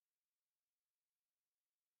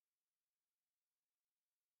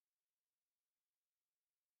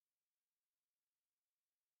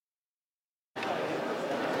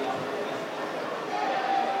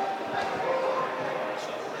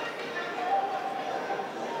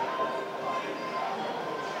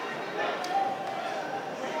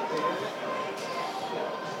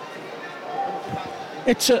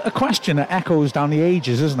It's a question that echoes down the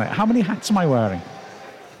ages, isn't it? How many hats am I wearing?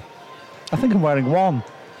 I think I'm wearing one,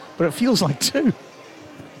 but it feels like two.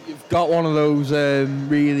 You've got one of those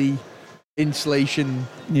really insulation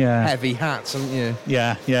heavy hats, haven't you?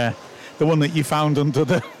 Yeah. The one that you found under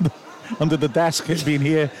the desk. It's been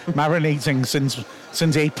here marinating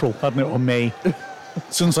since April, hadn't it, or May?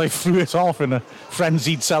 Since I threw it off in a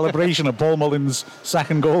frenzied celebration of Paul Mullins'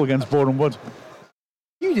 second goal against Boreham Wood.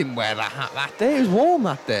 You didn't wear that hat that day. It was warm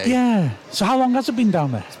that day. Yeah. So how long has it been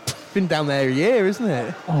down there? It's been down there a year, isn't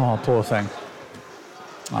it? Oh, poor thing.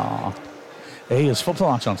 Oh. Hey, there's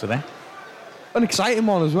football match on today. An exciting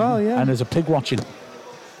one as well, yeah. And there's a pig watching.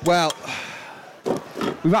 Well,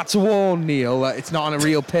 we've had to warn Neil that it's not on a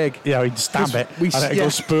real pig. Yeah, he'd stab it. And it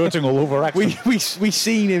goes spurting all over Wrexham. We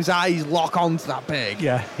seen his eyes lock onto that pig.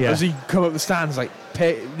 Yeah. As he come up the stands like,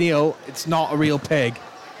 Neil, it's not a real pig.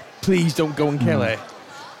 Please don't go and kill it.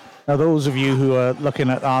 Now, those of you who are looking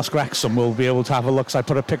at Ask Wrexham will be able to have a look. So I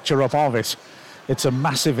put a picture up of it. It's a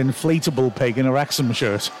massive inflatable pig in a Wrexham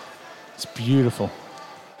shirt. It's beautiful.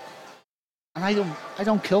 And I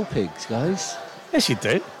don't kill pigs, guys. Yes, you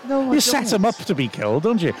do. No, you set them up to be killed,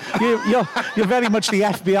 don't you? You're very much the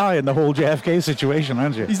FBI in the whole JFK situation,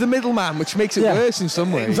 aren't you? He's the middleman, which makes it worse in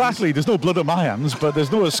some ways. Exactly. There's no blood on my hands, but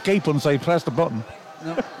there's no escape once I press the button.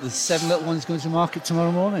 No, there's 7 little ones going to market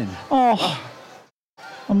tomorrow morning.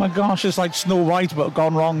 Oh my gosh, it's like Snow White, but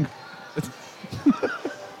gone wrong.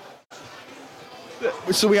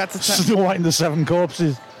 So we had to Snow White and the 7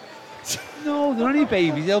 corpses. No, they're only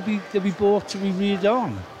babies. They'll be bought to be reared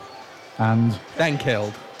on. And then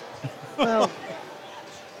killed. Well,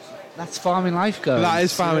 that's farming life, guys. That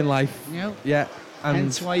is farming life. You know? Yeah. And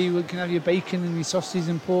hence why you can have your bacon and your sausages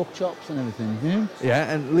and pork chops and everything. You know?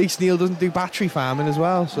 Yeah, and at least Neil doesn't do battery farming as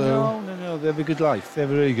well. So No. They have a good life. They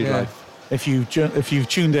have a really good life. If you've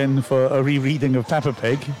tuned in for a rereading of Peppa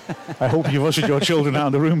Pig, I hope you've ushered your children out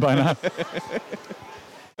of the room by now.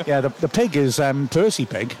 Yeah, the pig is Percy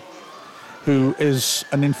Pig, who is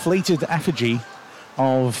an inflated effigy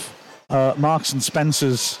of Marks and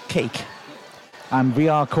Spencer's cake. And we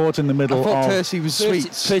are caught in the middle I thought of... Percy was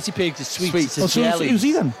sweets. Percy Pig's a sweet. Sweets. Who's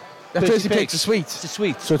he then? Percy Pig's a sweet. It's a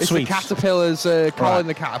sweet. So it's sweet. The caterpillar's Colin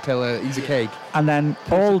the caterpillar. He's a cake. And then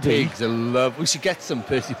Aldi... Pigs are love. We should get some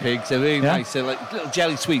Percy Pigs. They're really nice. They're like little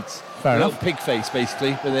jelly sweets. Fair enough. Little pig face,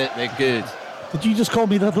 basically, but they're good. Did you just call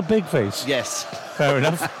me Little Big Face? Yes. Fair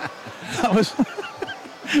enough.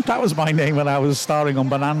 That was my name when I was starring on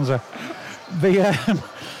Bonanza.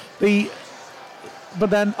 But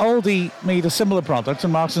then Aldi made a similar product,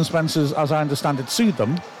 and Marks and Spencer's, as I understand it, sued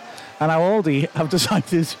them. And now Aldi have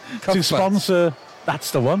decided to sponsor.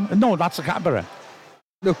 That's the one. No, that's a Cadbury.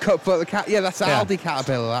 No, but the cat. Yeah, that's the Aldi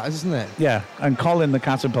caterpillar, that isn't it? Yeah, and Colin the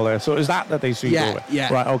caterpillar. So is that they sued over?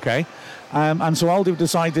 Yeah. Right. Okay. And so Aldi have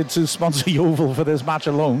decided to sponsor Yeovil for this match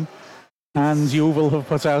alone. And Yeovil have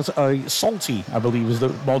put out a salty, I believe is the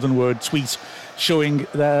modern word, tweet showing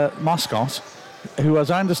their mascot, who, as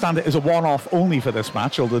I understand it, is a one-off only for this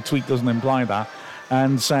match, although the tweet doesn't imply that,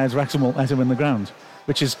 and says Wrexham won't let him in the ground,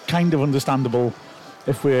 which is kind of understandable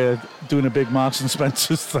if we're doing a big Marks and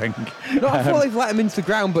Spencer's thing. No, I thought they've let him into the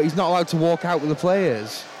ground, but he's not allowed to walk out with the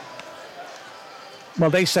players. Well,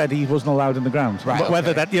 they said he wasn't allowed in the ground. Right, But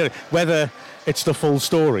whether it's the full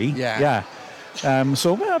story, yeah.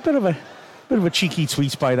 So a bit of a cheeky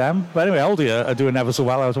tweet by them. But anyway, Aldi are doing ever so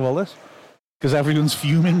well out of all this, because everyone's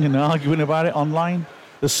fuming and arguing about it online.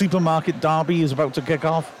 The supermarket derby is about to kick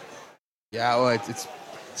off. Yeah, well,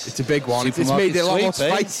 it's a big one. It's made it a lot more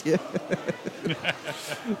spicy.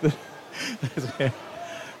 I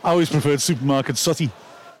always preferred supermarket sooty.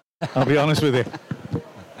 I'll be honest with you.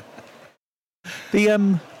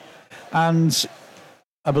 And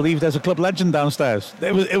I believe there's a club legend downstairs.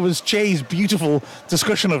 It was Che's beautiful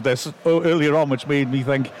discussion of this earlier on, which made me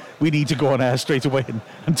think we need to go on air straight away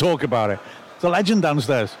and talk about it. There's a legend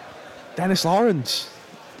downstairs. Dennis Lawrence.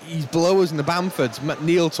 He's below us in the Bamfords.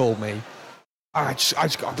 Neil told me. I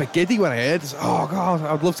just got a bit giddy when I heard this. Oh, God,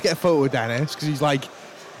 I'd love to get a photo with Dennis, because he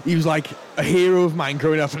was like a hero of mine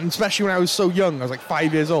growing up, and especially when I was so young, I was like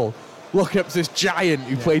 5 years old, looking up to this giant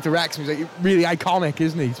who played for Wrexham. He's like really iconic,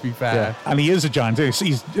 isn't he, to be fair? Yeah. And he is a giant. He's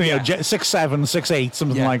 6'7", 6'8",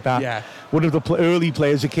 something like that. Yeah. One of the early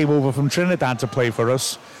players who came over from Trinidad to play for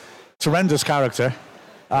us. Tremendous character.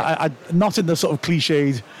 Not in the sort of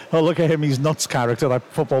cliched, oh, look at him, he's nuts character that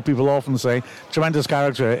football people often say. Tremendous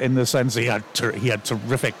character in the sense he had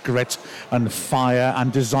terrific grit and fire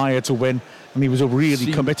and desire to win, and he was a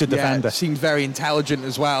really committed defender. Seemed very intelligent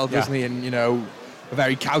as well, doesn't he? And,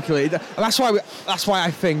 very calculated. And that's why I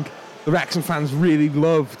think the Wrexham fans really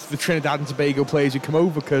loved the Trinidad and Tobago players who come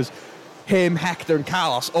over, because him, Hector, and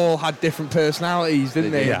Carlos all had different personalities,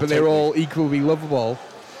 didn't they? Yeah, but they were all equally lovable.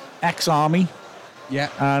 Ex-army. Yeah.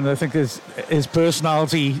 And I think his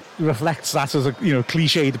personality reflects that as a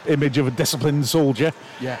cliched image of a disciplined soldier.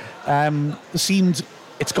 Yeah. Seemed,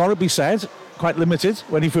 it's got to be said, quite limited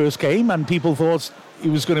when he first came, and people thought he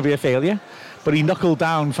was going to be a failure. But he knuckled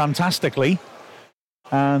down fantastically,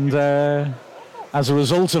 and as a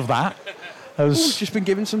result of that, We've just been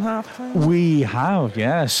given some half time. we have,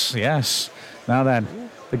 yes. Now then,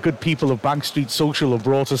 the good people of Bank Street Social have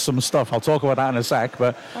brought us some stuff. I'll talk about that in a sec,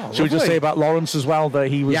 but should we just say about Lawrence as well that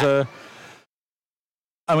he was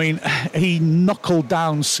he knuckled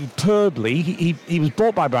down superbly. He was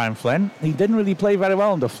bought by Brian Flynn. He didn't really play very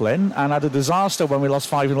well under Flynn and had a disaster when we lost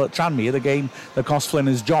 5-0 at Tranmere, the game that cost Flynn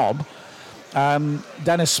his job.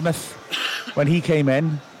 Dennis Smith, when he came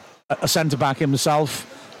in, a centre-back himself,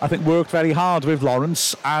 I think worked very hard with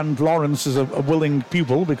Lawrence, and Lawrence is a willing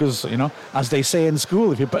pupil because, as they say in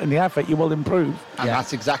school, if you put in the effort, you will improve. And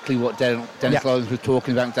that's exactly what Dennis Lawrence was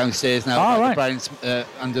talking about downstairs now, about Brian,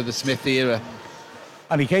 under the Smith era.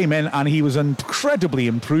 And he came in and he was incredibly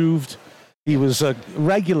improved. He was a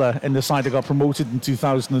regular in the side that got promoted in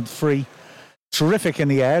 2003. Terrific in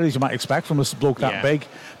the air, as you might expect from a bloke that big,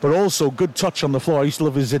 but also good touch on the floor. I used to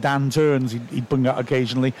love his Zidane turns. He'd bring that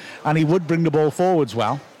occasionally, and he would bring the ball forwards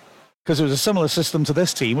well, because it was a similar system to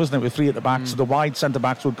this team, wasn't it, with three at the back, so the wide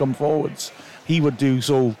centre-backs would come forwards. He would do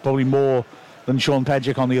so probably more than Sean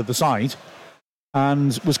Pedgick on the other side,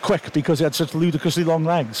 and was quick because he had such ludicrously long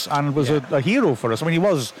legs, and was a hero for us. I mean, he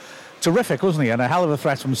was terrific, wasn't he? And a hell of a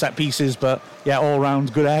threat from set pieces, but all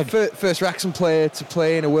round good egg. First Wrexham player to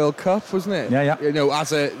play in a World Cup, wasn't it? Yeah.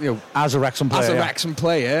 As a Wrexham player. As a Wrexham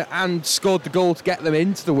player, and scored the goal to get them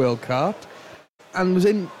into the World Cup, and was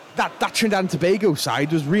in that Trinidad and Tobago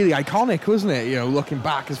side was really iconic, wasn't it? Looking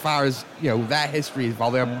back as far as their history is,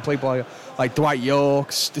 while they played by like Dwight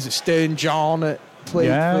Yorks, is it Stern John played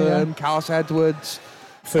for them, Carlos Edwards.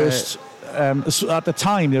 First. At the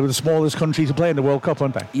time, they were the smallest country to play in the World Cup,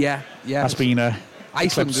 weren't they? Yeah. That's been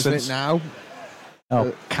Iceland, isn't it now?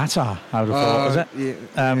 Qatar, I would have thought, is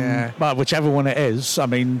it? Well, whichever one it is. I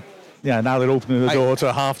mean, now they're opening the door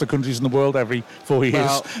to half the countries in the world every 4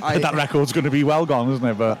 years. Well, that record's going to be well gone, isn't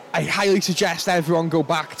it? But I highly suggest everyone go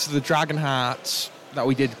back to the Dragon Hearts that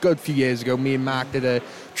we did a good few years ago. Me and Mark did a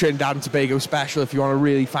Trinidad and Tobago special if you want to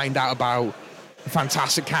really find out about the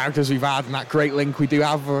fantastic characters we've had and that great link we do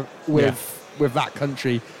have with that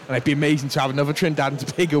country. And it'd be amazing to have another Trinidad and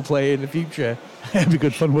Tobago player in the future. It'd be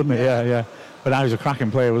good fun, wouldn't it? Yeah. But now he's a cracking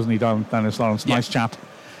player, wasn't he, Dennis Lawrence? Nice chap.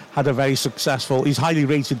 Had a very successful, he's highly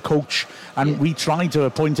rated coach, and we tried to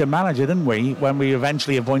appoint a manager, didn't we, when we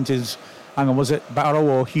eventually appointed, was it Barrow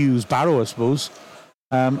or Hughes? Barrow, I suppose.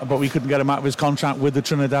 But we couldn't get him out of his contract with the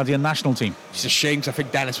Trinidadian national team. It's a shame, because I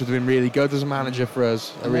think Dennis would have been really good as a manager for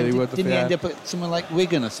us. I really would. Didn't he end up at someone like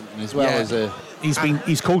Wigan or something as well?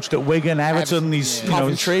 He's coached at Wigan, Everton. He's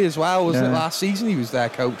Coventry as well, wasn't it? Last season he was their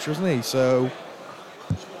coach, wasn't he? So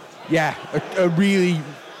a really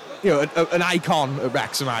an icon at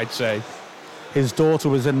Wrexham, I'd say. His daughter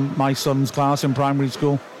was in my son's class in primary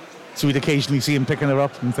school, so we'd occasionally see him picking her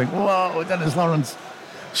up and think, "Whoa, Dennis Lawrence."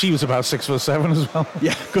 She was about 6'7" as well.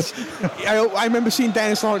 Yeah, because I remember seeing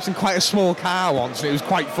Dennis Lawrence in quite a small car once, and it was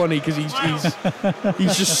quite funny because he's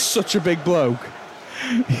just such a big bloke.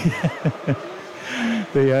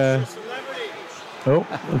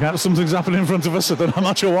 Look out, something's happening in front of us. I'm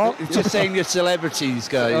not sure what. Just saying you're celebrities,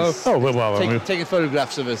 guys. Taking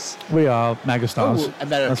photographs of us. We are megastars.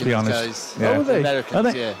 Americans, let's be honest. Guys. Yeah. Are they?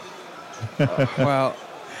 Americans, Well.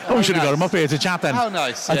 We should have got him up here to chat then. How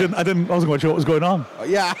nice. I wasn't quite sure what was going on.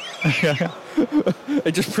 Yeah.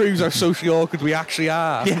 It just proves how socially awkward we actually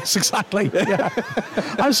are. Yes, exactly. Yeah.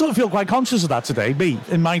 I sort of feel quite conscious of that today,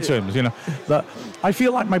 in my terms, that I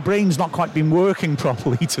feel like my brain's not quite been working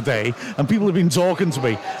properly today, and people have been talking to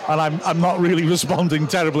me, and I'm not really responding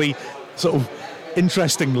terribly, sort of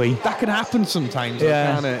interestingly. That can happen sometimes,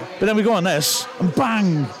 can't it? But then we go on this, and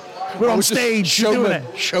bang! We're on stage, doing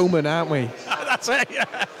it. Showmen, aren't we? That's it. Yeah.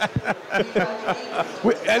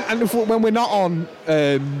 When we're not on,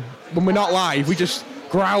 when we're not live, we just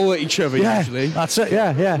growl at each other. Usually, that's it.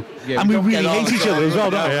 Yeah. And we really hate each other as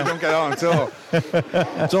well, don't we? We don't get on at all.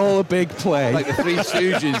 It's all a big play, like the Three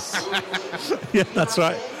Stooges. Yeah, that's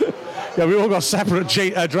right. Yeah, we all got separate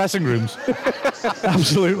dressing rooms.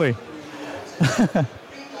 Absolutely.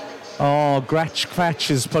 Gretch Quetch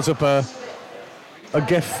has put up a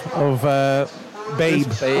gif of Babe.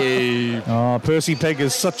 Oh, Percy Pig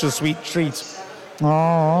is such a sweet treat.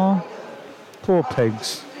 Oh, poor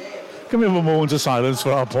pigs. Can we have a moment of silence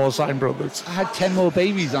for our porcine brothers? I had 10 more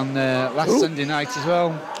babies on last Sunday night as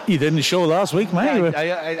well. You didn't show last week, mate.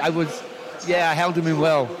 I was, I held him in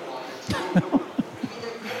well.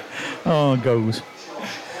 Oh, goes.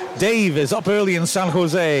 Dave is up early in San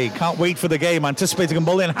Jose. Can't wait for the game. Anticipating a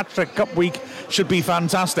Mullin hat-trick Cup week. Should be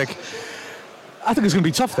fantastic. I think it's going to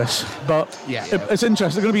be tough, this. But it's interesting.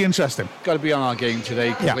 It's going to be interesting. Got to be on our game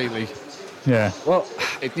today completely. Yeah. Well,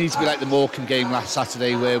 it needs to be like the Morecambe game last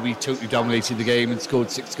Saturday where we totally dominated the game and scored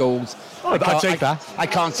 6 goals. I'd take that. I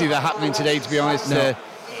can't see that happening today, to be honest. No.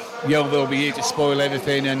 Yeovil will be here to spoil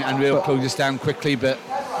everything and really close us down quickly, but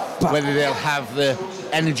whether they'll have the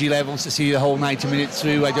energy levels to see the whole 90 minutes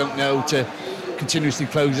through, I don't know, to continuously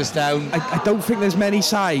close us down. I don't think there's many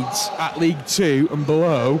sides at League 2 and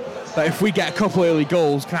below that if we get a couple early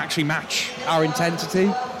goals can actually match our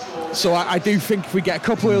intensity. So I do think if we get a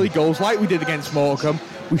couple early goals like we did against Morecambe,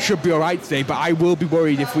 we should be all right today, but I will be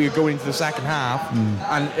worried if we are going into the second half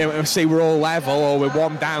and if, say we're all level or we're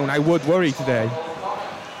one down, I would worry today.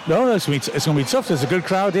 No, it's going to be tough. There's a good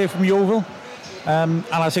crowd here from Yeovil. And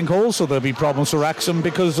I think also there'll be problems for Wrexham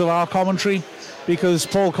because of our commentary, because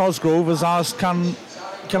Paul Cosgrove has asked, can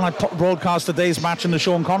I broadcast today's match in the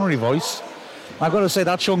Sean Connery voice? I've got to say,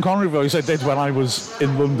 that Sean Connery voice I did when I was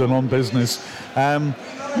in London on business.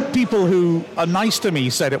 People who are nice to me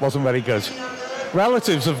said it wasn't very good.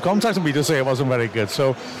 Relatives have contacted me to say it wasn't very good.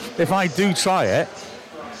 So if I do try it,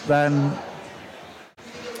 then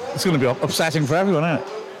it's going to be upsetting for everyone, isn't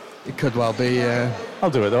it? It could well be. I'll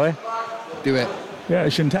do it, though, eh? Do it. Yeah,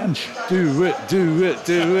 it's intense. Do it.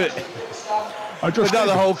 I just but not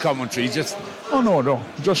the whole commentary, just... Oh, no.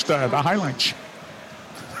 Just the highlights.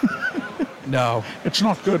 No. It's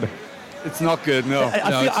not good. It's not good, no.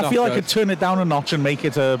 I feel I could turn it down a notch and make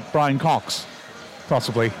it a Brian Cox,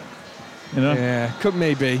 possibly. You know? Yeah, could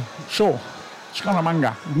maybe. Sure.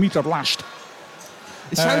 Scaramanga, meet at last.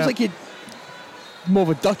 It sounds like you're more of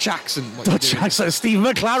a Dutch accent. Dutch accent, Steve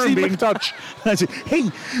McLaren being Dutch. I said,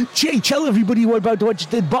 hey, Jay, tell everybody about what you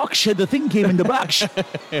did. Box, the thing came in the box.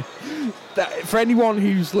 For anyone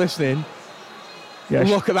who's listening,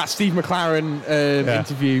 look at that Steve McLaren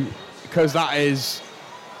interview, because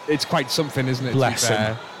it's quite something, isn't it? Bless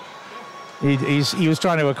him. He was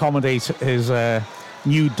trying to accommodate his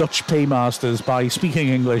new Dutch paymasters by speaking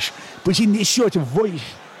English, but in this sort of voice.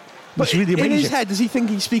 But really in his head, does he think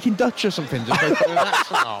he's speaking Dutch or something? Just like an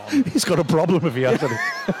accent on? He's got a problem if he has it.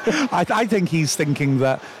 I think he's thinking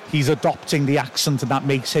that he's adopting the accent and that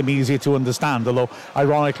makes him easier to understand, although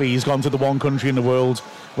ironically he's gone to the one country in the world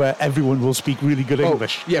where everyone will speak really good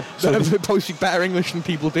English. Yeah, so they probably speak better English than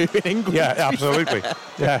people do in English. Yeah, absolutely.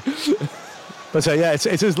 Yeah. But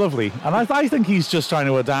it is lovely. And I think he's just trying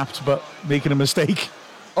to adapt but making a mistake.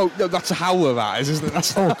 Oh, no, that's a howler, that is, isn't it?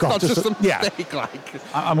 That's God, not just a mistake.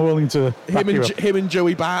 I'm willing to him and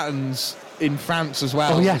Joey Barton's in France as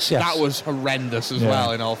well. Oh, yes. That was horrendous as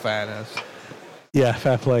well, in all fairness. Yeah,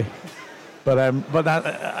 fair play. But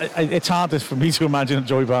it's hardest for me to imagine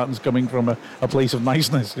Joey Barton's coming from a place of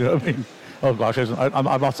niceness. You know what I mean? Oh gosh, I'm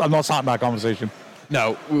not starting that conversation.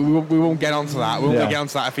 No, we won't get onto that. We won't get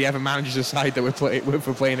onto that if he ever manages a side that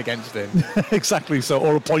we're playing against him. Exactly so,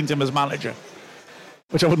 or appoint him as manager.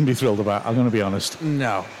 Which I wouldn't be thrilled about, I'm going to be honest.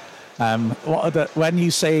 No. When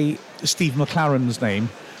you say Steve McLaren's name,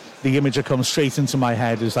 the image that comes straight into my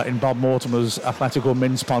head is that in Bob Mortimer's Athletico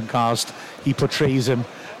Mince podcast, he portrays him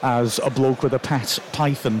as a bloke with a pet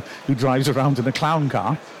python who drives around in a clown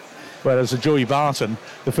car. Whereas Joey Barton,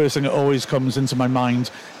 the first thing that always comes into my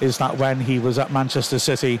mind is that when he was at Manchester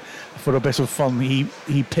City for a bit of fun, he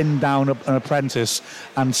pinned down an apprentice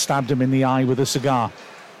and stabbed him in the eye with a cigar.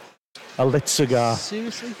 A lit cigar.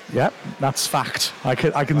 Seriously? Yep, that's fact. I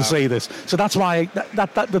can say this. So that's why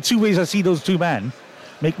the two ways I see those two men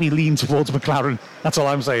make me lean towards McLaren. That's all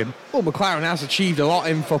I'm saying. Well, McLaren has achieved a lot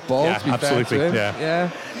in football. Yeah, to be absolutely. Fair to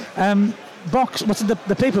him. Yeah. Box. What's in the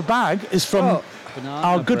paper bag is from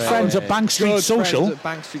our good friends at Bank Street Social.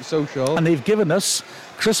 And they've given us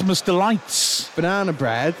Christmas delights. Banana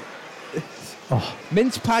bread,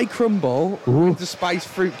 mince pie crumble, winter spice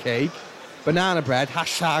fruitcake, banana bread, #.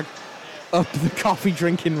 Up the coffee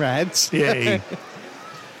drinking Reds. Yay.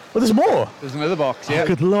 Well, there's more. There's another box, Oh,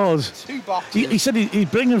 good Lord. 2 boxes. He said he'd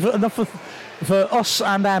bring enough for us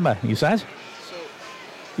and Emma, he said.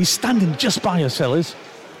 He's standing just by us, fellas.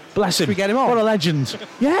 Bless him. Should we get him on? What a legend.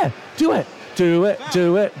 Yeah, do it. Do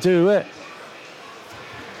it.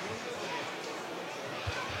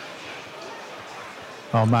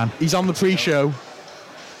 Oh, man. He's on the pre-show.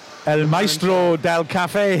 El Maestro del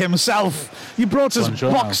Cafe himself. You brought us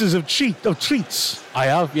boxes of treats. I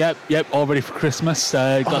have, yep, all ready for Christmas.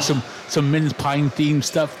 Got some mince pie themed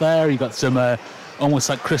stuff there. You got some almost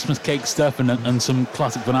like Christmas cake stuff and some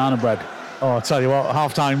classic banana bread. Oh, I'll tell you what,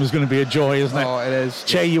 half-time is going to be a joy, isn't it? Oh, it is.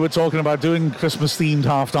 Che, you were talking about doing Christmas-themed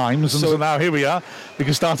half-times, and so now here we are. We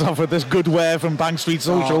can start off with this good wear from Bank Street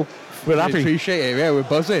Social. We're I happy. appreciate it. Yeah, we're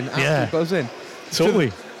buzzing. Absolutely buzzing.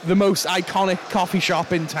 Totally. The most iconic coffee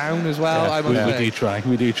shop in town as well. Yeah, I must We say. do try.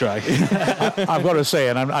 We do try. I've got to say,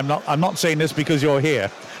 and I'm not saying this because you're here.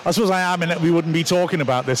 I suppose I am, in that we wouldn't be talking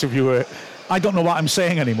about this if you were. I don't know what I'm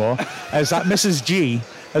saying anymore. Is that Mrs. G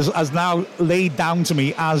has now laid down to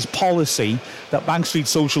me as policy that Bank Street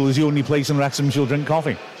Social is the only place in Wrexham she'll drink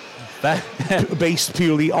coffee, based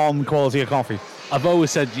purely on quality of coffee. I've always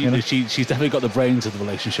said, she's definitely got the brains of the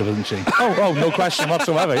relationship, hasn't she? Oh, no question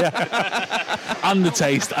whatsoever. Yeah, And the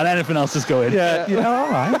taste, and anything else is going. yeah, all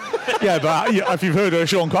right. Yeah, but if you've heard her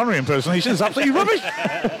Sean Connery impersonation, it's absolutely rubbish.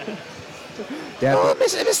 Yeah, Oh,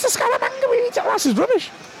 Mr. Scaramanga, we need to. This is rubbish.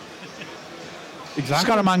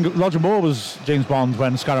 exactly. Scaramanga. Roger Moore was James Bond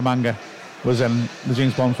when Scaramanga was in the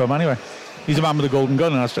James Bond film. Anyway, he's the man with the golden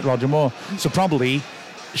gun, and that's Roger Moore. So probably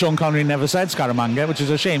Sean Connery never said Scaramanga, which is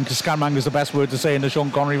a shame because Scaramanga is the best word to say in the Sean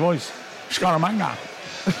Connery voice. Scaramanga.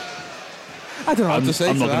 I don't know I'm what to say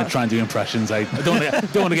not to going that. to try and do impressions. I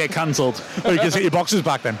don't want to get cancelled. Oh, you can sit your boxes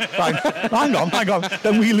back then. Fine. Hang on.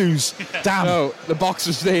 Then we lose. Damn. No, the box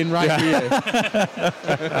is staying right here.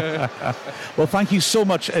 Well, thank you so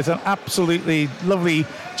much. It's an absolutely lovely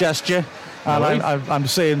gesture. And I'm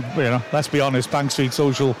saying, let's be honest, Bank Street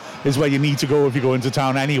Social is where you need to go if you go into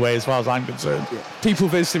town anyway, as far as I'm concerned. People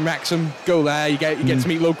visiting Wrexham, go there. You get to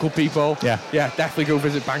meet local people. Yeah. Definitely go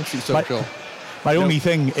visit Bank Street Social. My only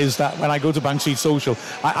thing is that when I go to Bank Street Social,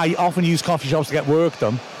 I often use coffee shops to get work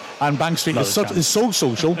done, and Bank Street is so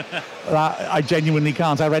social that I genuinely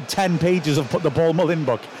can't. I read 10 pages of the Paul Mullin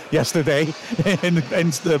book yesterday in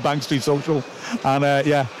the Bank Street Social, and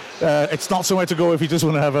it's not somewhere to go if you just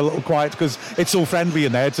want to have a little quiet, because it's so friendly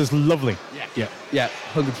in there. It's just lovely. Yeah,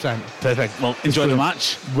 100%. Perfect. Well, enjoy the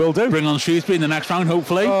match. Will do. Bring on Shrewsbury in the next round,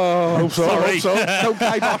 hopefully. Hope so. Sorry. Hope so. Don't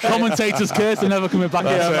kibosh it. Commentators curse, they're never coming back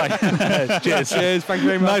here. Cheers. Cheers, thank you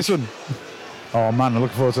very much. Nice one. Oh man, I'm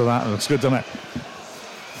looking forward to that. It looks good, doesn't it?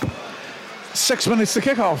 6 minutes to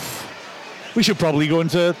kick off. We should probably go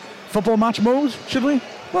into football match mode, should we?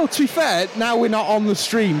 Well, to be fair, now we're not on the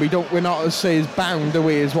stream. We're not as bound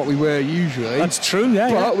away as what we were usually. That's true, yeah.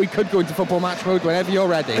 But we could go into football match mode whenever you're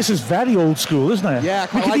ready. This is very old school, isn't it? Yeah, I we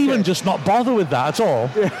quite could like even it. just not bother with that at all.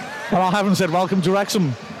 And I haven't said welcome to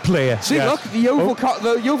Wrexham player. See, yet. look,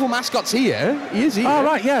 the Yeovil mascot's here. He is here. Oh,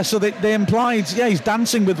 right, yeah. So they implied, he's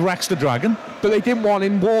dancing with Rex the Dragon. But they didn't want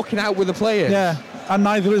him walking out with the players. Yeah, and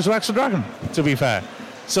neither is Rex the Dragon, to be fair.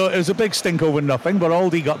 So it was a big stink over nothing, but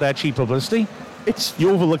Aldi got their cheap publicity.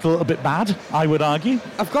 Yeovil looked a little bit bad, I would argue.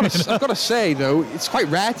 I've got to say, though, it's quite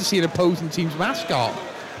rare to see an opposing team's mascot.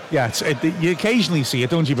 Yeah, you occasionally see it,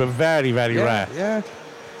 don't you? But very, very rare.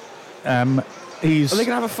 Yeah. He's Are they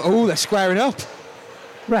going to have they're squaring up.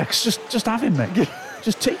 Rex. Just have him, mate.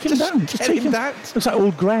 Just take him down. Just get take him down. Looks like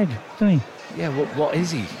old Greg, doesn't he? Yeah, what is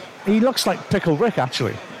he? He looks like Pickle Rick,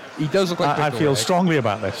 actually. He does look like I Pickle feel Rick. strongly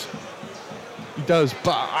about this. He does,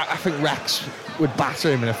 but I think Rex would batter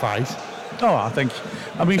him in a fight. Oh, I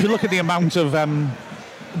mean, if you look at the amount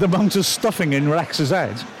of stuffing in Rex's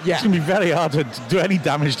head, Yeah. it's going to be very hard to do any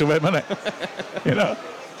damage to him, isn't it? You know?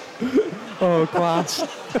 Oh, class.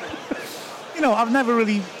 I've never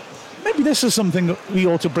really... Maybe this is something that we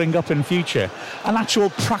ought to bring up in future. An actual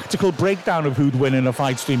practical breakdown of who'd win in a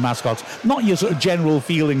fight between mascots. Not your sort of general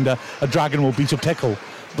feeling that a dragon will beat a pickle,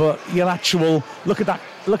 but your actual... Look at that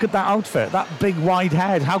outfit, that big wide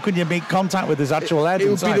head. How can you make contact with his actual head? It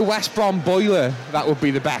would inside? be the West Brom boiler. That would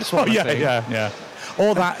be the best one. Oh, I think. yeah.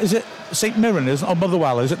 Or that, is it St. Mirren, or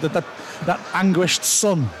Motherwell? Is it that anguished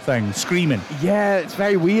son thing, screaming? Yeah, it's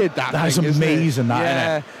very weird, that That is thing, isn't it? amazing, that,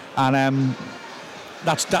 Yeah. isn't it? And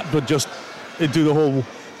that would just do the whole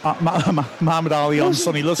Muhammad Ali on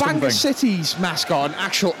Sonny Luskin Bangor thing. City's mascot, an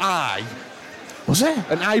actual eye, Was it?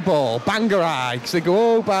 an eyeball, Bangor Eye, because they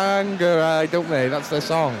go, oh, Bangor Eye, don't they? That's their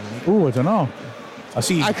song. Oh, I don't know. I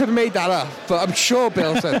see. I could have made that up, but I'm sure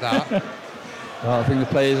Bill said that. Well, I think the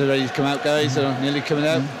players are ready to come out, guys. They're nearly coming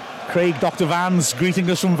out. Craig Dr. Vans greeting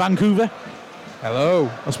us from Vancouver. Hello.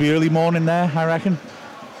 Must be early morning there, I reckon.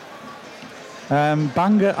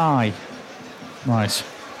 Bangor Eye. Right.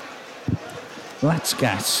 Let's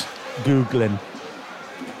get Googling.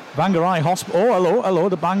 Bangor Eye Hospital. Oh, hello,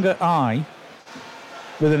 the Bangor Eye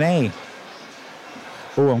with an A.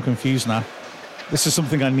 Oh, I'm confused now. This is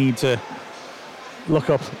something I need to look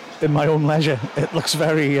up in my own leisure. It looks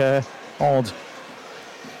very odd.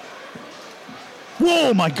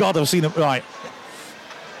 Whoa, my God, I've seen it. Right.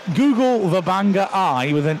 Google the Bangor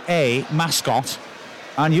Eye with an A mascot,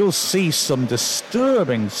 and you'll see some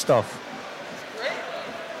disturbing stuff.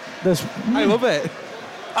 I love it.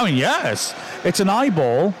 I mean, yes. It's an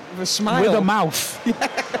eyeball With a smile. with a mouth.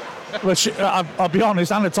 Which, I'll be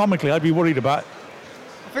honest, anatomically, I'd be worried about.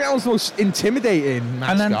 I think that was the most intimidating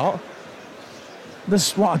mascot.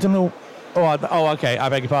 This, what, I don't know. Oh, okay, I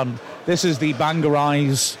beg your pardon. This is the Bangor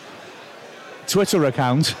Eyes Twitter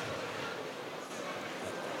account,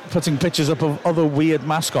 putting pictures up of other weird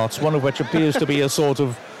mascots, one of which appears to be a sort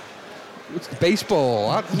of It's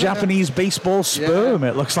baseball. Japanese baseball sperm,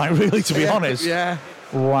 it looks like, really, to be honest. Yeah.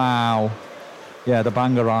 Wow. Yeah, the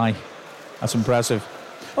Bangor Eye. That's impressive.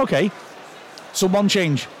 Okay, so one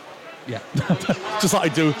change. Yeah. Just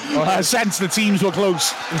like I do. I sense the teams were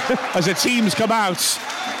close as the teams come out,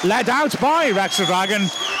 led out by Wrexham Dragon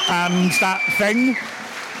and that thing.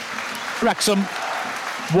 Wrexham,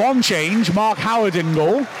 one change, Mark Howard in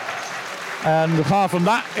goal. And apart from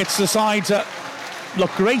that, it's the side that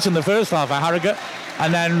looked great in the first half at Harrogate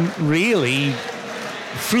and then really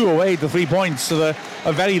threw away the 3 points to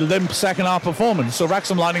a very limp second half performance. So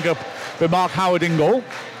Wrexham lining up with Mark Howard in goal.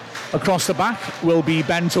 Across the back will be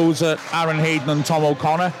Ben Tozer, Aaron Hayden and Tom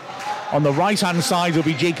O'Connor. On the right-hand side will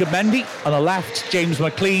be Jacob Mendy. On the left, James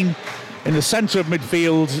McLean. In the centre of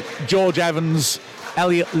midfield, George Evans,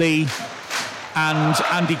 Elliot Lee and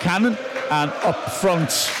Andy Cannon. And up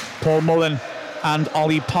front, Paul Mullen and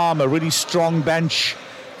Ollie Palmer. Really strong bench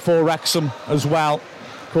for Wrexham as well.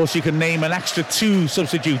 Of course, you can name an extra 2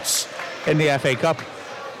 substitutes in the FA Cup.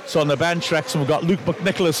 So on the bench, Wrexham have got Luke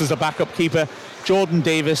McNicholas as a backup keeper, Jordan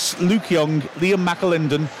Davis, Luke Young, Liam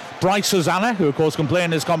McAlinden, Bryce Hosanna, who of course can play in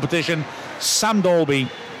this competition, Sam Dalby,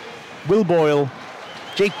 Will Boyle,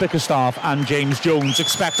 Jake Bickerstaff and James Jones.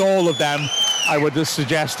 Expect all of them, I would just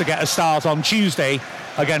suggest, to get a start on Tuesday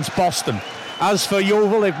against Boston. As for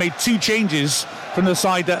Yeovil, they've made 2 changes from the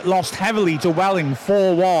side that lost heavily to Welling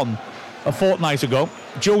 4-1 a fortnight ago.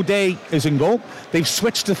 Joe Day is in goal. They've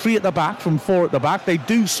switched to 3 at the back from 4 at the back. They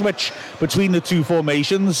do switch between the 2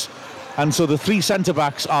 formations. And so the 3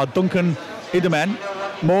 centre-backs are Duncan Idamen,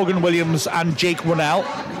 Morgan Williams and Jake Runnell.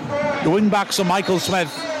 The wing-backs are Michael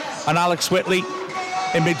Smith and Alex Whitley.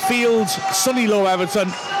 In midfield, Sonny Lowe-Everton,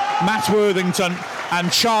 Matt Worthington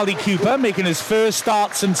and Charlie Cooper, making his first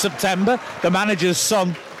start since September, the manager's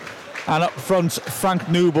son. And up front, Frank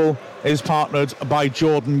Noble is partnered by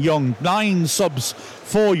Jordan Young. 9 subs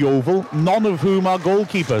for Yeovil, none of whom are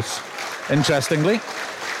goalkeepers, interestingly.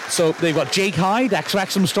 So they've got Jake Hyde,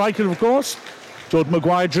 ex-Wrexham striker, of course. Jordan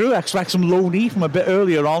Maguire-Drew, ex-Wrexham loanee from a bit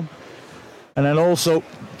earlier on. And then also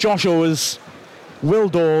Josh Owers, Will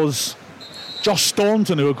Dawes, Josh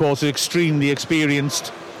Staunton, who, of course, is extremely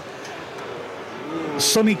experienced.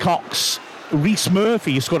 Sonny Cox, Rhys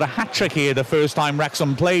Murphy, who scored a hat-trick here the first time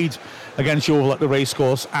Wrexham played against Yeovil at the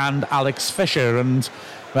racecourse, and Alex Fisher. And,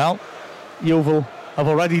 well, Yeovil have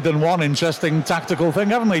already done one interesting tactical thing,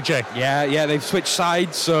 haven't they, Jay? Yeah, they've switched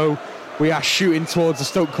sides, so we are shooting towards the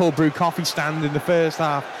Stoke Cold Brew coffee stand in the first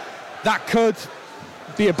half. That could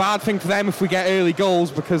be a bad thing for them if we get early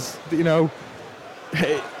goals, because, you know,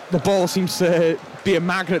 the ball seems to be a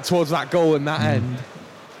magnet towards that goal in that end.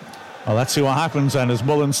 Well, let's see what happens then as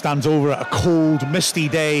Mullen stands over at a cold, misty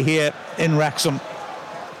day here in Wrexham.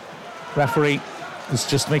 Referee is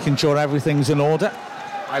just making sure everything's in order.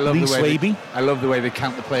 I love Lee the way Swaby. I love the way they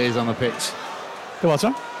count the players on the pitch. Go on,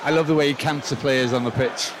 sir. I love the way he counts the players on the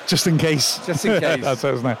pitch. Just in case. Just in case. That's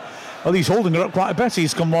it, isn't it? Well, he's holding it up quite a bit.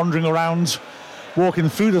 He's come wandering around, walking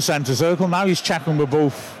through the centre circle. Now he's checking with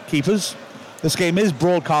both keepers. This game is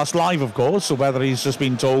broadcast live, of course, so whether he's just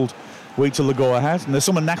been told, wait till the go ahead. And there's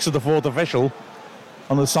someone next to the 4th official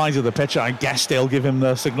on the side of the pitch. I guess they'll give him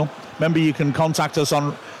the signal. Remember, you can contact us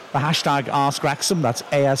on the hashtag AskWrexham. That's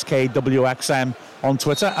ASKWXM on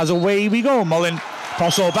Twitter. As away we go. Mullen,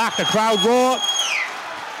 toss all back. The crowd roar.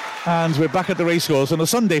 And we're back at the racecourse on a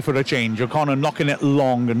Sunday for a change. O'Connor knocking it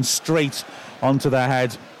long and straight onto the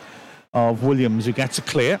head of Williams, who gets a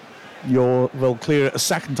clear. Will clear it a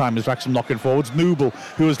second time as Wrexham knock it forwards. Noble,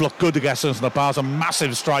 who has looked good against us in the past, a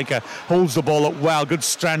massive striker, holds the ball up well, good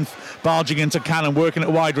strength, barging into Cannon, working it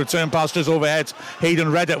wide, return pass just overhead.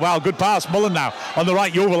 Hayden read it well, good pass. Mullen now on the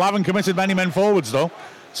right. Yeovil haven't committed many men forwards though,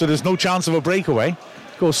 so there's no chance of a breakaway.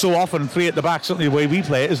 Goes so often 3 at the back, certainly the way we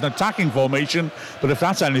play it is an attacking formation, but if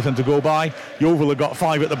that's anything to go by, Yeovil have got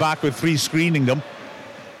 5 at the back with 3 screening them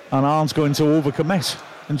and aren't going to overcommit.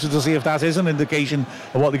 Interested to see if that is an indication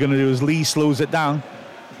of what they're going to do as Lee slows it down.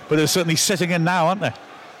 But they're certainly sitting in now, aren't they?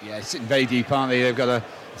 Yeah, sitting very deep, aren't they? They've got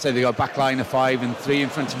a back line of 5 and 3 in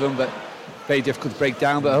front of them, but very difficult to break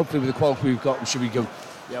down. But hopefully with the quality we've got, we should be go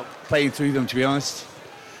playing through them, to be honest.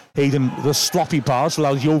 Hayden, the sloppy pass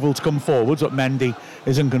allows Yeovil to come forwards, but Mendy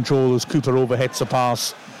is in control as Cooper overhits a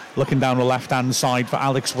pass looking down the left-hand side for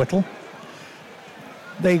Alex Whittle.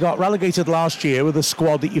 They got relegated last year with a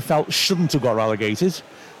squad that you felt shouldn't have got relegated.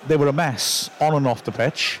 They were a mess on and off the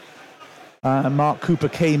pitch. And Mark Cooper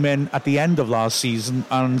came in at the end of last season,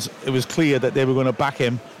 and it was clear that they were going to back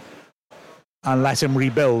him and let him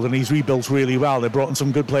rebuild, and he's rebuilt really well. They brought in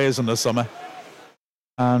some good players in the summer.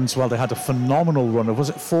 And, well, they had a phenomenal run of, was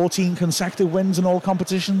it 14 consecutive wins in all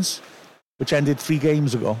competitions, which ended 3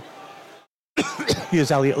 games ago.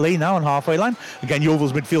 Here's Elliot Lee now on halfway line. Again,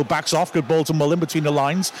 Yeovil's midfield backs off. Good ball to Mullen between the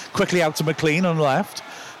lines. Quickly out to McLean on the left.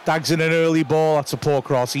 Dags in an early ball. That's a poor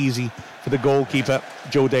cross. Easy for the goalkeeper,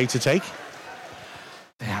 Joe Day, to take.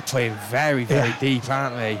 They're playing very, very deep,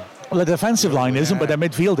 aren't they? Well, the defensive line isn't, but their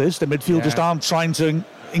midfield is. The midfield just aren't trying to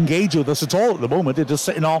engage with us at all at the moment. They're just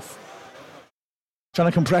sitting off, trying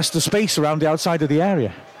to compress the space around the outside of the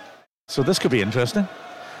area. So this could be interesting.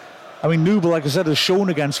 I mean, Newble, like I said, has shown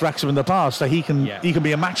against Wrexham in the past that he can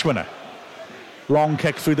be a match winner. Long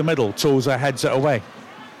kick through the middle. Tozer heads it away.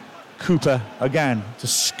 Cooper, again,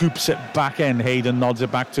 just scoops it back in. Hayden nods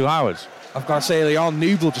it back to Howard. I've got to say early on,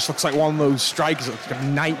 Newble just looks like one of those strikers that's a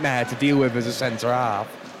nightmare to deal with as a centre-half.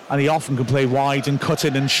 And he often can play wide and cut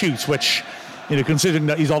in and shoot, which, considering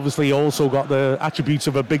that he's obviously also got the attributes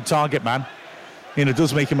of a big target man,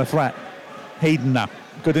 does make him a threat. Hayden now.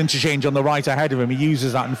 Good interchange on the right ahead of him. He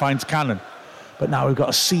uses that and finds Cannon. But now we've got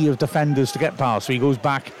a sea of defenders to get past. So he goes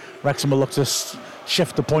back. Wrexham will look to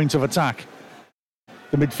shift the point of attack.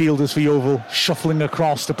 The midfielders for Yeovil shuffling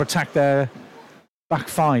across to protect their back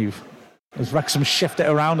 5. As Wrexham shift it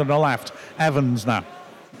around on the left. Evans now.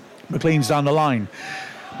 McLean's down the line.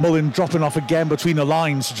 Mullen dropping off again between the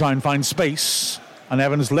lines to try and find space. And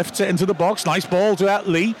Evans lifts it into the box. Nice ball to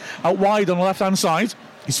Lee. Out wide on the left-hand side.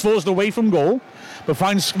 He's forced away from goal. But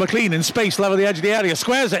finds McLean in space, level the edge of the area.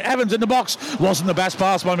 Squares it. Evans in the box. Wasn't the best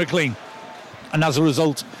pass by McLean. And as a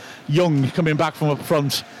result, Young, coming back from up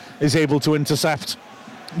front, is able to intercept.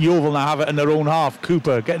 Yeovil now have it in their own half.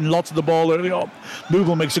 Cooper getting lots of the ball early on.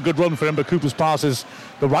 Newble makes a good run for him, but Cooper's pass is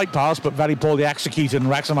the right pass, but very poorly executed, and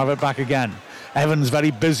Wrexham have it back again. Evans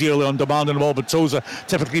very busy early on, demanding the ball, but Tozer,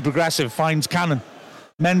 typically progressive, finds Cannon.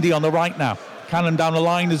 Mendy on the right now. Cannon down the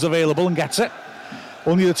line is available and gets it.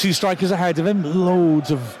 Only the 2 strikers ahead of him. Loads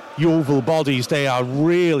of Yeovil bodies. They are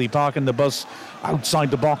really parking the bus outside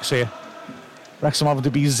the box here. Wrexham having to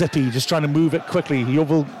be zippy, just trying to move it quickly.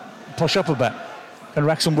 Yeovil push up a bit. Can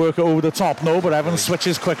Wrexham work it over the top? No, but Evans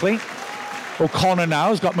switches quickly. O'Connor now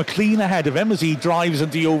has got McLean ahead of him as he drives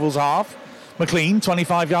into Yeovil's half. McLean,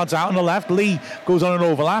 25 yards out on the left. Lee goes on an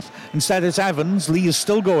overlap. Instead, it's Evans. Lee is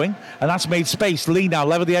still going, and that's made space. Lee now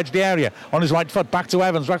level the edge of the area on his right foot. Back to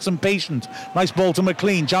Evans. Wrexham patient. Nice ball to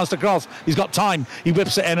McLean. Chance to cross. He's got time. He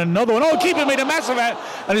whips it in. Another one. Oh, keeper made a mess of it,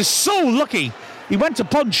 and is so lucky. He went to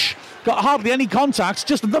punch, got hardly any contact,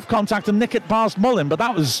 just enough contact to nick it past Mullen, but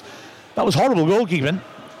that was horrible goalkeeping.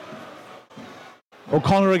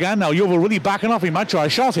 O'Connor again. Now Yeovil really backing off. He might try a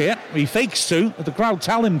shot here. He fakes to. The crowd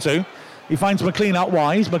tell him to. He finds McLean out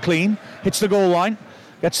wide. McLean hits the goal line.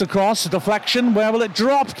 Gets the cross. Deflection. Where will it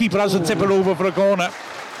drop? Keeper has to tip it over for a corner.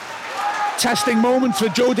 Testing moments for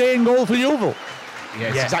Joe Day in goal for Yeovil. Yeah,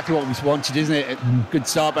 it's exactly what we wanted, isn't it? Good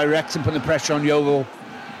start by Wrexham, putting the pressure on Yeovil.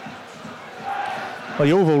 Well,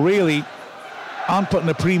 Yeovil really aren't putting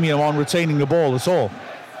a premium on retaining the ball at all.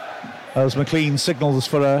 As McLean signals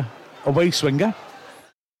for a away swinger.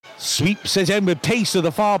 Sweeps it in with pace to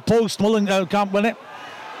the far post. Mullen can't win it.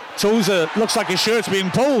 Tozer looks like his shirt's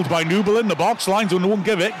being pulled by Newble in the box. Linesman won't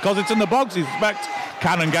give it because it's in the box. He suspects.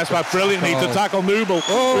 Cannon gets back brilliantly to tackle Newble.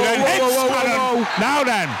 Whoa. Now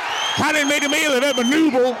then, Cannon made a meal of it, but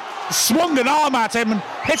Newble swung an arm at him and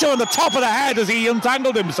hit him on the top of the head as he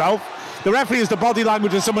untangled himself. The referee is the body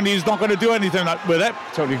language of someone who's not going to do anything with it.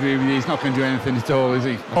 Totally agree with you. He's not going to do anything at all, is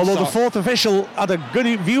he? Although the 4th official had a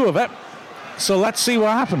good view of it. So let's see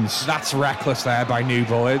what happens. That's reckless there by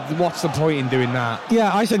Newble. What's the point in doing that?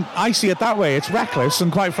 Yeah, I see it that way. It's reckless,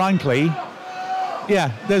 and quite frankly,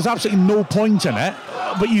 there's absolutely no point in it.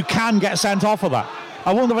 But you can get sent off for that.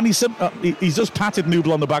 I won't have any. He's just patted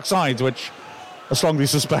Newble on the backside, which I strongly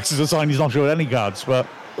suspect is a sign he's not showing any cards. But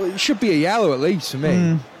it should be a yellow at least for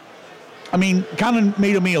me. I mean, Cannon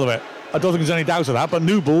made a meal of it. I don't think there's any doubt of that. But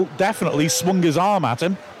Newble definitely swung his arm at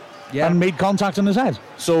him and made contact on his head.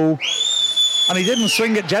 So. And he didn't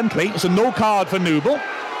swing it gently, so no card for Newble.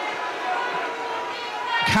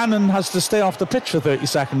 Cannon has to stay off the pitch for 30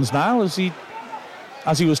 seconds now as he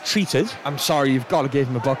was treated. I'm sorry, you've got to give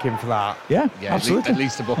him a booking for that. Yeah, absolutely. At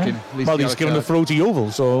least a booking. Yeah. Well, he's given the throw to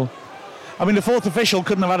Yeovil, so... I mean, the 4th official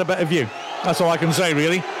couldn't have had a better view. That's all I can say,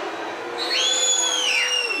 really.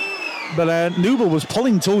 But Newell was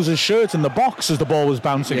pulling Tozer's shirt in the box as the ball was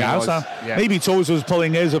bouncing out. So maybe Tozer was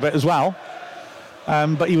pulling his a bit as well.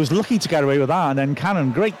 But he was lucky to get away with that. And then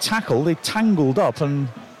Cannon, great tackle. They tangled up, and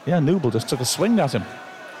Newell just took a swing at him.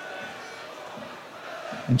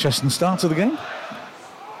 Interesting start to the game.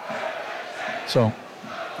 So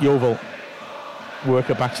Yeovil work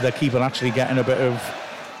it back to their keeper, actually getting a bit of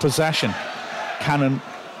possession. Cannon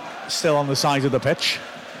still on the side of the pitch.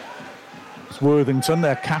 It's Worthington,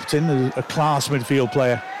 their captain, a class midfield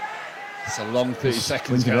player. It's a long 30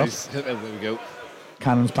 seconds, guys. There we go.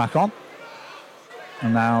 Cannon's back on.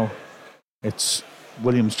 And now it's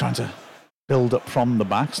Williams trying to build up from the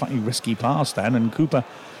back. Slightly risky pass then, and Cooper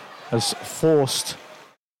has forced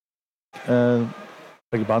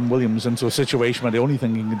Williams into a situation where the only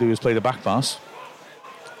thing he can do is play the back pass.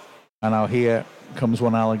 And now here comes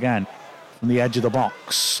 1-0 again. From the edge of the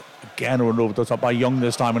box. Again run over the top by Young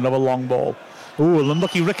this time. Another long ball. Ooh, an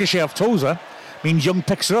unlucky ricochet off Tozer. Means Young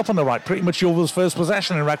picks it up on the right. Pretty much Yeovil's first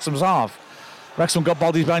possession in Wrexham's half. Wrexham got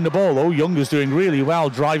bodies behind the ball though. Young is doing really well,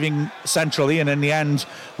 driving centrally and in the end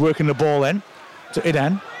working the ball in to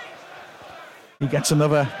Iden. He gets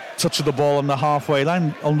another touch of the ball on the halfway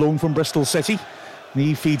line on loan from Bristol City. And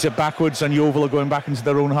he feeds it backwards and Yeovil are going back into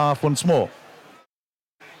their own half once more.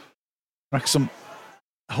 Wrexham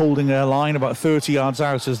holding their line about 30 yards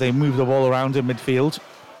out as they move the ball around in midfield.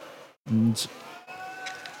 And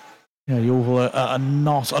Yeovil are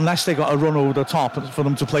not, unless they got a run over the top for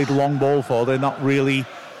them to play the long ball for, they're not really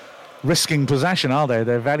risking possession, are they?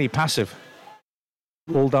 They're very passive.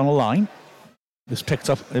 Ball down the line. Is picked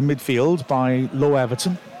up in midfield by Low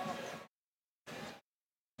Everton.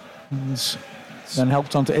 And then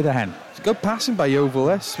helped onto Idahen. It's good passing by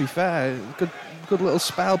Yeovil, to be fair. Good little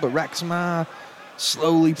spell, but Wrexham are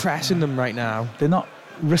slowly pressing them right now. They're not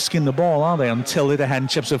risking the ball, are they? Until Idahen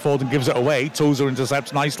chips it forward and gives it away. Tozer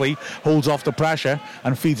intercepts nicely, holds off the pressure,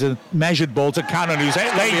 and feeds a measured ball to Cannon, who's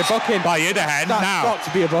hit late by Idahen. That's got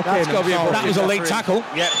to be a booking. That was a late tackle.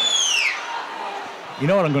 Yeah. You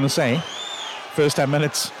know what I'm going to say? First 10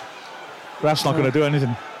 minutes, Raf's not going to do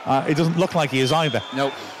anything. It doesn't look like he is either.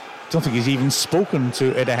 Nope. Don't think he's even spoken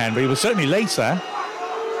to Idahen, but he was certainly late there.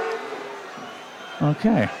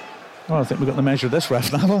 Okay. Well, I think we've got the measure of this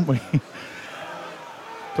ref now, haven't we?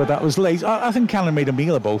 But that was late. I think Cannon made a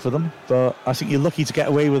meal of both of them, but I think you're lucky to get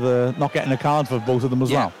away with not getting a card for both of them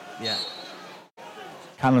as well. Yeah.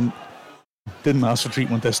 Cannon didn't ask for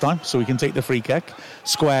treatment this time, so he can take the free kick.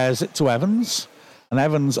 Squares it to Evans. And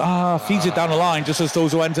Evans feeds it down the line just as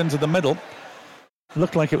those who went into the middle.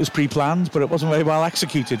 Looked like it was pre-planned, but it wasn't very well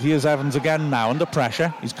executed. Here's Evans again now under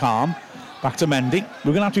pressure. He's calm. Back to Mendy.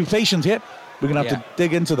 We're going to have to be patient here. We're going to have to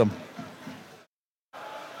dig into them.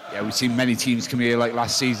 Yeah, we've seen many teams come here like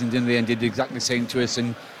last season, didn't they, and did exactly the same to us,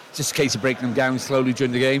 and it's just a case of breaking them down slowly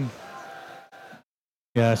during the game.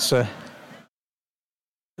 Yeah, it's going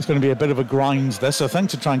to be a bit of a grind, this, I think,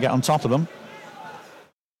 to try and get on top of them.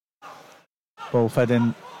 Ball fed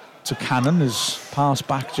in to Cannon. His pass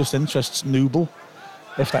back just interests Newell,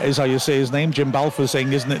 if that is how you say his name. Jim Balfour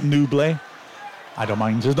saying, isn't it Newble? I don't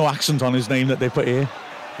mind. There's no accent on his name that they put here.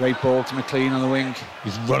 Great ball to McLean on the wing.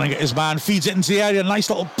 He's running at his man, feeds it into the area. Nice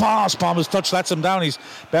little pass. Palmer's touch lets him down. He's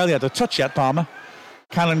barely had a touch yet, Palmer.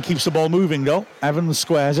 Cannon keeps the ball moving, though. Evans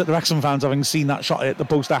squares it. The Wrexham fans, having seen that shot at the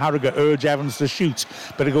post at Harrogate, urge Evans to shoot.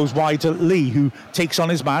 But it goes wide to Lee, who takes on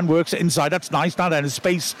his man, works it inside. That's nice. Now then,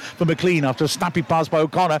 space for McLean after a snappy pass by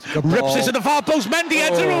O'Connor. Rips it to the far post. Mendy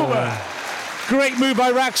heads it over. Great move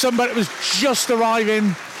by Wrexham, but it was just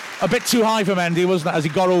arriving a bit too high for Mendy, wasn't it, as he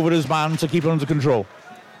got over his man to keep it under control.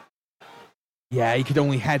 Yeah, he could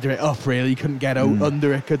only header it up, really. He couldn't get out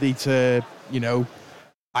under it, could he, to,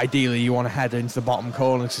 ideally you want to header into the bottom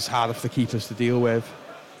corner. It's just harder for the keepers to deal with.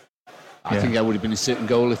 I think that would have been a certain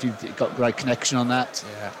goal if you got the right connection on that.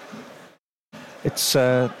 Yeah. It's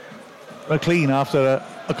McLean, after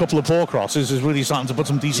a couple of poor crosses, is really starting to put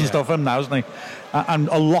some decent stuff in now, isn't he? And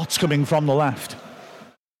a lot's coming from the left.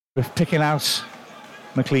 We're picking out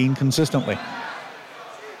McLean consistently.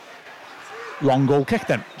 Long goal kick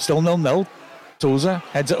then. Still 0-0. Tozer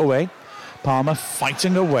heads it away. Palmer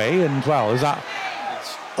fighting away, and is that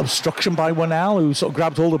obstruction by Winnell, who sort of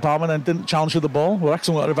grabbed hold of Palmer and didn't challenge for the ball? Well,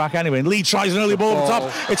 Wrexham got it back anyway. And Lee tries an early ball at the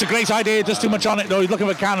top. It's a great idea, just too much on it though. He's looking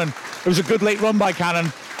for Cannon. It was a good late run by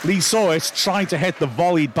Cannon. Lee saw it, tried to hit the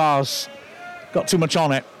volleyed pass. Got too much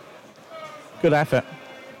on it. Good effort.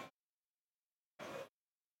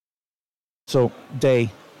 So, Day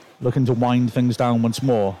looking to wind things down once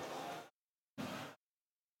more.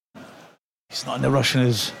 He's not in a rush in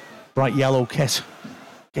his bright yellow kit.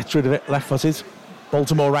 Gets rid of it, left-footed.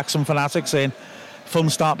 Baltimore Wrexham fanatic saying, fun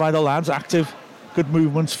start by the lads, active good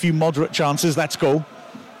movements, few moderate chances. Let's go.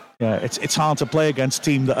 Yeah, it's hard to play against a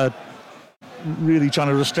team that are really trying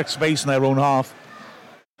to restrict space in their own half.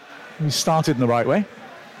 He started in the right way.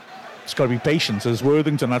 It's got to be patient. As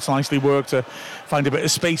Worthington, that's nicely worked to find a bit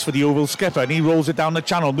of space for the Yeovil skipper, and he rolls it down the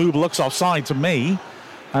channel. Noob looks offside to me,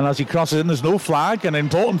 and as he crosses in, there's no flag. An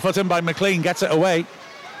important foot in by McLean gets it away.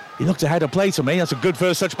 He looked ahead of play to me. That's a good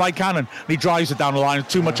first touch by Cannon. And he drives it down the line.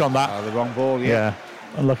 Too much on that. The wrong ball, Yeah,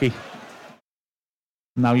 unlucky.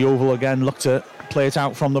 Now Yeovil again look to play it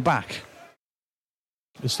out from the back.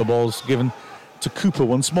 As the ball's given to Cooper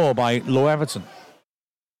once more by Low Everton.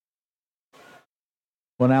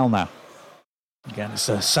 1-0 now. Again, it's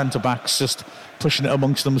the centre-backs just pushing it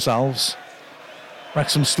amongst themselves.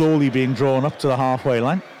 Wrexham slowly being drawn up to the halfway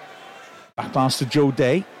line. Back pass to Joe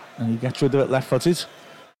Day, and he gets rid of it left-footed.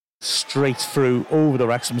 Straight through over the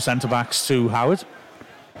Wrexham centre-backs to Howard.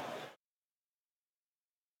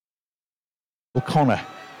 O'Connor,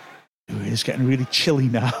 who is getting really chilly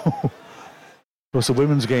now. Of course, the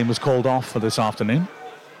women's game was called off for this afternoon.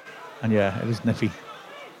 And yeah, it is nippy.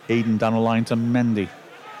 Hayden down the line to Mendy.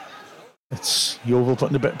 It's Yeovil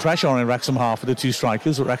putting a bit of pressure on in Wrexham half of the two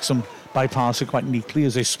strikers. Wrexham bypass it quite neatly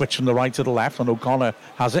as they switch from the right to the left, and O'Connor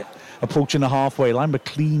has it. Approaching the halfway line,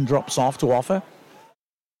 McLean drops off to offer.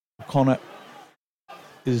 O'Connor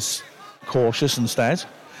is cautious instead.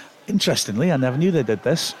 Interestingly, I never knew they did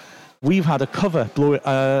this. We've had a cover blow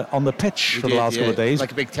on the pitch for the last couple of days.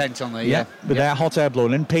 Like a big tent on there, yeah. With their hot air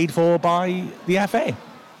blowing in, paid for by the FA.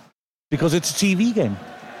 Because it's a TV game.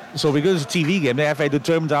 So because it's a TV game, the FA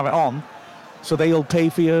determined to have it on. So they'll pay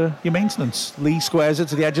for your maintenance. Lee squares it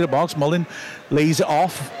to the edge of the box. Mullin lays it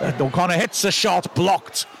off. O'Connor hits a shot,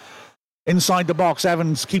 blocked. Inside the box,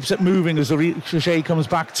 Evans keeps it moving as the ricochet comes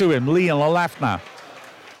back to him. Lee on the left now.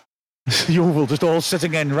 Yeovil just all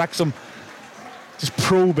sitting in. Wrexham just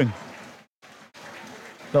probing.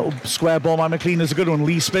 Little square ball by McLean is a good one.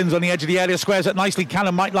 Lee spins on the edge of the area, squares it nicely.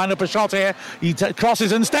 Cannon might line up a shot here. He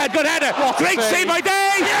crosses instead. Good header. Great save by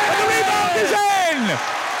Day. Yeah! And the rebound is in.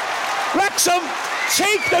 Wrexham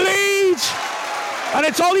take the lead. And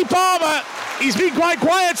it's Ollie Palmer. He's been quite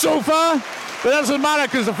quiet so far. But that doesn't matter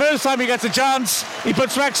because the first time he gets a chance, he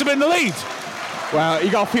puts Wrexham in the lead. Well,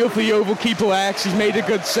 you got to feel for the Yeovil keeper there because he's made a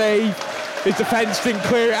good save. His defence didn't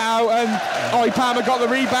clear it out, and Ollie Palmer got the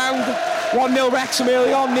rebound. 1-0 Wrexham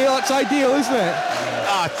early on. Neil, that's ideal, isn't it?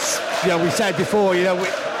 We said before,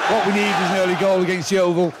 what we need is an early goal against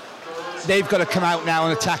Yeovil. They've got to come out now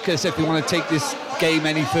and attack us if they want to take this game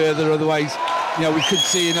any further. Otherwise, we could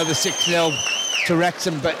see another 6-0 to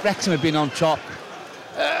Wrexham, but Wrexham have been on top.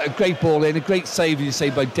 A great ball in, a great save, as you say,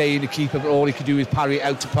 by Day and the keeper, but all he could do is parry it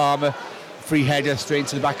out to Palmer. Free header straight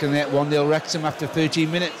into the back of the net. 1-0 Wrexham after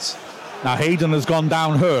 13 minutes. Now Hayden has gone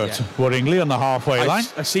down hurt, worryingly, on the halfway line.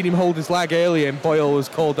 I've seen him hold his leg earlier, and Boyle was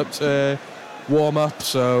called up to warm up,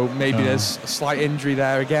 so maybe there's a slight injury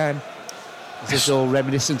there again. This is all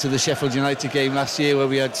reminiscent of the Sheffield United game last year where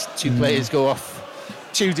we had two players go off,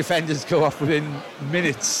 two defenders go off within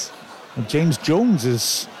minutes. And James Jones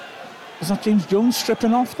is that James Jones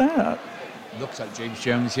stripping off there? Looks like James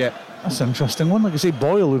Jones, yeah. That's an interesting one. Like I say,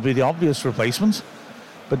 Boyle would be the obvious replacement,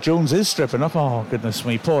 but Jones is stripping up. Oh goodness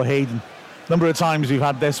me, poor Hayden. Number of times we've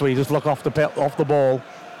had this where you just look off the ball,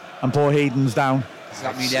 and poor Hayden's down. Does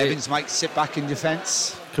that mean Evans might sit back in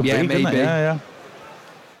defence? Could be, maybe. Yeah.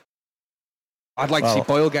 I'd like to see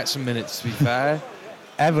Boyle get some minutes, to be fair.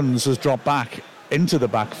 Evans has dropped back into the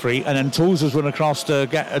back three, and then Tozer's run across to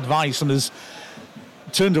get advice and has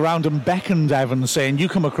turned around and beckoned Evans, saying, "You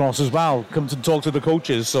come across as well. Come to talk to the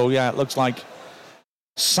coaches." So yeah, it looks like,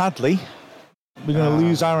 sadly, we're going to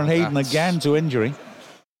lose Aaron Hayden again to injury.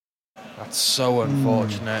 That's so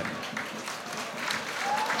unfortunate.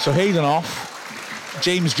 So Hayden off,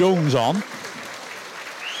 James Jones on.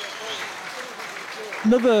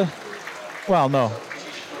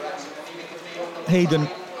 Hayden,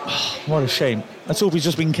 what a shame. Let's hope he's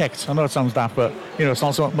just been kicked. I know it sounds daft, but it's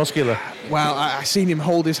not so muscular. Well, I seen him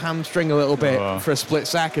hold his hamstring a little bit for a split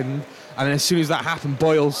second, and then as soon as that happened,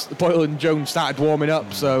 Boyle and Jones started warming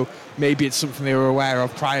up. So maybe it's something they were aware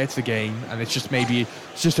of prior to the game, and it's just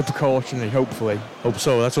a precautionary. Hopefully, hope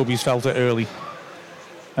so. Let's hope he's felt it early.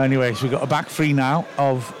 Anyway, so we've got a back three now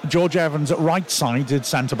of George Evans at right-sided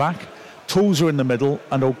centre-back, Tozer in the middle,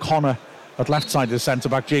 and O'Connor at left-sided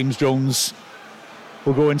centre-back. James Jones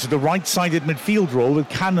will go into the right-sided midfield role with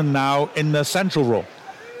Cannon now in the central role.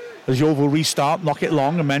 As Yeovil restart, knock it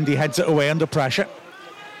long, and Mendy heads it away under pressure.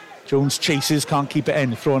 Jones chases, can't keep it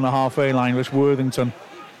in, throwing the halfway line, which Worthington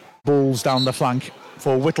bowls down the flank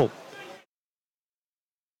for Whittle.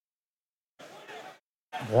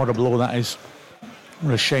 What a blow that is.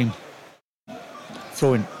 What a shame.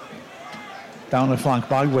 Throwing down the flank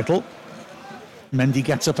by Whittle. Mendy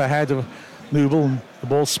gets up ahead of Noble and the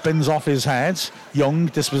ball spins off his head. Young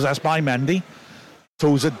dispossessed by Mendy.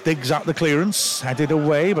 Tozer digs out the clearance, headed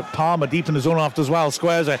away, but Palmer deep in his own half as well,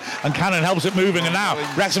 squares it, and Cannon helps it moving, and now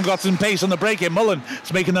Wrexham got some pace on the break here. Mullen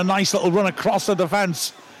is making a nice little run across the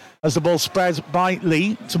defence as the ball spreads by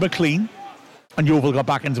Lee to McLean, and Yeovil got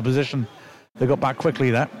back into position. They got back quickly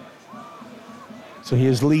there. So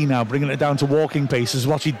here's Lee now, bringing it down to walking pace, is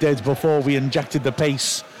what he did before we injected the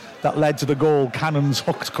pace that led to the goal. Cannon's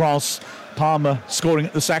hooked cross, Palmer scoring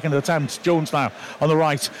at the second attempt. Jones now on the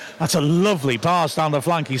right. That's a lovely pass down the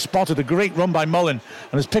flank. He spotted a great run by Mullen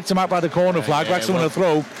and has picked him out by the corner flag. Wrexham on a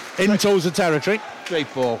throw in Tozer territory.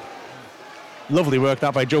 Great ball. Lovely work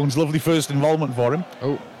that by Jones. Lovely first involvement for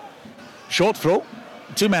him. Short throw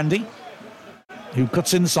to Mendy, who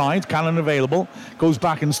cuts inside. Cannon available. Goes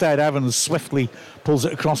back instead. Evans swiftly pulls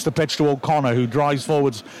it across the pitch to O'Connor, who drives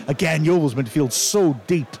forwards. Again, Yeovil's midfield so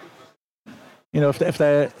deep. You know, if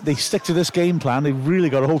they stick to this game plan, they've really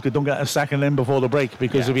got to hope they don't get a second in before the break,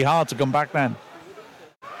 because it'll be hard to come back then.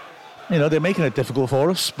 You know, they're making it difficult for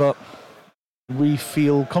us, but we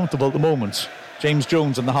feel comfortable at the moment. James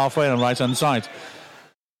Jones on the halfway on the right-hand side.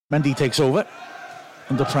 Mendy takes over.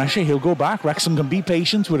 Under pressure, he'll go back. Wrexham can be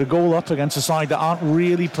patient with a goal up against a side that aren't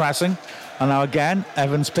really pressing. And now again,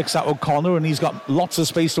 Evans picks out O'Connor, and he's got lots of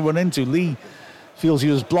space to run into. Lee feels he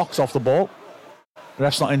was blocked off the ball. The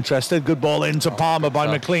ref's not interested. Good ball into Palmer by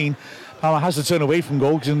McLean. Palmer has to turn away from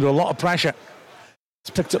goal because he's under a lot of pressure. It's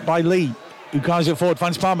picked up by Lee, who carries it forward,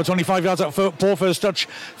 finds Palmer 25 yards out, poor first touch,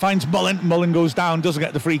 finds Mullen. Mullen goes down, doesn't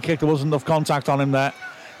get the free kick. There wasn't enough contact on him there.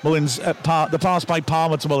 Mullen's the pass by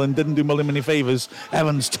Palmer to Mullen didn't do Mullen many favours.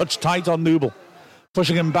 Evans touched tight on Noble,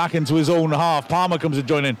 pushing him back into his own half. Palmer comes to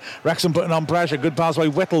join in. Wrexham putting on pressure. Good pass by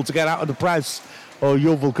Whittle to get out of the press.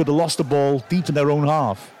 Yeovil could have lost the ball deep in their own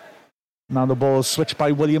half. Now the ball is switched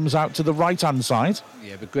by Williams out to the right-hand side.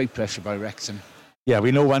 Yeah, but great pressure by Wrexham. Yeah, we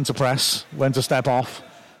know when to press, when to step off.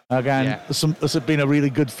 Again, this has been a really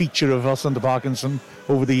good feature of us under Parkinson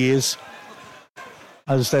over the years.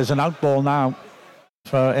 As there's an out ball now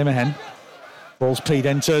for Immerhen. Ball's played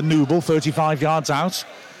into Noble, 35 yards out.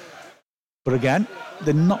 But again,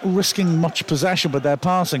 they're not risking much possession, but they're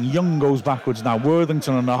passing. Young goes backwards now.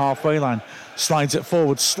 Worthington on the halfway line slides it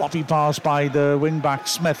forward. Sloppy pass by the wing-back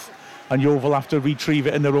Smith. And Yeovil have to retrieve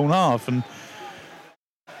it in their own half and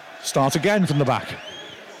start again from the back.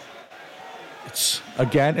 It's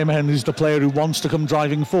again Immerhen who's the player who wants to come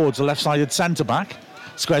driving forwards. The left-sided centre-back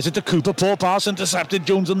squares it to Cooper. Poor pass intercepted.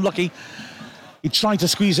 Jones unlucky. He tried to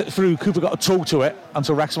squeeze it through. Cooper got a toe to it, and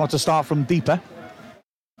so Wrexham had to start from deeper.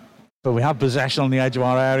 But we have possession on the edge of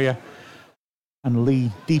our area. And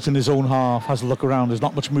Lee, deep in his own half, has a look around. There's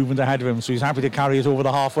not much movement ahead of him, so he's happy to carry it over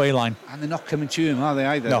the halfway line. And they're not coming to him, are they,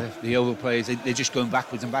 either? No. The Yeovil players, they're just going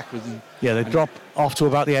backwards and backwards. Yeah, they drop off to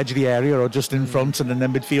about the edge of the area or just in front, and then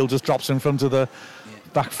midfield just drops in front of the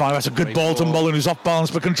back five. That's a good ball to Mullen, who's off balance,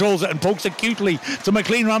 but controls it and pokes it cutely to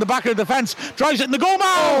McLean around the back of the defence. Drives it in the goal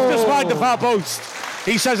mouth, despite the far post.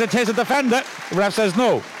 He says it is a defender. The ref says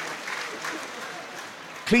no.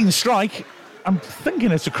 Clean strike. I'm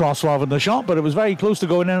thinking it's a cross rather than a shot, but it was very close to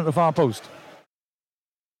going in at the far post.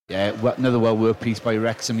 Yeah, another well-worked piece by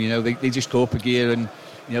Wrexham. You know, they just go up a gear and,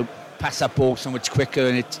 you know, pass that ball so much quicker,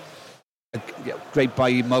 and it's great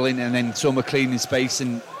by Mullen, and then saw McLean in space,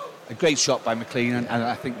 and a great shot by McLean. And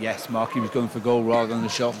I think, yes, Mark, he was going for goal rather than a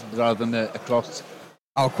shot, rather than a cross.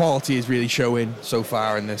 Our quality is really showing so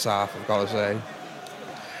far in this half, I've got to say.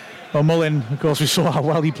 Well, Mullen, of course, we saw how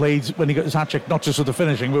well he played when he got his hat-trick, not just with the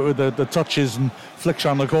finishing, but with the touches and flicks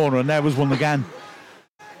around the corner, and there was one again.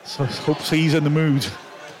 So hopes he's in the mood.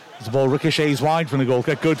 As the ball ricochets wide from the goal,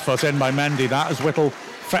 get good foot in by Mendy. That as Whittle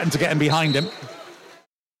threatened to get him behind him.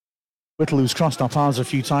 Whittle, who's crossed our paths a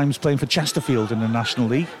few times, playing for Chesterfield in the National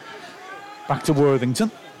League. Back to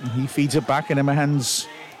Worthington. And he feeds it back in Immerhen's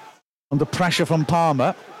under pressure from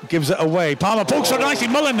Palmer, gives it away. Palmer pokes it nicely.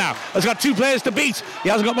 Mullen now has got two players to beat. He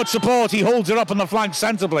hasn't got much support. He holds it up on the flank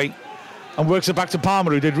sensibly and works it back to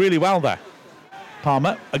Palmer, who did really well there.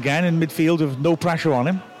 Palmer, again in midfield with no pressure on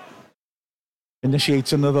him.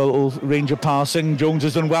 Initiates another little range of passing. Jones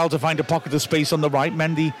has done well to find a pocket of space on the right.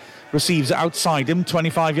 Mendy receives it outside him,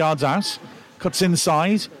 25 yards out. Cuts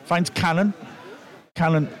inside, finds Cannon.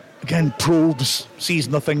 Cannon again probes, sees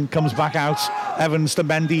nothing, comes back out. Evans to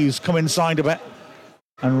Mendy, who's come inside a bit.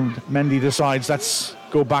 And Mendy decides, let's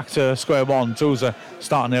go back to square one. Tozer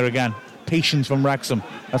starting there again. Patience from Wrexham.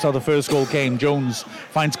 That's how the first goal came. Jones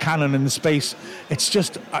finds Cannon in the space. It's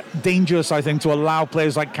just dangerous, I think, to allow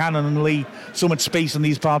players like Cannon and Lee so much space in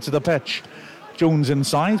these parts of the pitch. Jones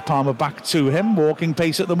inside, Palmer back to him, walking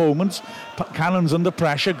pace at the moment. Cannon's under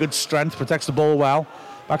pressure, good strength, protects the ball well.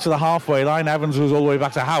 Back to the halfway line, Evans was all the way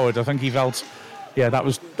back to Howard. I think he felt, that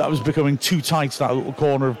was becoming too tight, that little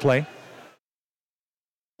corner of play.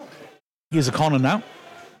 Here's O'Connor now.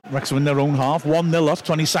 Wrexham in their own half, 1-0 up,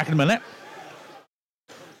 22nd minute.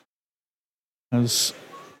 As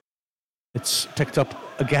it's picked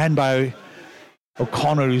up again by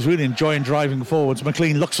O'Connor, who's really enjoying driving forwards.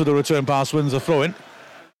 McLean looks for the return pass, wins the throw-in.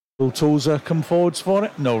 Will Tozer come forwards for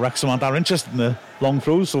it? No, Wrexham aren't that interested in the long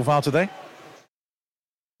throws so far today.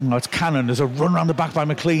 No, it's Cannon. There's a run around the back by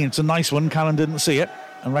McLean. It's a nice one. Cannon didn't see it.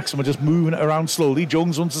 And Wrexham are just moving it around slowly.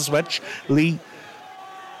 Jones wants to switch. Lee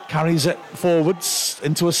carries it forwards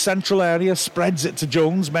into a central area, spreads it to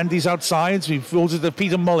Jones. Mendy's outside. He throws it to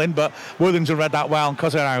Peter Mullin, but Worthington read that well and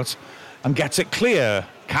cut it out and gets it clear.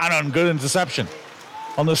 Cannon, good interception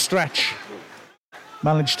on the stretch.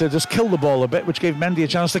 Managed to just kill the ball a bit, which gave Mendy a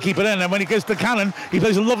chance to keep it in. And when he gets to Cannon, he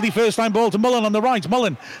plays a lovely first-time ball to Mullin on the right.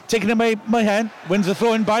 Mullin taking him ahead, wins the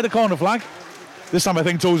throw-in by the corner flag. This time I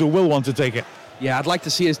think Tozer will want to take it. Yeah, I'd like to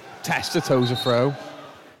see us test a Tozer throw.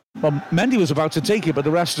 Well, Mendy was about to take it, but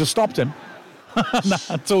the rest just stopped him.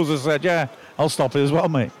 Tozer said, yeah, I'll stop it as well,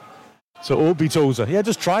 mate. So it will be Tozer. Yeah,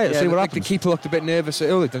 just try it, see what happens. The keeper looked a bit nervous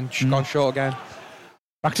earlier, then gone short again.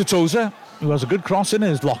 Back to Tozer, who has a good cross in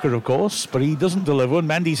his locker, of course, but he doesn't deliver. And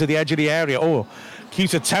Mendy's at the edge of the area. Oh,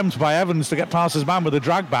 cute attempt by Evans to get past his man with a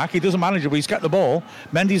drag back. He doesn't manage it, but he's kept the ball.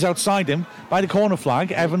 Mendy's outside him by the corner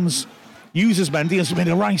flag. Evans uses Mendy and has made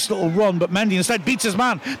a nice little run, but Mendy instead beats his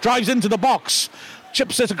man, drives into the box,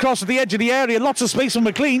 chips it across at the edge of the area. Lots of space for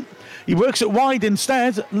McLean. He works it wide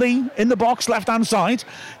instead. Lee in the box, left-hand side,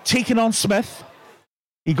 taking on Smith.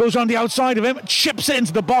 He goes on the outside of him, chips it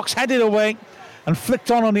into the box, headed away, and flicked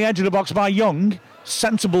on the edge of the box by Young.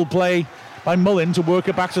 Sensible play by Mullin to work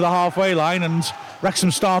it back to the halfway line, and Wrexham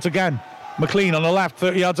start again. McLean on the left,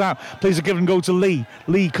 30 yards out, plays a give and go to Lee.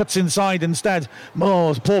 Lee cuts inside instead.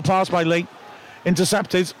 Oh, poor pass by Lee.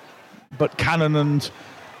 Intercepted, but Cannon and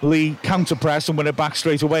Lee counter press and win it back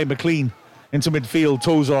straight away. McLean into midfield.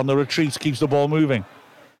 Tozer on the retreat, keeps the ball moving.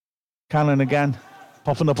 Cannon again,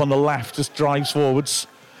 popping up on the left, just drives forwards.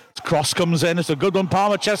 Cross comes in, it's a good one.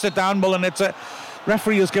 Palmer chests it down, Mullin hits it.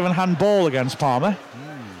 Referee has given handball against Palmer.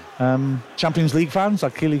 Champions League fans,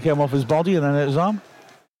 that clearly came off his body and then hit his arm.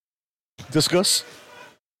 Discuss.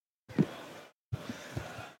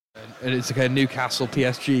 And it's like a Newcastle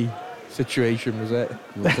PSG situation, was it?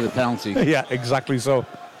 For the penalty. Yeah, exactly so.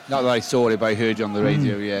 Not that I saw it, but I heard you on the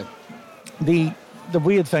radio, yeah. The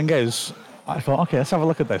weird thing is, I thought, okay, let's have a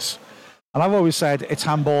look at this. And I've always said it's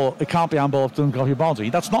handball, it can't be handball if it doesn't go off your body.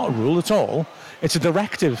 That's not a rule at all. It's a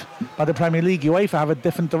directive by the Premier League. UEFA have a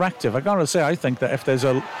different directive. I gotta say, I think that if there's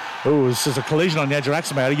a collision on the edge of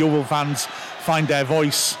Wrexham area, Yeovil fans find their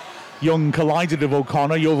voice. Young collided with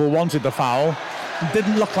O'Connor. Yeovil wanted the foul. It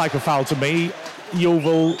didn't look like a foul to me.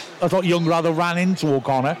 I thought Young rather ran into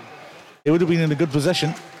O'Connor. It would have been in a good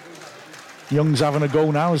position. Young's having a go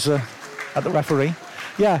now at the referee.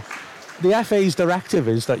 Yeah. The FA's directive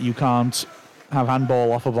is that you can't have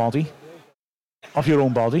handball off your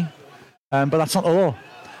own body, but that's not the law.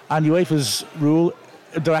 And UEFA's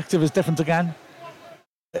directive is different again.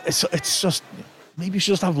 It's just, maybe you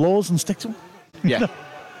should just have laws and stick to them. Yeah.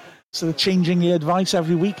 So they're changing the advice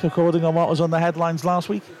every week according on what was on the headlines last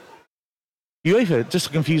week. UEFA, just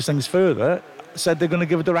to confuse things further, said they're going to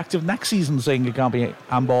give a directive next season saying you can't be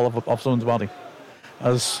handball off someone's body.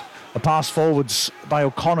 As a pass forwards by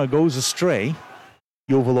O'Connor goes astray,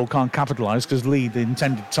 Yeovil can't capitalise because Lee, the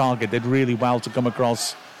intended target, did really well to come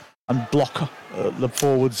across and block the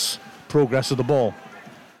forwards' progress of the ball.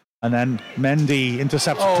 And then Mendy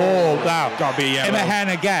intercepts Paul. Now, Got to be yellow.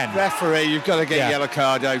 Immerhen again. Referee, you've got to get a yellow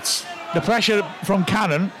card out. The pressure from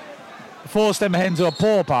Cannon forced Immerhen to a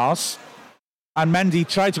poor pass, and Mendy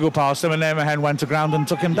tried to go past him, and Immerhen went to ground and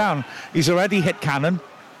took him down. He's already hit Cannon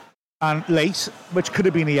and late, which could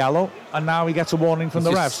have been a yellow, and now he gets a warning from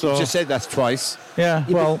the ref. So you just said that's twice. Yeah,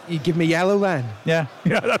 well, You give me yellow then? yeah,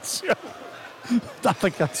 that's. Yeah. I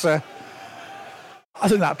think that's. I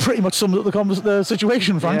think that pretty much sums up the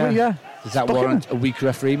situation, frankly. Yeah. Does that warrant a weak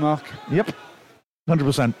referee mark? Yep,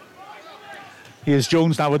 100%. Here's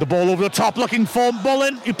Jones now with the ball over the top, looking for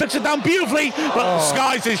Mullin. He picks it down beautifully, but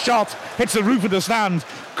skies his shot, hits the roof of the stand.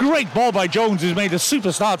 Great ball by Jones, who's made a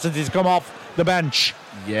super start since he's come off the bench.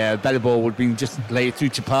 Yeah, a better ball would be just lay it through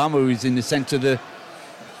to Palmer, who's in the centre of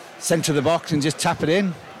the box, and just tap it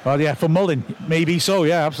in. Well, yeah, for Mullin, maybe so.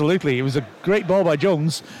 Yeah, absolutely. It was a great ball by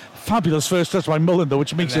Jones. Fabulous first touch by Mullin, though,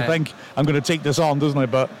 which makes you think, I'm going to take this on, doesn't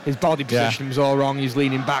it? But his body position was all wrong. He's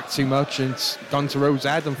leaning back too much, and it's gone to Rose's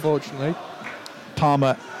head, unfortunately.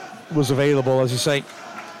 Palmer was available, as you say.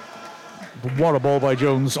 But what a ball by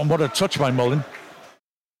Jones, and what a touch by Mullen.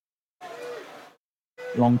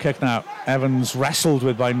 Long kick now. Evans wrestled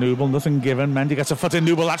with by Noble, nothing given. Mendy gets a foot in,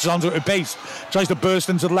 Noble latches onto it with pace. Tries to burst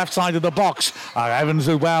into the left side of the box. Evans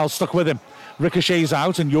as well, stuck with him. Ricochets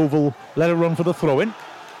out, and Yeovil let it run for the throw-in.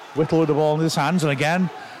 Whittle with the ball in his hands, and again,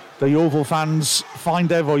 the Yeovil fans find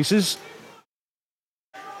their voices.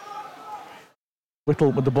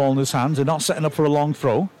 Whittle with the ball in his hands. They're not setting up for a long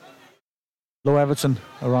throw. Low Everton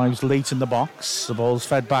arrives late in the box. The ball's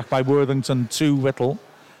fed back by Worthington to Whittle.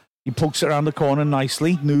 He pokes it around the corner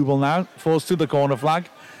nicely. Noble now falls to the corner flag.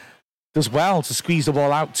 Does well to squeeze the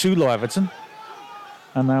ball out to Low Everton.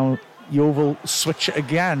 And now Yeovil switch it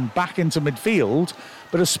again back into midfield.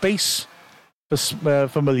 Bit of space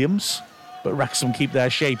for Williams. But Wrexham keep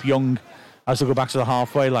their shape. Young as they go back to the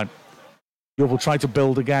halfway line. Yeovil try to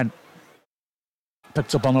build again.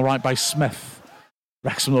 Picked up on the right by Smith.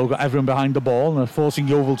 Wrexham though got everyone behind the ball and are forcing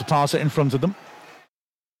Yeovil to pass it in front of them.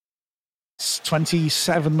 It's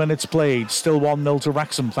 27 minutes played, still 1-0 to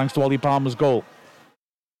Wrexham thanks to Ollie Palmer's goal.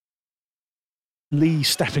 Lee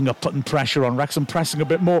stepping up, putting pressure on Wrexham, pressing a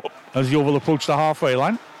bit more as Yeovil approach the halfway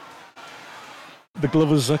line. The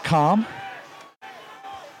Glovers are calm.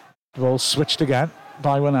 The ball switched again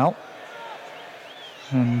by Winnell.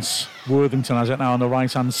 And Worthington has it now on the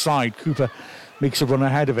right hand side. Cooper makes a run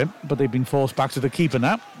ahead of him, but they've been forced back to the keeper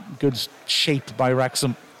now. Good shape by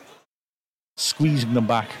Wrexham, squeezing them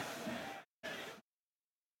back.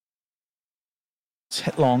 It's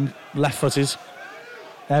hit long, left-footed.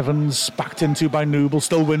 Evans backed into by Noble,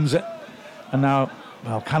 still wins it. And now,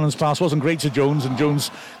 well, Cannon's pass wasn't great to Jones, and Jones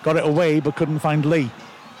got it away but couldn't find Lee.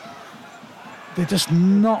 They're just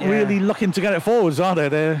not really looking to get it forwards, are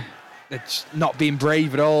they? It's not being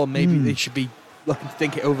brave at all. Maybe they should be looking to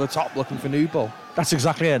think it over the top, looking for Noble. That's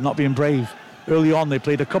exactly it, not being brave. Early on, they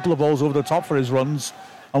played a couple of balls over the top for his runs,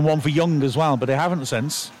 and one for Young as well, but they haven't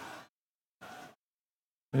since.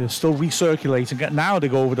 They're still recirculating. Now they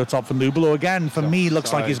go over the top for Noble, who again, for me,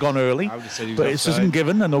 looks like he's gone early. But it isn't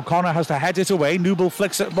given, and O'Connor has to head it away. Noble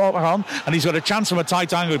flicks it back on, and he's got a chance from a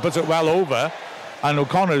tight angle. He puts it well over, and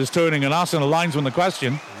O'Connor is turning and asking the linesman the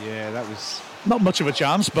question. Yeah, that was... Not much of a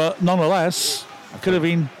chance, but nonetheless, it could have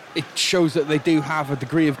been... It shows that they do have a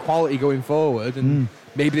degree of quality going forward, and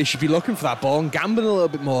maybe they should be looking for that ball and gambling a little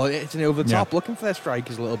bit more, hitting over the top, looking for their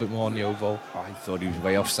strikers a little bit more on the oval. I thought he was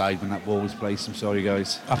way offside when that ball was placed. I'm sorry,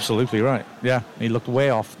 guys. Absolutely right. Yeah, he looked way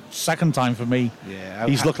off. Second time for me. Yeah,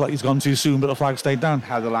 he's looked like he's gone too soon, but the flag stayed down.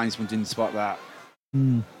 How the linesman didn't spot that.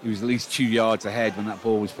 He was at least 2 yards ahead when that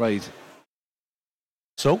ball was played.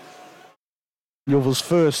 So, Yeovil's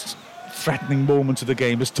first threatening moment of the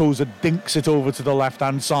game as Tozer dinks it over to the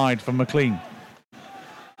left-hand side for McLean.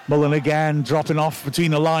 Mullen again dropping off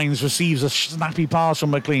between the lines, receives a snappy pass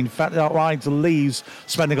from McLean, fed out wide to Lees,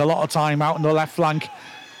 spending a lot of time out on the left flank,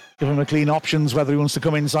 giving McLean options whether he wants to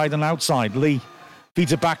come inside and outside. Lee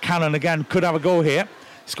feeds it back. Cannon again could have a go here,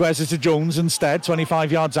 squares it to Jones instead,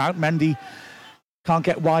 25 yards out. Mendy can't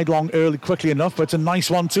get wide long early quickly enough, but it's a nice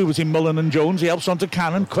 1-2 between Mullen and Jones. He helps on to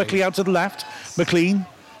Cannon, quickly out to the left. McLean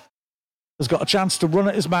has got a chance to run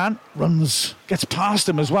at his man, runs, gets past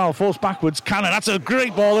him as well, falls backwards. Cannon, that's a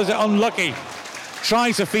great ball, is it? Unlucky.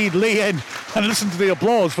 Tries to feed Lee in, and listen to the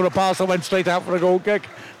applause for a pass that went straight out for a goal kick.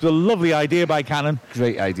 It was a lovely idea by Cannon.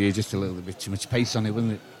 Great idea, just a little bit too much pace on it,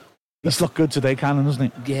 wasn't it? He's looked good today, Cannon,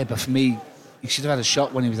 hasn't he? Yeah, but for me, he should have had a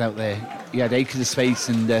shot when he was out there. He had acres of space,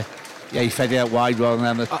 and he fed it out wide rather than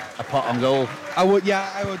having a pot on goal. I would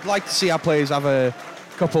like to see our players have a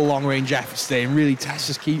couple long-range efforts today and really test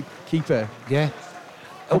his keeper. Yeah,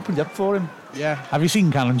 opened up for him. Yeah. Have you seen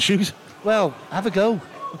Cannon shoot? Well, have a go.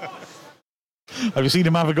 Have you seen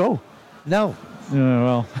him have a go? No. Yeah,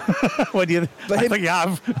 well, I think you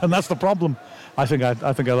have, and that's the problem. I think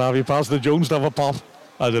I'll have you pass the Jones to have a pop.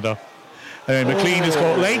 I don't know. McLean is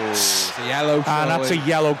caught late, It's a yellow, and that's a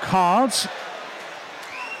yellow card.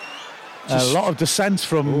 A lot of dissent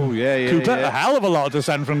from Cooper. Yeah. A hell of a lot of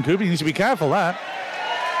dissent from Cooper. He needs to be careful there.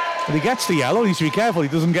 But he gets the yellow. He needs to be careful. He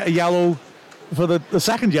doesn't get a yellow for the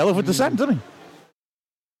second yellow for dissent, doesn't he?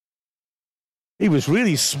 He was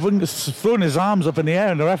really throwing his arms up in the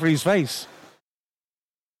air in the referee's face.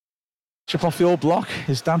 Chip off the old block.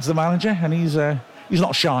 His dad's the manager, and he's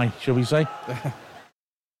not shy, shall we say?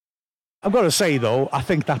 I've got to say, though, I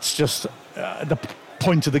think that's just the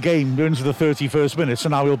point of the game. We're into the 31st minute, so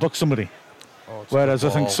now we'll book somebody. Whereas I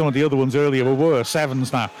think some of the other ones earlier were worse.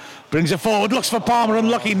 Sevens now. Brings it forward, looks for Palmer,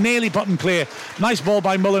 unlucky, nearly putting clear. Nice ball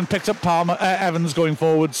by Mullen, picked up Evans going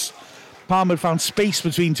forwards. Palmer found space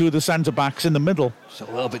between two of the centre-backs in the middle. Just a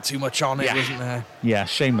little bit too much on it, wasn't there? Yeah,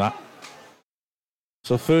 shame that.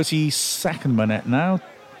 So 32nd minute now.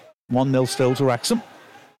 1-0 still to Wrexham.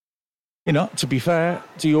 You know, to be fair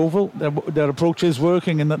to Yeovil, their approach is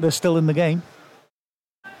working in that they're still in the game.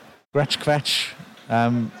 Gretsch Kvetch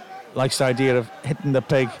likes the idea of hitting the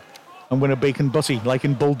pig and win a bacon butty, like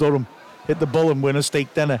in Bull Durham. Hit the bull and win a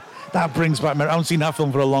steak dinner. That brings back memories. I haven't seen that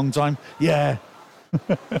film for a long time. Yeah.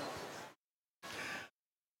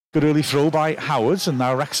 Good early throw by Howard, and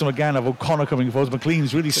now Wrexham again have O'Connor coming forward.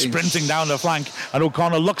 McLean's really sprinting down the flank, and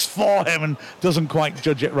O'Connor looks for him and doesn't quite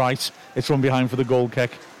judge it right. It's from behind for the goal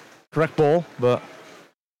kick. Correct ball, but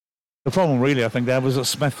the problem really, I think, there was that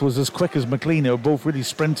Smith was as quick as McLean. They were both really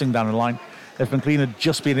sprinting down the line. If McLean had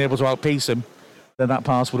just been able to outpace him, then that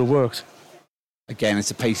pass would have worked. Again,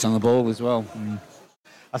 it's a pace on the ball as well.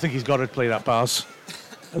 I think he's got to play that pass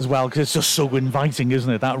as well, because it's just so inviting, isn't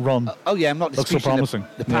it? That run. Oh yeah, I'm not looks so disputing promising.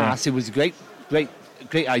 The pass. It was a great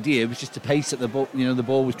idea. It was just the pace that the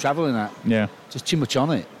ball was travelling at. Yeah, just too much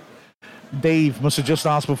on it. Dave must have just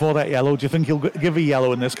asked before that yellow, do you think he'll give a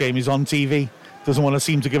yellow in this game? He's on TV. Doesn't want to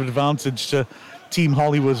seem to give advantage to Team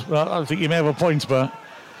Hollywood. Well, I think he may have a point, but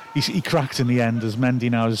he cracked in the end as Mendy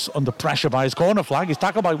now is under pressure by his corner flag. He's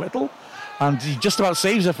tackled by Whittle, and he just about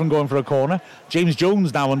saves it from going for a corner. James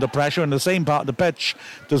Jones now under pressure in the same part of the pitch.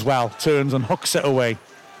 Does well, turns and hooks it away.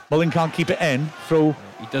 Mullin can't keep it in. Throw.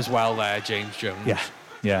 He does well there, James Jones.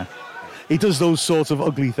 Yeah. He does those sorts of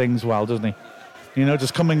ugly things well, doesn't he? You know,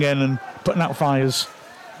 just coming in and putting out fires.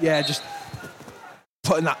 Yeah, just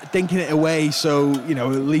dinking it away so, you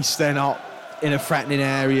know, at least they're not in a threatening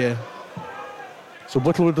area. So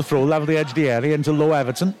Whittle with the throw, level the edge of the area into low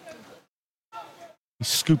Everton. He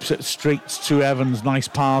scoops it straight to Evans. Nice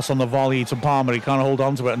pass on the volley to Palmer. He can't hold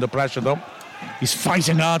on to it under pressure, though. He's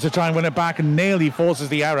fighting hard to try and win it back and nearly forces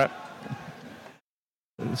the error.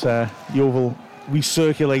 It's Yeovil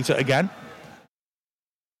recirculate it again.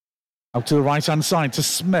 Out to the right-hand side to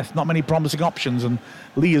Smith. Not many promising options, and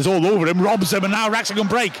Lee is all over him, robs him, and now Wrexham can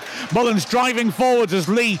break. Mullin's driving forward as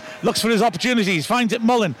Lee looks for his opportunities. Finds it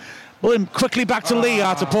Mullin. Mullin quickly back to Lee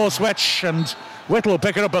after poor switch, and Whittle will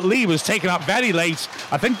pick it up, but Lee was taken up very late,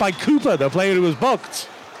 I think by Cooper, the player who was booked.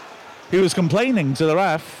 He was complaining to the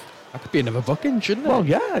ref. That could be another booking, shouldn't it? Well,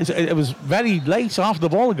 yeah, it was very late after the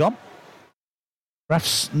ball had gone.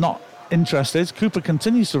 Ref's not interested. Cooper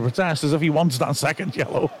continues to protest as if he wants that second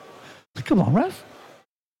yellow. Come on, ref.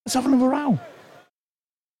 Let's have another row.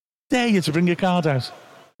 Dare you to bring your card out.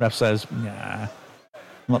 Ref says, nah,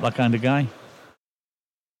 I'm not that kind of guy.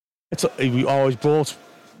 We always brought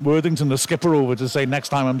Worthington, the skipper, over to say next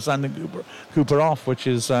time I'm sending Cooper off, which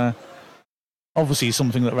is obviously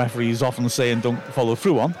something that referees often say and don't follow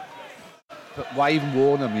through on. But why even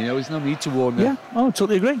warn them? You know, there's no need to warn them. Yeah,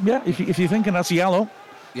 totally agree. Yeah, if you're thinking that's a yellow,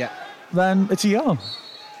 then it's a yellow.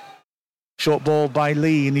 Short ball by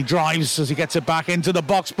Lee, and he drives as he gets it back into the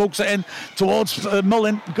box, pokes it in towards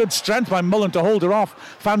Mullin. Good strength by Mullin to hold her off.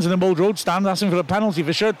 Fans in the Mold Road stand asking for a penalty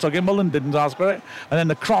for shirt tugging. Mullin didn't ask for it. And then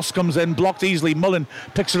the cross comes in, blocked easily. Mullin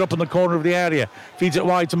picks it up in the corner of the area, feeds it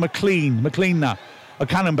wide to McLean. McLean now.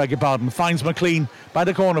 Cannon, beg your pardon, finds McLean by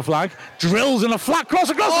the corner flag, drills in a flat cross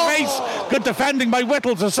across the face. Good defending by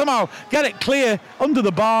Whittle to somehow get it clear under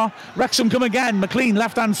the bar. Wrexham come again. McLean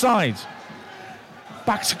left-hand side.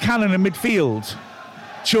 Back to Cannon in midfield.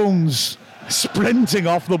 Jones sprinting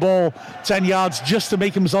off the ball 10 yards just to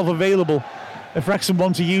make himself available if Wrexham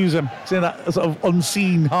want to use him. Seeing that sort of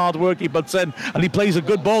unseen hard work he puts in, and he plays a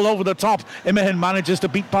good ball over the top. Imahin manages to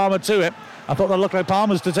beat Palmer to it. I thought that looked like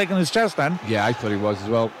Palmer's to take on his chest then. Yeah, I thought he was as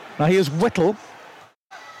well. Now here's Whittle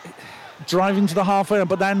driving to the halfway,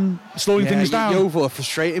 but then slowing things down. Yeovil are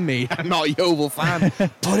frustrating me. I'm not a Yeovil fan.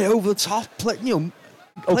 Put it over the top.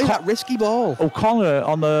 Play that risky ball. O'Connor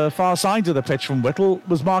on the far side of the pitch from Whittle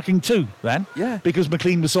was marking two then. Yeah. Because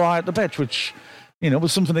McLean was so high at the pitch, which,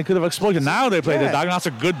 was something they could have exploited. Now they play the diagonal. That's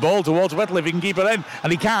a good ball towards Whittle if he can keep it in.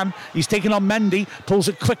 And he can. He's taking on Mendy, pulls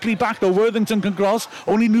it quickly back though. Worthington can cross.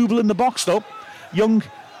 Only Noble in the box though. Young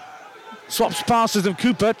swaps passes of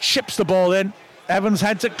Cooper, chips the ball in. Evans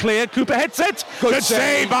heads it clear. Cooper hits it. Good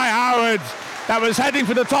save by Howard. That was heading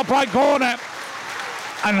for the top right corner.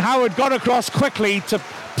 And Howard got across quickly to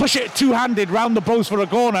push it two-handed round the post for a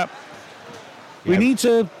corner. We need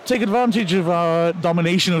to take advantage of our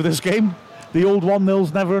domination of this game. The old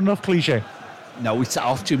 1-0's never enough cliche. No, we set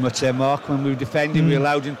off too much there, Mark. When we were defending, we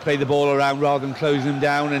allowed him to play the ball around rather than closing them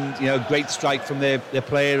down. And, great strike from their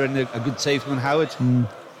player and a good save from Howard.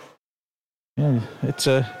 Yeah, it's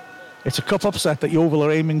a cup upset that Yeovil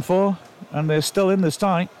are aiming for, and they're still in this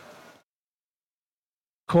tie.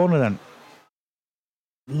 Corner then.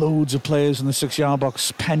 Loads of players in the 6-yard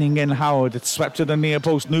box penning in Howard. It's swept to the near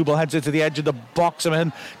post. Nouble heads it to the edge of the box and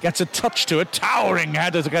then gets a touch to it. Towering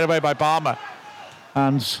header to get away by Palmer.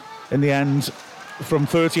 And in the end, from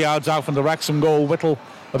 30 yards out from the Wrexham goal, Cooper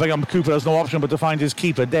has no option but to find his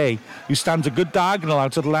keeper, Day, who stands a good diagonal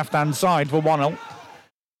out to the left-hand side for 1-0.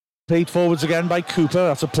 Played forwards again by Cooper.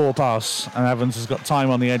 That's a poor pass. And Evans has got time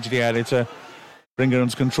on the edge of the area to bring it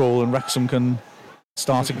under control, and Wrexham can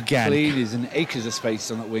start again. McLean is in acres of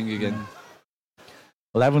space on that wing again.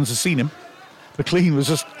 Well, Evans has seen him. McLean was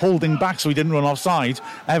just holding back so he didn't run offside.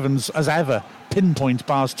 Evans, as ever, pinpoint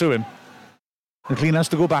pass to him. McLean has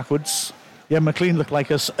to go backwards. Yeah, McLean looked like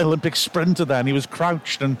an Olympic sprinter there, and he was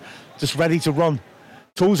crouched and just ready to run.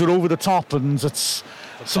 Toes it over the top, and it's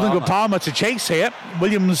something of Palmer to chase here.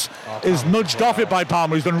 Williams is nudged off it by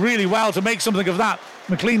Palmer. He's done really well to make something of that.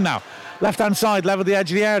 McLean now, left-hand side, level the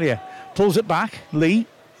edge of the area. Pulls it back. Lee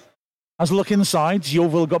has a look inside.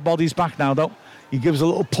 Yeovil got bodies back now, though. He gives a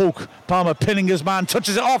little poke. Palmer pinning his man,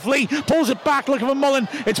 touches it off. Lee pulls it back, looking for Mullen.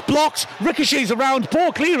 It's blocked. Ricochets around.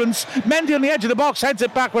 Poor clearance. Mendy on the edge of the box heads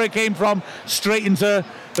it back where it came from, straight into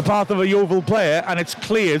the path of a Yeovil player, and it's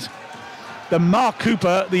cleared. The Mark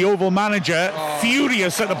Cooper, the Yeovil manager,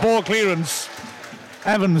 furious at the poor clearance.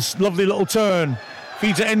 Evans, lovely little turn.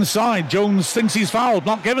 Feeds it inside. Jones thinks he's fouled,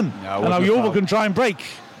 not given. No, and now Yeovil can try and break.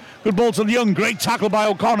 Good ball to Young. Great tackle by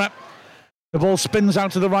O'Connor. The ball spins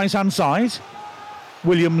out to the right-hand side.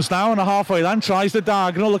 Williams now on a halfway line. Tries the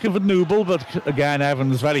diagonal, looking for Nouble, but again,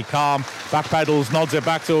 Evans very calm. Backpedals, nods it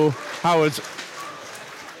back to Howard.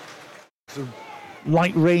 The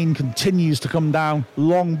light rain continues to come down.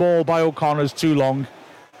 Long ball by O'Connor's too long.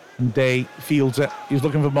 And Day fields it. He's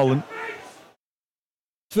looking for Mullen.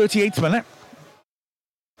 38th minute.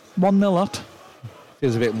 1-0 up.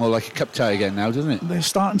 Feels a bit more like a cup tie again now, doesn't it? They're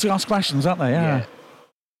starting to ask questions, aren't they? Yeah.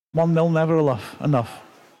 1-0 never enough.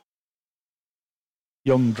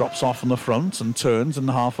 Young drops off on the front and turns in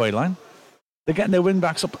the halfway line. They're getting their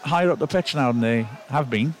wing-backs up higher up the pitch now than they have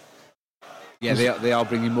been. Yeah, they are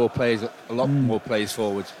bringing more players, a lot more players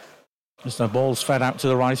forward. As the ball's fed out to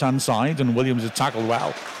the right-hand side, and Williams is tackled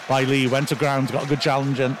well by Lee. Went to ground, got a good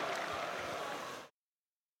challenge in.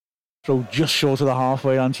 Throw just short of the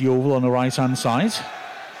halfway line to Yeovil on the right-hand side.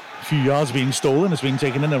 A few yards being stolen. It's been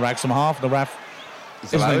taken in the Wrexham half. The ref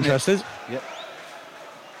isn't interested. Yep.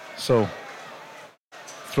 So,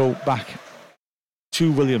 throw back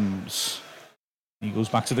to Williams. He goes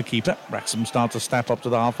back to the keeper. Wrexham start to step up to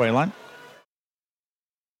the halfway line.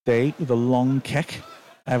 Day with a long kick.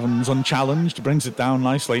 Evans unchallenged, brings it down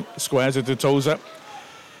nicely. Squares it to Tozer.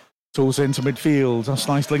 Tozer into midfield. That's a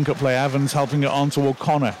nice link-up play. Evans helping it on to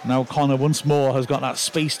O'Connor. Now O'Connor once more has got that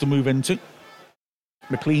space to move into.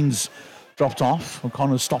 McLean's dropped off.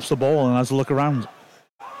 O'Connor stops the ball and has a look around.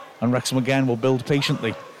 And Wrexham again will build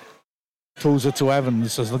patiently. Tozer to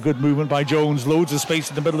Evans. There's a good movement by Jones. Loads of space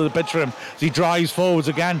in the middle of the pitch for him as he drives forwards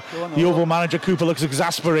again. The Yeovil manager Cooper looks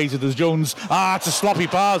exasperated as Jones. It's a sloppy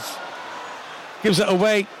pass. Gives it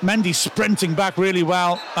away. Mendy sprinting back really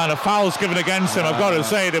well, and a foul's given against him. I've got to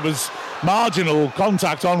say, there was marginal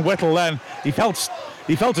contact on Whittle then. He felt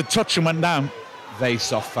a touch and went down. Very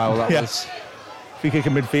soft foul that was. Free kick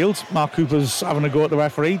in midfield. Mark Cooper's having a go at the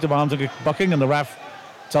referee, demanding a bucking, and the ref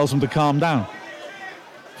tells him to calm down.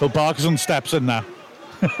 Phil Parkinson steps in now.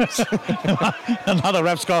 And now the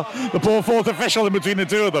ref's got the poor fourth official in between the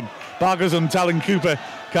two of them. Parkinson telling Cooper,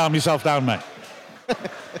 calm yourself down, mate.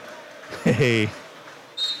 Hey.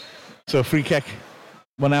 So free kick.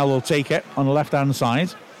 Winnell will take it on the left-hand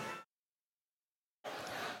side.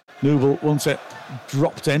 Nouble wants it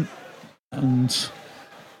dropped in, and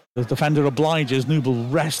the defender obliges. Nouble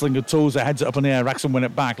wrestling at Tozer, heads it up in the air. Wrexham win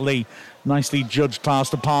it back. Lee, nicely judged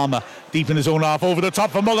pass to Palmer. Deep in his own half, over the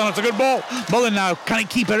top for Mullen. That's a good ball. Mullen now, can he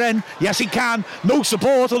keep her in? Yes, he can. No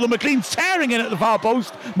support, although McLean's tearing in at the far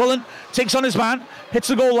post. Mullen takes on his man, hits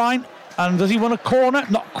the goal line. And does he want a corner?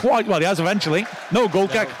 Not quite. Well, he has eventually. No, goal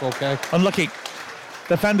kick. Goal kick. Unlucky.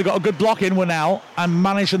 Defender got a good block in Winnell and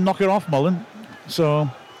managed to knock it off Mullen. So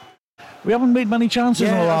we haven't made many chances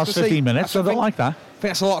in the last 15 minutes. I don't like that. I think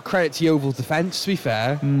that's a lot of credit to Yeovil's defence, to be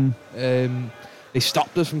fair. They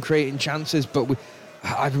stopped us from creating chances, but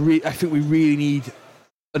I think we really need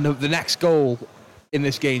the next goal in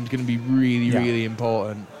this game is going to be really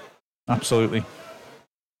important. Absolutely.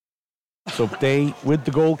 So Day with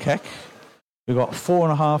the goal kick. We've got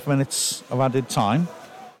 4.5 minutes of added time.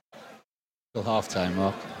 Till half time,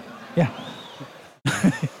 Mark. Yeah.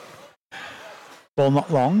 Ball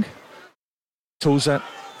not long. Tozer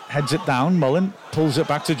heads it down. Mullen pulls it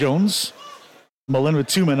back to Jones. Mullin with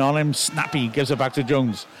 2 men on him. Snappy gives it back to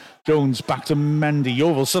Jones. Jones back to Mendy.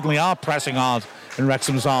 Yeovil suddenly are pressing hard in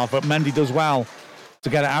Wrexham's half, but Mendy does well to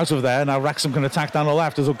get it out of there. Now Wrexham can attack down the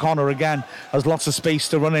left as O'Connor again has lots of space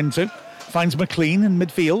to run into. Finds McLean in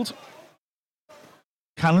midfield.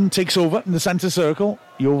 Cannon takes over in the centre circle.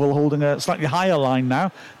 Yeovil holding a slightly higher line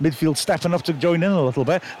now. Midfield stepping up to join in a little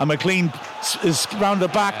bit. And McLean is round the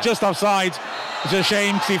back, just offside. It's a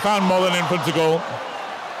shame because he found Mullin in front of goal.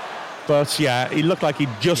 But yeah, he looked like he'd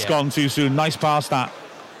just gone too soon. Nice pass that.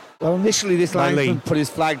 Well, initially this linesman put his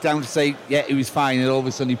flag down to say, yeah, he was fine, and all of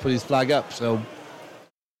a sudden he put his flag up, so...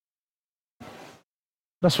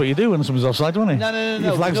 That's what you do when someone's offside, don't you? No.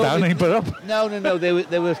 Your flag's down and you put it up. No.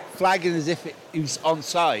 They were flagging as if he was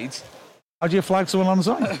onside. How do you flag someone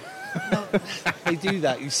onside? They do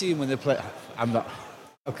that. You see him when they play... I'm not...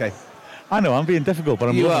 Okay. I know, I'm being difficult, but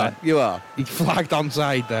I'm loving it. You are. He flagged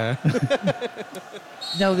onside there.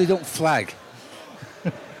 No, they don't flag.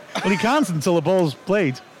 Well, he can't until the ball's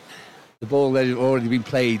played. The ball had already been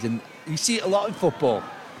played, and you see it a lot in football,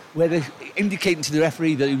 where they're indicating to the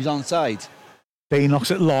referee that he was onside. Bay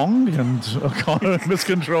knocks it long, and O'Connor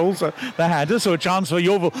miscontrols the header, so a chance for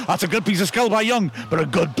Yeovil. That's a good piece of skill by Young, but a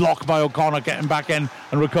good block by O'Connor, getting back in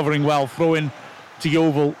and recovering well. Throw in to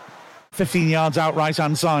Yeovil, 15 yards out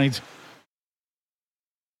right-hand side.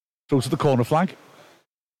 Throw to the corner flag.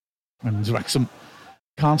 And Wrexham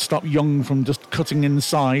can't stop Young from just cutting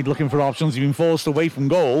inside, looking for options. He's been forced away from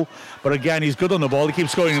goal, but again, he's good on the ball. He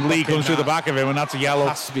keeps scoring, and Lee comes through the back of him, and that's a yellow.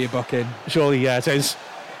 Has to be a buck in. Surely, yeah, it is.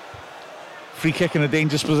 Free kick in a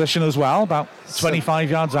dangerous position as well, about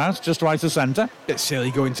 25 yards out, just right to centre. Bit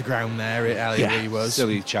silly going to ground there, Elliot really was.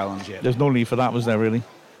 Silly challenge, yeah. There's no need for that, was there, really?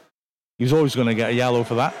 He was always going to get a yellow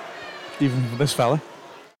for that, even for this fella.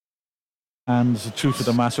 And the truth of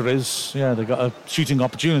the matter is, yeah, they've got a shooting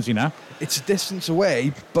opportunity now. It's a distance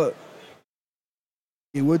away, but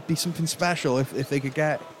it would be something special if they could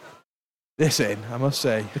get this in, I must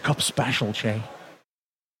say. The Cup special, Che.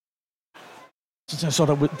 Since I saw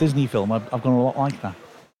that Disney film, I've gone a lot like that.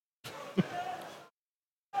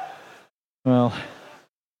 Well,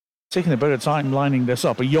 taking a bit of time lining this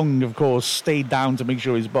up. Young, of course, stayed down to make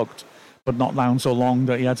sure he's booked, but not down so long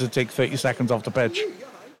that he had to take 30 seconds off the pitch.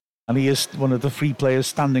 And he is one of the 3 players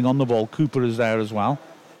standing on the ball. Cooper is there as well.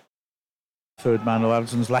 Third man of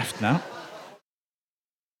Everton's left now.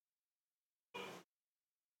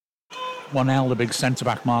 1L, the big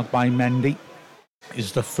centre-back mark by Mendy,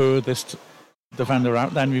 is the furthest defender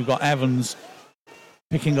out. Then we've got Evans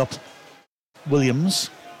picking up Williams.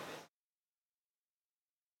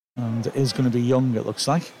 And it is going to be Young, it looks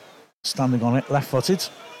like. Standing on it, left-footed.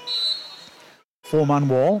 4-man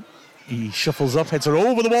wall. He shuffles up, hits her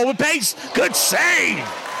over the wall with pace. Good save!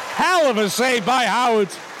 Hell of a save by Howard.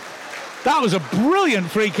 That was a brilliant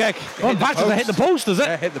free kick. In fact, it hit the post, is it?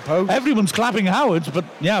 Yeah, hit the post. Everyone's clapping Howard, but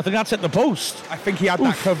yeah, I think that's hit the post. I think he had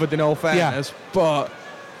that covered in all fairness, but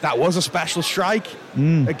that was a special strike.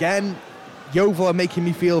 Again, Yeovil are making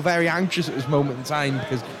me feel very anxious at this moment in time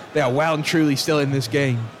because they are well and truly still in this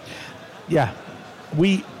game. Yeah,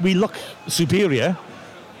 we look superior,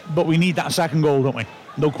 but we need that second goal, don't we?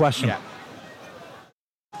 No question. Yeah.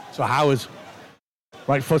 So Howard,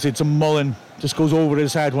 right-footed to Mullin, just goes over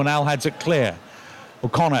his head when Al heads it clear.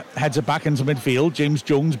 O'Connor heads it back into midfield. James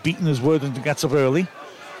Jones beating his word and gets up early.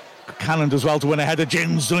 Cannon does well to win a header.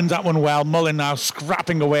 James doing that one well. Mullin now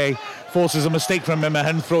scrapping away, forces a mistake from him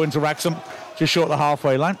and throw into Wrexham, just short of the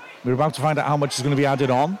halfway line. We're about to find out how much is going to be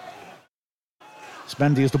added on.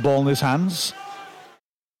 Spendy has the ball in his hands.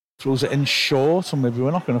 Throws it in short, or maybe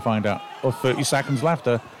we're not going to find out. 30 seconds left.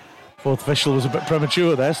 The fourth official was a bit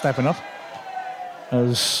premature there, stepping up.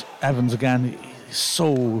 As Evans again, he's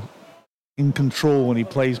so in control when he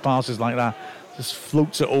plays passes like that. Just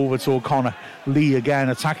floats it over to O'Connor. Lee again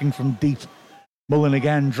attacking from deep. Mullin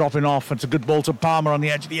again dropping off. It's a good ball to Palmer on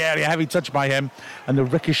the edge of the area. Heavy touch by him. And the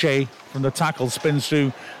ricochet from the tackle spins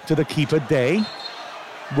through to the keeper, Day.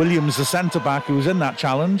 Williams, the centre-back who was in that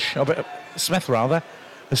challenge, Smith rather,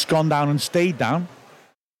 has gone down and stayed down.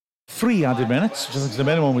 3 added minutes, which I think is the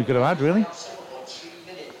minimum we could have had, really.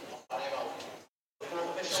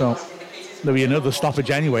 So there'll be another stoppage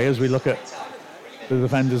anyway as we look at the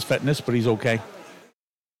defender's fitness, but he's okay.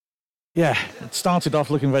 Yeah, it started off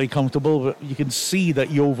looking very comfortable, but you can see that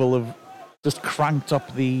Yeovil have just cranked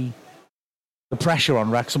up the pressure on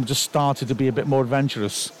Wrexham, just started to be a bit more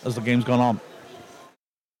adventurous as the game's gone on.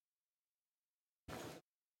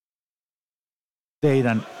 Day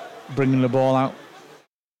then bringing the ball out,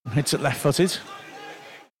 hits it left-footed,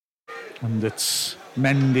 and it's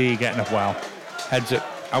Mendy getting up well, heads it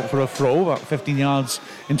out for a throw about 15 yards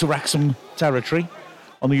into Wrexham territory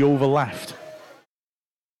on the Yeovil left.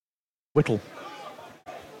 Whittle.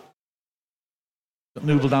 Got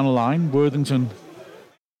Newell down the line. Worthington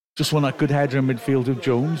just won that good header in midfield of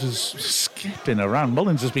Jones. Is skipping around.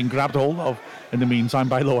 Mullins has been grabbed hold of in the meantime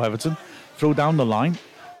by Low Everton. Throw down the line.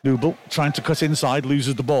 Newell trying to cut inside,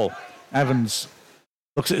 loses the ball. Evans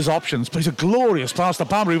looks at his options, plays a glorious pass to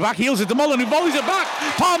Palmer, who back heels it to Mullen, who volleys it back.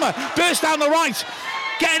 Palmer bursts down the right,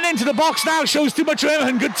 getting into the box now, shows too much of him,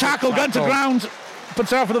 and good tackle, gun to ground,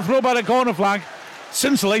 puts out for the throw by the corner flag.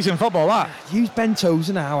 Scintillating football, that. Use Ben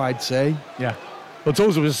Tozer now, I'd say. Yeah. Well,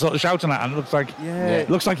 Tozer was sort of shouting at, and it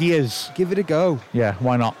looks like he is. Give it a go. Yeah,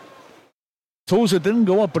 why not? Tozer didn't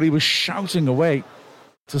go up, but he was shouting away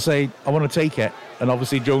to say, I want to take it. And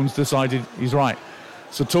obviously Jones decided he's right.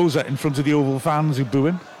 So Tozer in front of the Yeovil fans who boo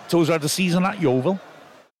him. Tozer had a season at Yeovil.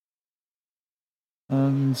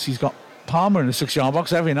 And he's got Palmer in the 6-yard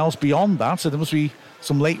box, everything else beyond that. So there must be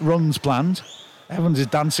some late runs planned. Evans is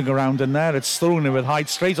dancing around in there. It's thrown in with height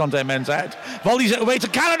straight onto Emen's head. Volleys it away to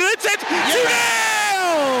Cannon, who hits it! 2-0!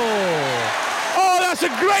 Oh, that's a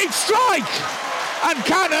great strike! And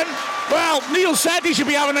Cannon, well, Neil said he should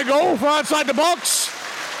be having a goal from outside the box.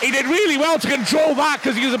 He did really well to control that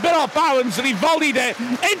because he was a bit off balance and he volleyed it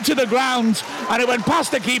into the ground and it went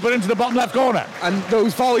past the keeper into the bottom left corner. And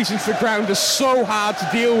those volleys into the ground are so hard to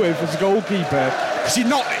deal with as a goalkeeper because you're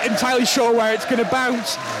not entirely sure where it's going to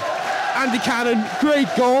bounce. Andy Cannon, great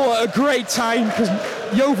goal at a great time because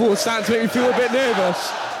Yeovil was starting to make me feel a bit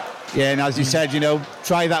nervous. Yeah, and as you said,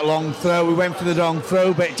 try that long throw. We went for the long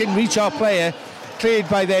throw, but it didn't reach our player. Cleared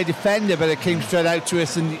by their defender, but it came straight out to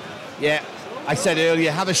us. And yeah, I said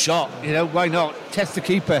earlier, have a shot. Why not? Test the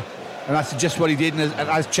keeper. And that's just what he did. And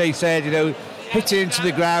as Che said, hit it into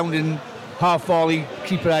the ground and half volley.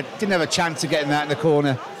 Keeper didn't have a chance of getting that in the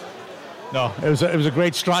corner. No, it was a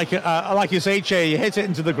great strike. Like you say, Che, you hit it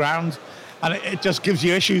into the ground, and it just gives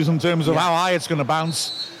you issues in terms of how high it's going to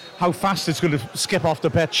bounce, how fast it's going to skip off the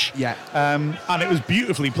pitch. Yeah. And it was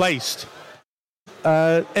beautifully placed.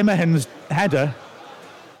 Immerhin's header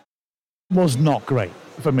was not great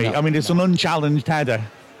for me. It's an unchallenged header,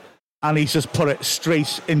 and he's just put it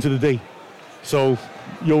straight into the D. So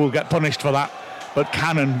you will get punished for that. But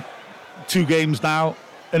Cannon, 2 games now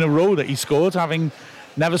in a row that he scored, having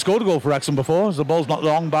never scored a goal for Wrexham before, as the ball's not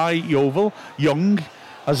long by Yeovil. Young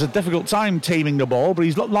has a difficult time taming the ball, but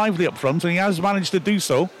he's looked lively up front, and he has managed to do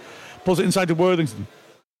so. Pulls it inside to Worthington.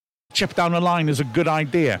 Chip down the line is a good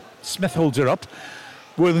idea. Smith holds it up.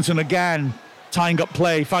 Worthington again, tying up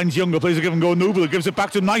play, finds Younger, plays a give and go. Noble gives it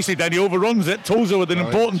back to him nicely, then he overruns it. Tozer with an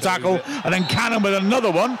important tackle, and then Cannon with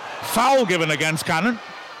another one. Foul given against Cannon,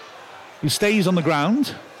 who stays on the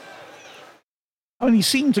ground. He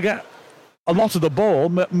seemed to get a lot of the ball.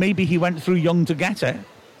 Maybe he went through Young to get it,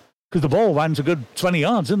 because the ball went a good 20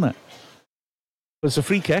 yards, isn't it? But it's a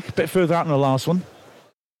free kick, a bit further out than the last one.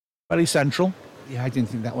 Very central. Yeah, I didn't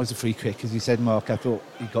think that was a free kick, as you said, Mark. I thought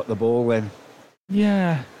he got the ball then.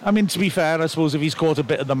 Yeah, to be fair, I suppose if he's caught a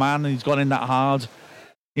bit of the man and he's gone in that hard,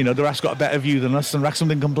 the rest got a better view than us, and Wrexham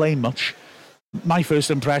didn't complain much. My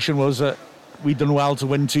first impression was that we'd done well to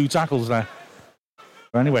win 2 tackles there.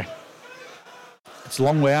 But anyway, it's a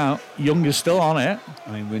long way out. Young is still on it.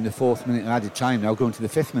 We're in the 4th minute of added time now, going to the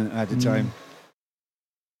 5th minute of added time.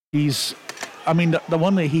 He's, the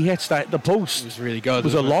one that he hits, the post, was really good.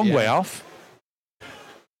 Was a long way off.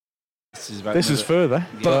 This is further.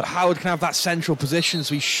 But Howard can have that central position,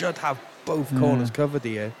 so he should have both corners covered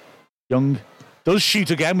here. Young does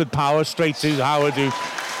shoot again with power straight to Howard, who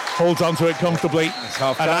holds onto it comfortably.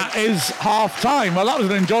 And that is half time. Well, that was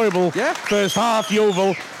an enjoyable first half.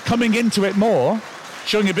 Yeovil coming into it more,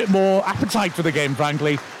 showing a bit more appetite for the game,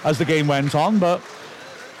 frankly, as the game went on. But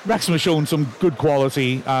Wrexham has shown some good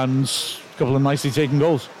quality and a couple of nicely taken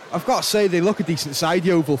goals. I've got to say, they look a decent side,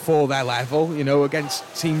 Yeovil, for their level, against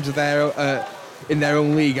teams of their in their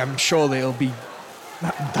own league. I'm sure they'll be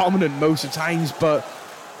dominant most of the times, but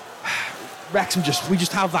Wrexham we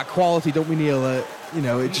just have that quality, don't we, Neil?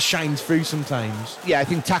 It just shines through sometimes. Yeah, I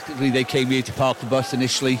think tactically they came here to park the bus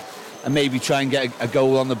initially and maybe try and get a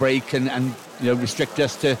goal on the break and restrict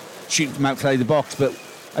us to shoot from outside the box. But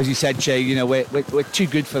as you said, Che, we're too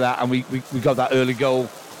good for that, and we got that early goal.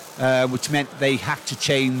 Which meant they had to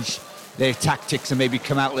change their tactics and maybe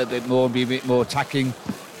come out a little bit more and be a bit more attacking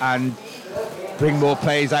and bring more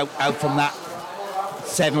players out from that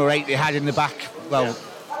 7 or 8 they had in the back,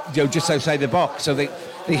 just outside the box. So they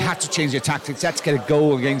had to change their tactics. They had to get a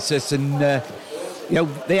goal against us, and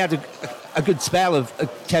they had a good spell of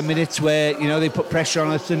 10 minutes where they put pressure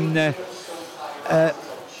on us, and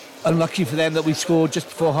unlucky for them that we scored just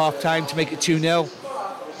before half-time to make it 2-0.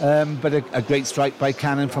 But a great strike by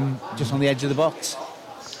Cannon from just on the edge of the box.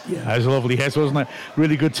 Yeah, it was a lovely hit, wasn't it?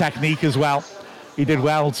 Really good technique as well. He did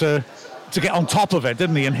well to get on top of it,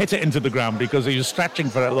 didn't he, and hit it into the ground because he was stretching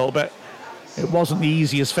for it a little bit. It wasn't the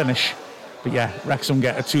easiest finish. But yeah, Wrexham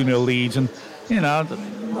get a 2-0 lead, and,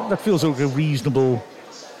 that feels like a reasonable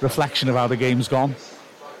reflection of how the game's gone.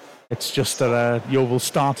 It's just that Yeovil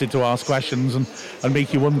started to ask questions and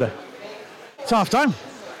make you wonder. It's half-time.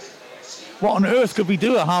 What on earth could we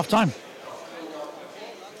do at half-time?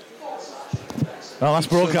 Well, that's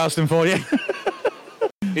broadcasting for you.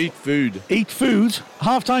 Eat food. Eat food?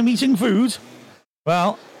 Half-time eating food?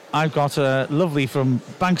 Well, I've got a lovely from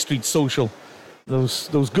Bank Street Social.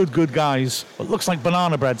 Those good guys. It looks like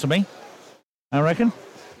banana bread to me, I reckon.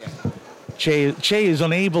 Yeah. Che is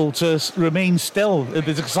unable to remain still.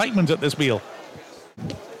 There's excitement at this meal.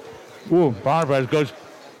 Ooh, banana bread is good.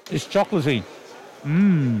 It's chocolatey.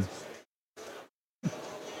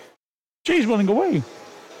 Che's running away.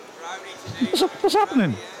 What's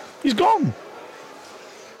happening? He's gone.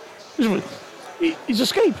 He's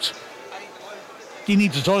escaped. He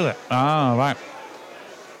needs a toilet. Ah, right.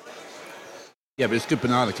 Yeah, but it's good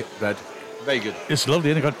banana bread. Very good. It's lovely,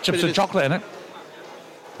 and it got chips of chocolate in it.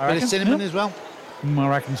 Bit of cinnamon as well. I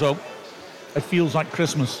reckon so. It feels like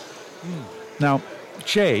Christmas. Now,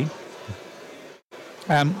 Che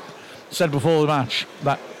said before the match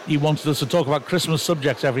that he wanted us to talk about Christmas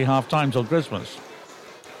subjects every half-time till Christmas.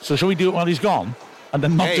 So shall we do it while he's gone? And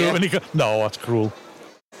then not do it when he goes? No, that's cruel.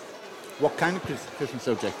 What kind of Christmas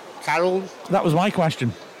subject? Carols? That was my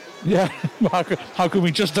question. Yeah. How can we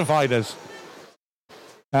justify this?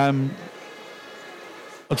 I'll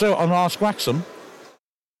tell you what, on Ask Wrexham.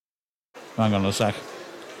 Hang on a sec.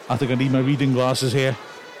 I think I need my reading glasses here.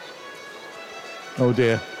 Oh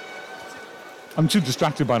dear. I'm too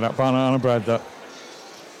distracted by that banana bread.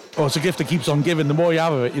 It's a gift that keeps on giving. The more you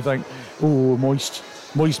have of it, you think, oh, moist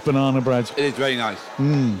banana bread. It is very nice.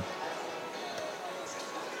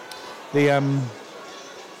 The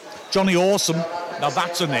Johnny Awesome, now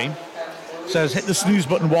that's a name, says hit the snooze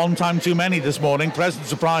button one time too many this morning. Pleasant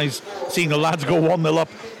surprise seeing the lads go 1-0 up,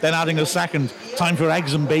 then adding a second. Time for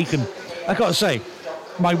eggs and bacon. I got to say,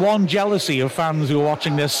 my one jealousy of fans who are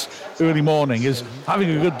watching this early morning is having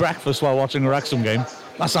a good breakfast while watching a Wrexham game.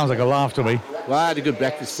 That sounds like a laugh to me. Well, I had a good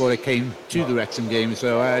breakfast before I came to the Wrexham game,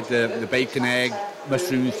 so I had the bacon, egg,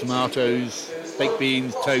 mushrooms, tomatoes, baked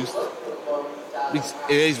beans, toast. It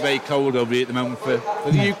is very cold over here at the moment. For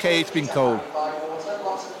the UK, it's been cold.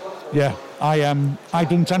 Yeah, I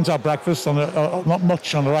don't tend to have breakfast not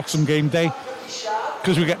much on a Wrexham game day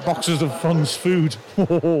because we get boxes of Fun's food.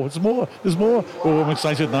 Oh, there's more. Oh, I'm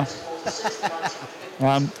excited now.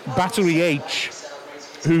 Battery H,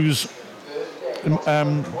 whose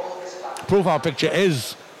profile picture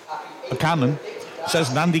is a cannon, says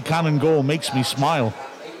an Andy Cannon goal makes me smile.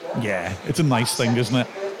 Yeah, it's a nice thing, isn't it?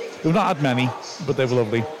 We've not had many, but they were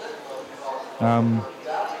lovely.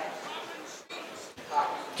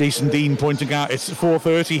 Jason Dean pointing out it's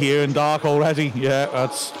 4:30 here and dark already. Yeah,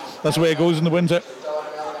 that's the way it goes in the winter.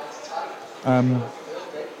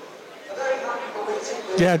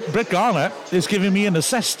 Britt Garner is giving me an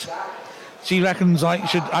assist. She reckons I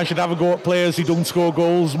should have a go at players who don't score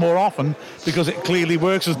goals more often because it clearly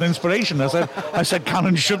works as an inspiration. I said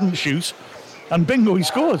Cannon shouldn't shoot, and bingo, he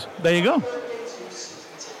scored. There you go.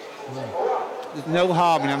 There's no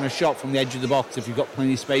harm in having a shot from the edge of the box if you've got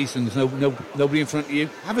plenty of space and there's nobody in front of you.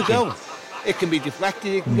 Have a go. It can be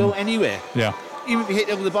deflected, it can go anywhere. Yeah. Even if you hit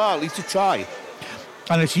over the bar, at least to try.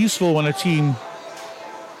 And it's useful when a team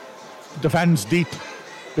defends deep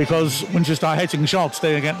because once you start hitting shots,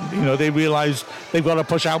 they realise they've got to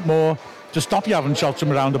push out more to stop you having shots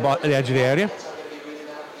from around the edge of the area.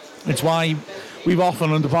 It's why we've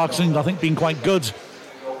often under Parkinson, I think, been quite good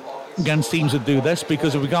against teams that do this,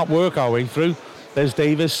 because if we can't work our way through, there's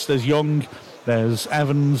Davis, there's Young, there's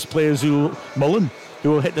Evans, players Mullen,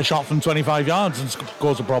 who will hit the shot from 25 yards and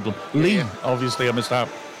cause a problem. Lee, obviously, I missed out.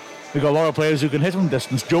 We've got a lot of players who can hit from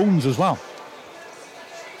distance. Jones as well.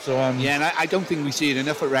 So and I don't think we see it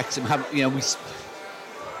enough at Wrexham.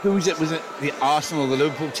 Who was it? Was it the Arsenal, the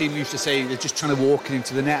Liverpool team used to say they're just trying to walk it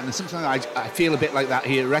into the net? And sometimes I feel a bit like that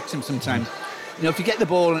here at Wrexham sometimes. If you get the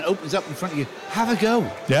ball and it opens up in front of you, have a go.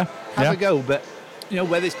 Yeah. Have a go. But,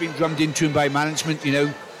 whether it's been drummed into him by management,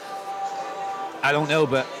 I don't know,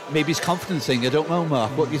 but maybe it's a confidence thing. I don't know,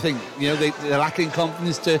 Mark. What do you think? They're lacking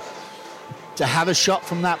confidence to have a shot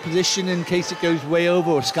from that position in case it goes way over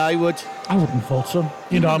or skyward. I wouldn't have thought so.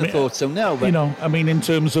 Thought so, no. But in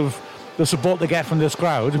terms of the support they get from this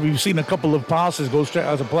crowd, we've seen a couple of passes go straight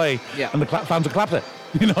out of play, and the fans have clapped it.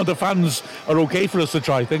 The fans are okay for us to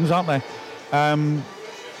try things, aren't they?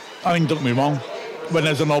 Don't get me wrong. when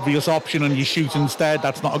there's an obvious option and you shoot instead,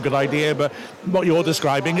 that's not a good idea. But what you're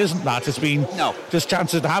describing isn't that. It's been just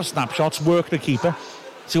chances to have snapshots, work the keeper,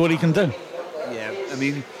 see what he can do. Yeah, I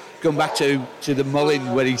mean, going back to the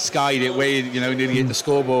Mullin where he skied it, where nearly hit the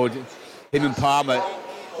scoreboard, him and Palmer,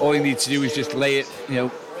 all he needs to do is just lay it,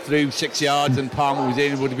 through 6 yards, and Palmer was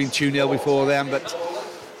in. It would have been 2-0 before then. But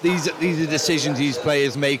these are decisions these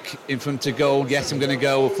players make in front of goal. Yes, I'm going to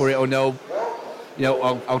go for it, or no,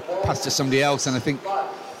 I'll pass to somebody else. And I think,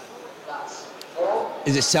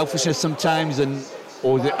 is it selfishness sometimes,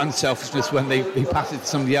 or is it unselfishness when they pass it to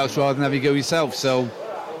somebody else rather than have you go yourself? So.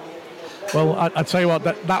 Well, I'd tell you what,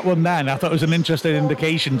 that one then, I thought it was an interesting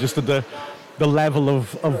indication just of the level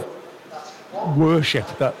of worship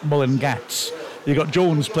that Mullin gets. You got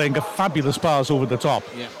Jones playing a fabulous pass over the top.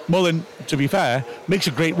 Yeah. Mullin, to be fair, makes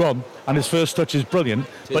a great run, and his first touch is brilliant,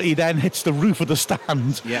 but he then hits the roof of the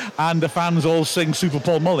stand, and the fans all sing Super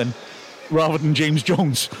Paul Mullin rather than James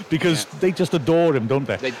Jones, because they just adore him, don't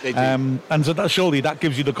they? They do. And so surely that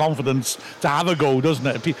gives you the confidence to have a go, doesn't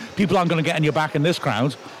it? People aren't going to get in your back in this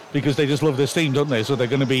crowd because they just love this team, don't they? So they're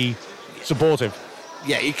going to be supportive.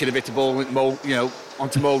 Yeah, he could have hit the ball,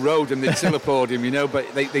 onto Mole Road, and they'd still applaud him,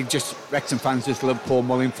 But they just, Wrexham fans just love Paul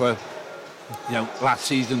Mullin for, last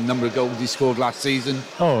season, the number of goals he scored last season.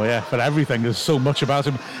 Oh yeah, but everything is so much about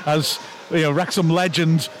him. As Wrexham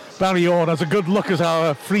legend Barry Orr has a good look at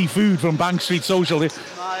our free food from Bank Street Social.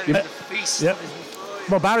 Feast.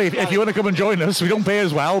 Well, Barry, if you want to come and join us, we don't pay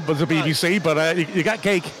as well, but the BBC, but you get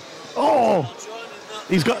cake. Oh,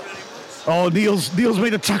 he's got. Oh, Neil's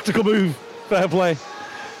made a tactical move. Fair play.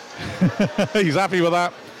 He's happy with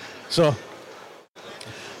that. So,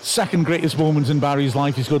 second greatest moments in Barry's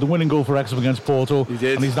life. He scored the winning goal for Wrexham against Porto. He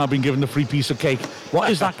did. And he's now been given the free piece of cake.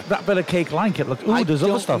 What is that bit of cake like? It looked. Oh, there's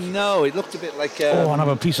other stuff. No, it looked a bit like. I'll have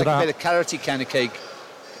a piece of that. A bit of carroty kind of cake.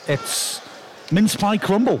 It's mince pie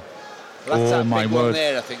crumble. Well, that's that my big word. one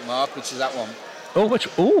there, I think, Mark, which is that one.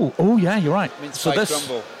 Oh, yeah, you're right. Mince pie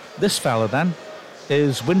crumble. This fella then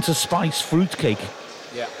is winter spice fruit cake.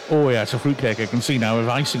 Yeah. Oh yeah, it's a fruit cake. I can see now with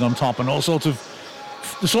icing on top and all sorts of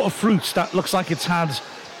the sort of fruits that looks like it's had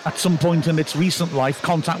at some point in its recent life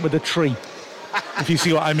contact with a tree. If you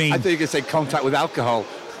see what I mean. I think you could say contact with alcohol.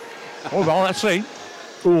 Oh well, let's see.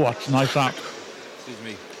 Oh, that's nice that. Excuse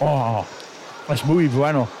me. Oh, that's muy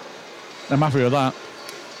bueno. I'm happy with that.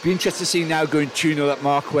 Be interested to see now going 2-0 at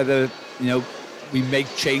Mark whether we may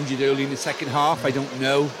change it early in the second half. I don't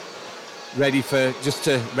know. Ready for just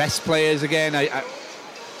to rest players again.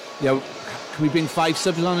 Can we bring 5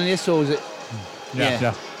 subs on in this, or is it?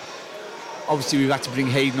 Yeah. Obviously, we've had to bring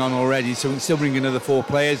Hayden on already, so we can still bring another 4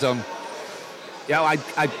 players on.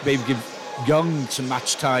 I'd maybe give Young some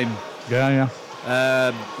match time. Yeah.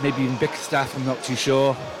 Maybe even Bickerstaff, I'm not too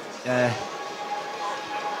sure. I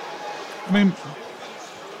mean,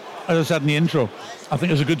 as I said in the intro, I think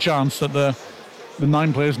there's a good chance that the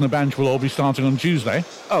 9 players on the bench will all be starting on Tuesday.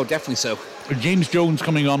 Oh, definitely so. James Jones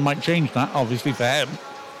coming on might change that, obviously, for him,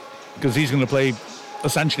 because he's going to play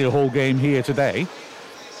essentially a whole game here today.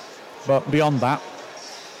 But beyond that,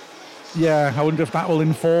 I wonder if that will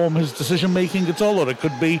inform his decision-making at all, or it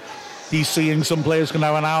could be he's seeing some players can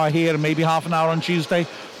have an hour here and maybe half an hour on Tuesday.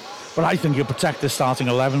 But I think he'll protect this starting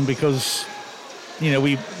 11 because,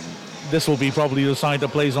 this will be probably the side that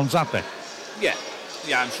plays on Saturday. Yeah,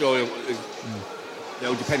 I'm sure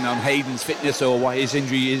depending on Hayden's fitness or what his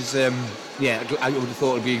injury is, I would have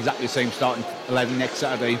thought it would be exactly the same starting 11 next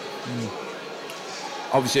Saturday.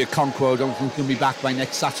 Obviously, Okonkwo, I don't think he'll be back by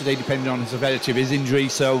next Saturday, depending on the severity of his injury.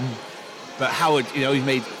 So, but Howard, he's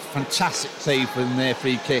made fantastic save from their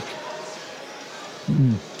free kick.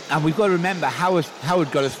 And we've got to remember, Howard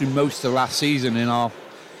got us through most of last season in our,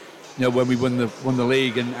 when we won the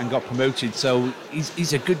league and got promoted. So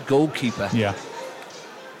he's a good goalkeeper. Yeah.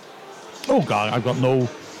 Oh God, I've got no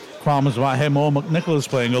qualms about him or McNicholas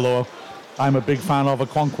playing, although I'm a big fan of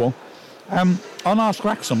Okonkwo. On Ask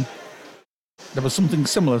Wrexham, there was something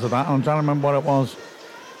similar to that. I'm trying to remember what it was.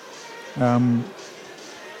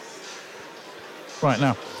 Right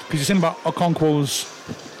now, because you're saying about Okonkwo's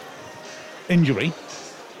injury.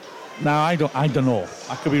 Now, I don't know.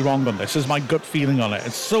 I could be wrong on this. This is my gut feeling on it.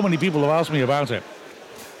 It's so many people have asked me about it.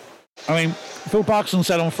 I mean, Phil Parkinson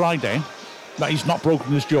said on Friday that he's not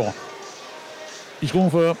broken his jaw. He's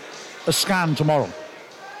going for a scan tomorrow.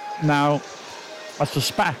 Now, I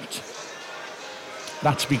suspect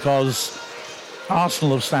that's because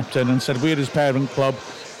Arsenal have stepped in and said, we're his parent club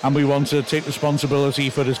and we want to take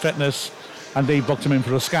responsibility for his fitness, and they booked him in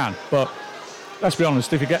for a scan. But let's be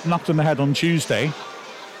honest, if you get knocked in the head on Tuesday,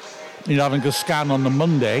 you're having a scan on the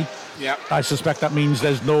Monday, I suspect that means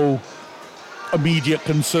there's no immediate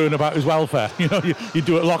concern about his welfare. You know, you'd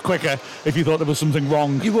do it a lot quicker if you thought there was something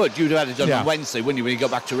wrong. You'd have had it done Yeah. on Wednesday, wouldn't you, when you go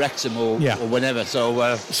back to Wrexham or whenever.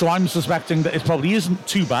 So So I'm suspecting that it probably isn't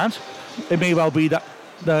too bad. It may well be that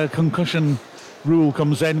the concussion rule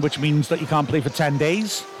comes in, which means that you can't play for 10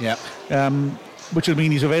 days, yeah. which would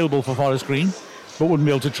mean he's available for Forest Green, but wouldn't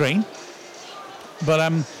be able to train. But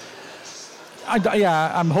I'm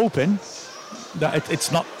hoping that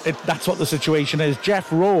that's what the situation is.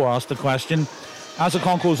 Jeff Rowe asked the question, as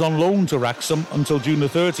Okonkwo's on loan to Wrexham until June the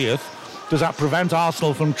 30th, does that prevent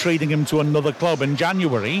Arsenal from trading him to another club in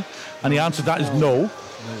January? And the answer to that is no.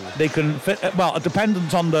 They can fit,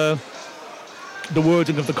 dependent on the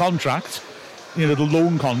wording of the contract, the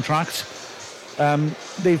loan contract,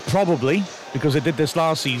 they've probably, because they did this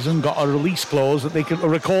last season, got a release clause a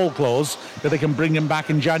recall clause that they can bring him back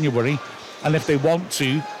in January, and if they want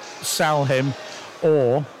to, sell him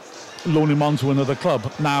or loan him on to another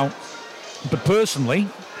club. Now, but personally,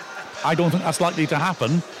 I don't think that's likely to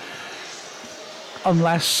happen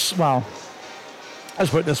unless,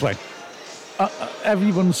 let's put it this way.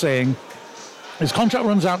 Everyone's saying his contract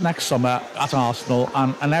runs out next summer at Arsenal,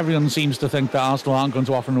 and everyone seems to think that Arsenal aren't going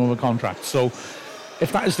to offer him a contract. So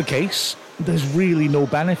if that is the case, there's really no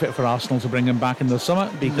benefit for Arsenal to bring him back in the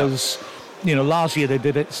summer because, last year they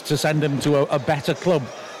did it to send him to a better club.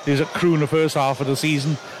 He was at Crewe in the first half of the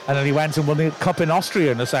season, and then he went and won the Cup in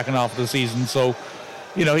Austria in the second half of the season. So,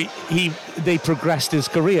 they progressed his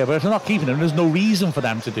career, but if they're not keeping him, there's no reason for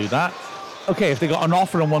them to do that. Okay, if they got an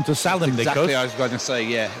offer and want to sell him, they could. Exactly, I was going to say,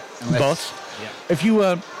 yeah. But if you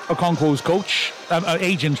were Okonkwo's coach,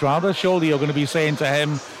 agent rather, surely you're going to be saying to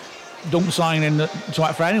him, don't sign in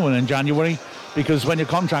for anyone in January, because when your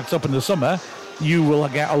contract's up in the summer, you will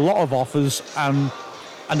get a lot of offers and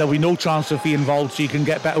there'll be no transfer fee involved, so you can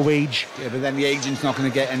get better wage. Yeah, but then the agent's not going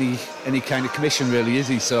to get any kind of commission, really, is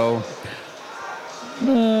he? So,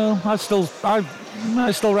 no, I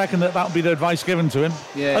still reckon that would be the advice given to him.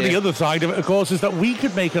 Yeah. And the other side of it, of course, is that we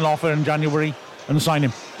could make an offer in January and sign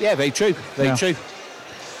him. Yeah, very true. Very true.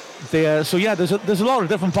 There's a lot of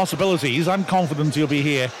different possibilities. I'm confident he'll be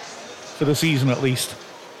here for the season at least.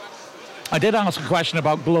 I did ask a question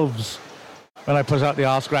about gloves when I put out the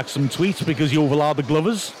Ask Wrexham tweet, because Yeovil are the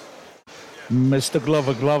Glovers. Mr.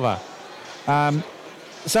 Glover.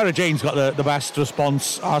 Sarah Jane's got the best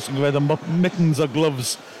response, asking whether mittens are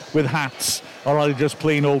gloves with hats or are they just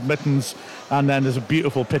plain old mittens. And then there's a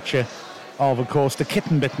beautiful picture of course, the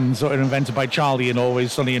kitten mittens that are invented by Charlie in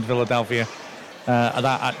Always Sunny in Philadelphia.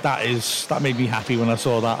 That made me happy when I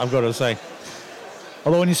saw that, I've got to say.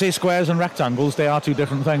 Although when you say squares and rectangles, they are two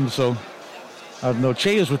different things, so I don't know.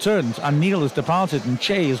 Che has returned and Neil has departed, and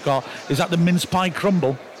Che is that the mince pie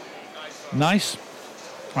crumble? Nice.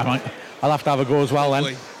 I'll have to have a go as well.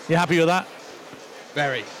 Lovely. Then. You happy with that?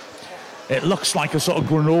 Very. It looks like a sort of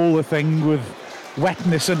granola thing with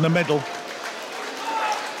wetness in the middle.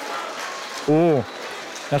 Oh,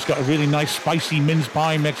 that's got a really nice spicy mince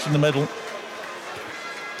pie mix in the middle.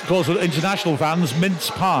 Of course, for international fans, mince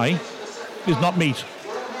pie is not meat.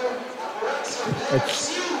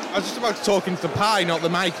 I was just about to talk into the pie, not the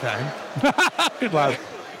mic then. Good lad.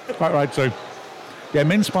 Quite right too. Yeah,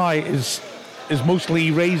 mince pie is mostly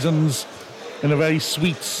raisins in a very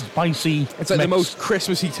sweet, spicy It's like mix. the most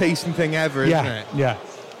Christmassy tasting thing ever, isn't it? Yeah.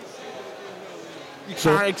 You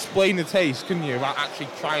can't explain the taste, can you, without actually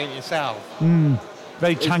trying it yourself?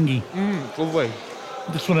 Very tangy. Lovely.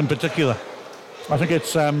 This one in particular. I think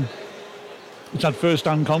it's had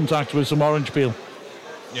first-hand contact with some orange peel.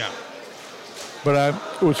 Yeah. But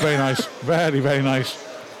it's very nice. Very, very nice.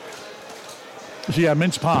 So yeah,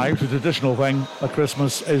 mince pie, which is a traditional thing at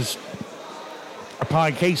Christmas, is a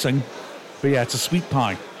pie casing. But yeah, it's a sweet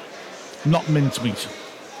pie, not mincemeat.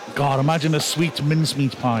 God, imagine a sweet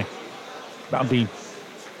mincemeat pie. That'd be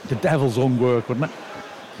the devil's own work, wouldn't it?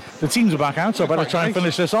 The teams are back out, so I better try and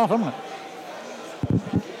finish this off, haven't I?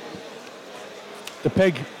 The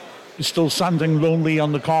pig is still standing lonely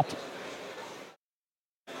on the cop.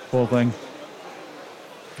 Poor thing.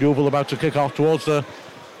 Yeovil about to kick off towards the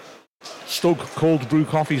Stoke cold brew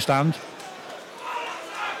coffee stand.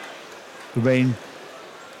 The rain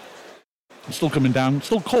is still coming down.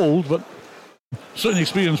 Still cold, but certainly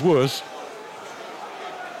experienced worse.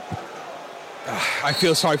 I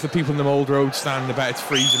feel sorry for the people in the Mould Road stand. I bet it's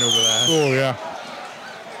freezing over there. Oh,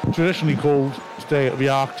 yeah. Traditionally cold today, it'll be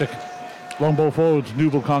Arctic. Long ball forward,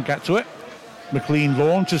 Newell can't get to it. McLean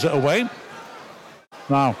launches it away.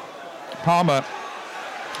 Now, Palmer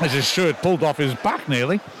has his shirt pulled off his back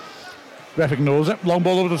nearly. Ref ignores it. Long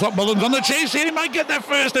ball over the top. Mullins on the chase here. He might get there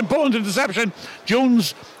first. Important interception.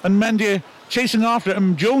 Jones and Mendy chasing after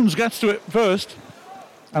him. Jones gets to it first.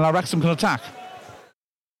 And now Wrexham can attack.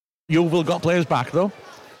 Yeovil got players back, though.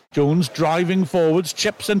 Jones driving forwards,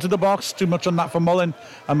 chips into the box. Too much on that for Mullin,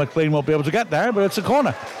 and McLean won't be able to get there, but it's a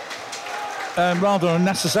corner. Rather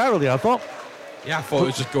unnecessarily, I thought. Yeah, I thought it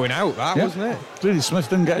was just going out, wasn't it? Clearly Smith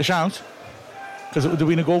didn't get a shout because it would have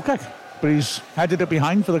been a goal kick. But he's headed it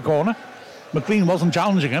behind for the corner. McLean wasn't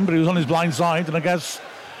challenging him, but he was on his blind side, and I guess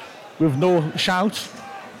with no shout,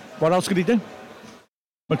 what else could he do?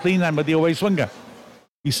 McLean then with the away swinger.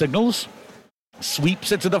 He signals,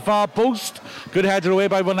 sweeps it to the far post. Good header away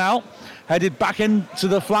by Wannell. Headed back into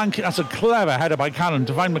the flank. That's a clever header by Cannon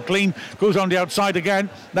to find McLean. Goes on the outside again.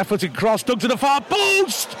 Left-footed cross, dug to the far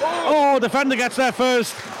post. Oh, defender gets there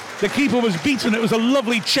first. The keeper was beaten. It was a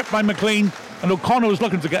lovely chip by McLean. And O'Connor was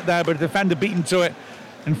looking to get there, but the defender beaten to it.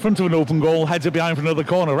 In front of an open goal, heads it behind for another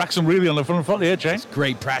corner. Wrexham really on the front foot here, Jay.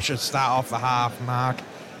 Great pressure to start off the half, Mark.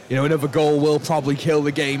 You know, another goal will probably kill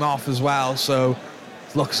the game off as well. So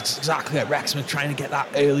it looks exactly like Wrexham are trying to get that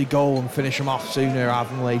early goal and finish them off sooner rather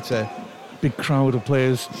than later. Big crowd of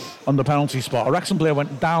players on the penalty spot. A Wrexham player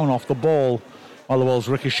went down off the ball while the ball's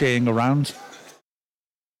ricocheting around.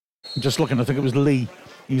 Just looking, I think it was Lee.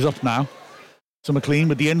 He's up now. So McLean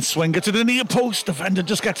with the in-swinger to the near post. Defender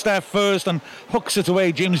just gets there first and hooks it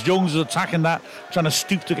away. James Jones is attacking that, trying to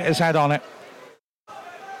stoop to get his head on it.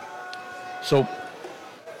 So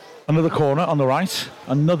another corner on the right.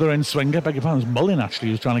 Another in-swinger. Beg your pardon, it was Mullin actually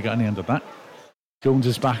who's trying to get on the end of that. Jones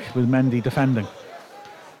is back with Mendy defending.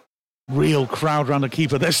 Real crowd around the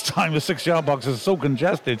keeper this time. The 6-yard box is so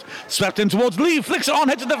congested. Swept in towards Lee, flicks it on,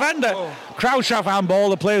 hits the defender. Crowd shout handball,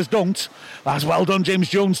 the players don't. That's well done, James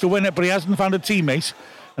Jones, to win it, but he hasn't found a teammate.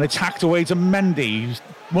 And it's hacked away to Mendy.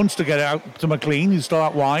 He wants to get it out to McLean. He's still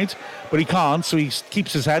out wide, but he can't, so he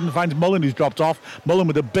keeps his head and finds Mullin, who's dropped off. Mullin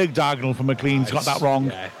with a big diagonal for McLean. He's got that wrong.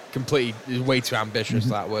 Yeah, completely, way too ambitious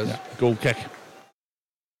that was. Yeah, goal kick.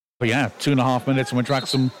 But yeah, 2.5 minutes and we're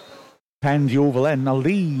Wrexham penned Yeovil in. Now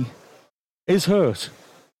Lee is hurt.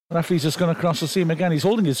 The referee's just going to cross to see him again. He's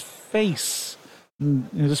holding his face, and,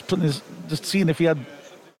 just seeing if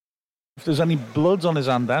there's any blood on his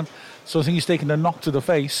hand. Then, so I think he's taking a knock to the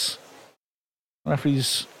face. The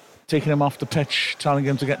referee's taking him off the pitch, telling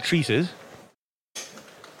him to get treated.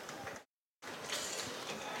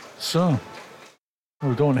 So,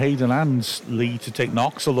 we don't Hayden and Lee to take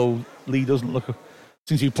knocks, although Lee doesn't look.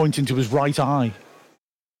 Seems to be pointing to his right eye.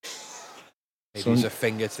 Maybe it's a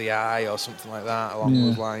finger to the eye or something like that along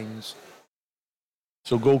those lines.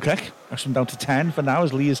 So goal kick. Wrexham down to 10 for now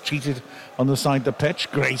as Lee is cheated on the side of the pitch.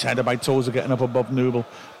 Great header by Tozer getting up above Noble.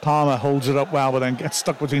 Palmer holds it up well, but then gets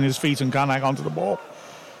stuck between his feet and can't hang onto the ball.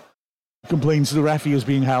 Complains to the ref he is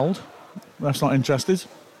being held. Ref's not interested.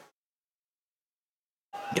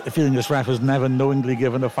 Get the feeling this ref has never knowingly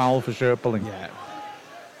given a foul for shirt pulling. Yeah.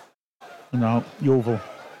 Now Yeovil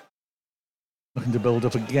looking to build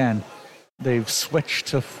up again. They've switched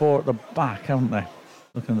to 4 at the back, haven't they?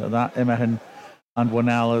 Looking at that, Imahan and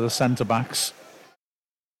Wannell are the centre-backs.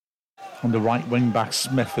 And the right wing-back,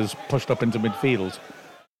 Smith, has pushed up into midfield.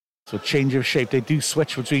 So change of shape. They do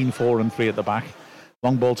switch between 4 and 3 at the back.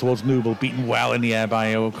 Long ball towards Noble, beaten well in the air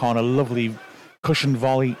by O'Connor. Lovely cushioned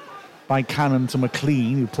volley by Cannon to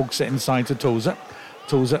McLean, who pokes it inside to Tozer.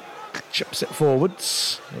 Tozer chips it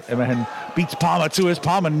forwards. Imahan beats Palmer to his.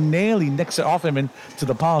 Palmer nearly nicks it off him into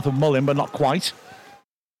the path of Mullin, but not quite.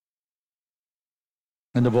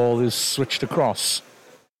 And the ball is switched across.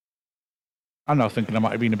 I'm now thinking I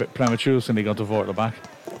might have been a bit premature since he got to 4 at the back,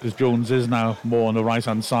 because Jones is now more on the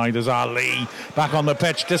right-hand side as Ali back on the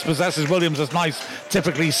pitch, dispossesses Williams. That's nice.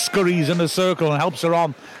 Typically scurries in a circle and helps her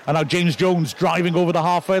on. And now James Jones driving over the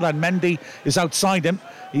halfway line. Mendy is outside him.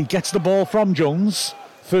 He gets the ball from Jones.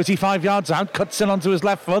 35 yards out, cuts in onto his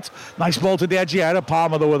left foot. Nice ball to the edge of the area.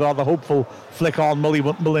 Palmer, though, with the hopeful flick on.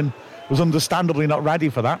 Mullin was understandably not ready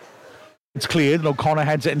for that. It's cleared, and O'Connor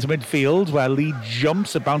heads it into midfield, where Lee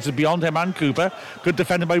jumps. It bounces beyond him and Cooper. Good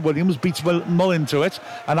defended by Williams, beats Mullin to it.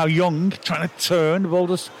 And now Young trying to turn. The ball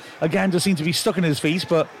just seems to be stuck in his feet,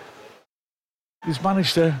 but he's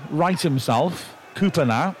managed to right himself. Cooper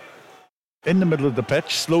now, in the middle of the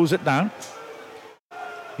pitch, slows it down.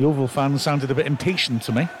 The Yeovil fans sounded a bit impatient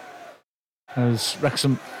to me, as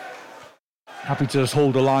Wrexham happy to just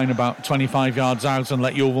hold a line about 25 yards out and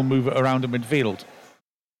let Yeovil move it around in midfield.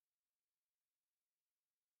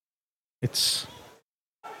 It's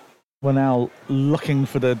Wannell looking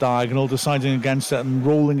for the diagonal, deciding against it and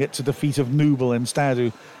rolling it to the feet of Noble instead,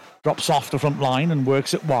 who drops off the front line and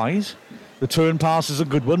works it wide. The turn pass is a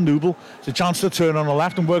good one. Noble, it's a chance to turn on the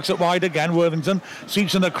left and works it wide again. Worthington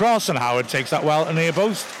sweeps in the cross, and Howard takes that well to near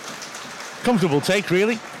post. Comfortable take,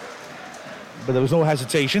 really, but there was no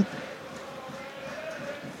hesitation.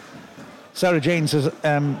 Sarah Jane says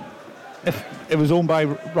if it was owned by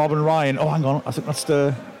Robin Ryan, oh, hang on, I think that's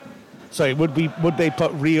the... Sorry, would they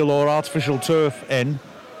put real or artificial turf in?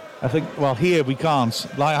 I think, well, here we can't.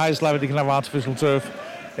 The highest level you can have artificial turf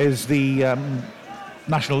is the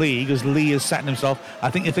National League, as Lee is setting himself. I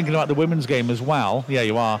think you're thinking about the women's game as well. Yeah,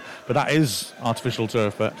 you are. But that is artificial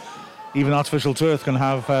turf. But even artificial turf can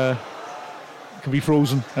have... can be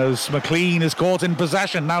frozen as McLean is caught in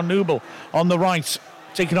possession. Now Newble on the right,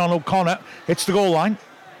 taking on O'Connor, hits the goal line.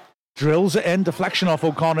 Drills it in, deflection off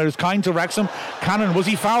O'Connor, is kind to Wrexham. Cannon, was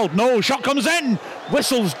he fouled? No, shot comes in!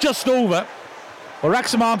 Whistles just over. Well,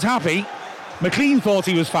 Wrexham aren't happy. McLean thought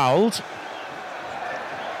he was fouled.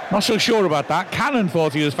 Not so sure about that. Cannon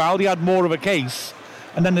thought he was fouled, he had more of a case.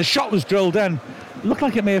 And then the shot was drilled in. Looked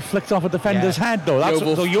like it may have flicked off a defender's head,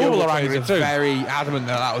 though. So Yeovil are angry too. Very adamant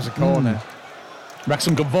that was a corner.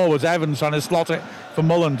 Wrexham come forwards, Evans trying to slot it for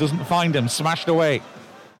Mullen, doesn't find him, smashed away.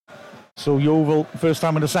 So Yeovil, first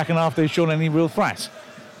time in the second half they've shown any real threat.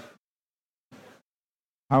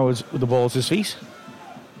 Howard with the ball at his feet.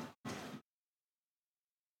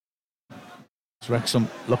 So Wrexham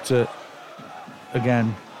look to,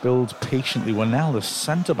 again, build patiently. Well, now the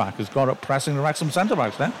centre-back has got up pressing the Wrexham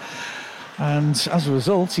centre-backs then. And as a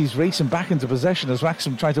result, he's racing back into possession as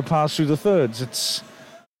Wrexham try to pass through the thirds. It's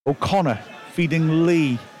O'Connor feeding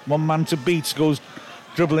Lee. One man to beat, goes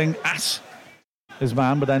dribbling at his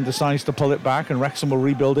man, but then decides to pull it back, and Wrexham will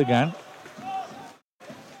rebuild again.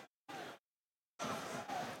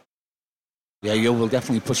 Yeah, Yeovil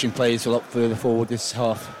definitely pushing players a lot further forward this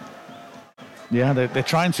half. Yeah, they're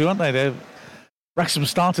trying to, aren't they? Wrexham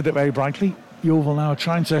started it very brightly. Yeovil now are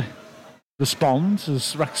trying to respond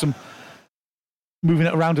as Wrexham moving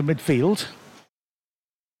it around in midfield.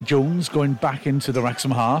 Jones going back into the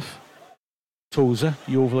Wrexham half. Tozer,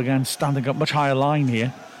 Yeovil again standing up much higher line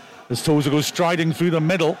here as Tozer goes striding through the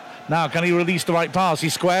middle. Now can he release the right pass? He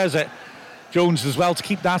squares it. Jones as well to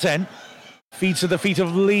keep that in. Feeds to the feet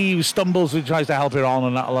of Lee, who stumbles and tries to help it on,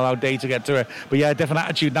 and that'll allow Day to get to it. But yeah, different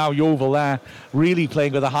attitude now. Yeovil there really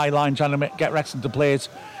playing with a high line, trying to get Wrexham to play it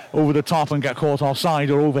over the top and get caught offside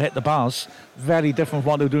or overhit the bars. Very different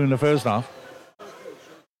from what they were doing in the first half.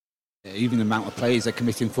 Yeah, even the amount of players they're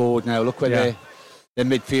committing forward now. Look where their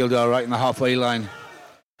midfield are right in the halfway line.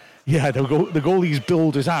 Yeah, the goalies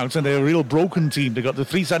build it out, and they're a real broken team. They've got the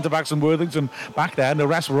three centre-backs and Worthington back there, and the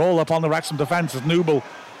rest were all up on the Wrexham defence as Newble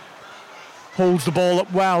holds the ball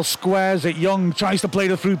up well, squares it. Young tries to play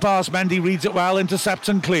the through pass. Mendy reads it well, intercepts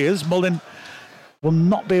and clears. Mullin will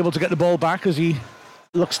not be able to get the ball back as he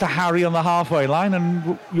looks to harry on the halfway line,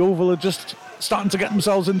 and Yeovil are just starting to get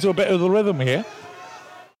themselves into a bit of the rhythm here.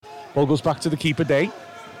 Ball goes back to the keeper, Day.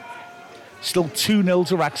 Still 2-0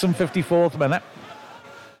 to Wrexham, 54th minute.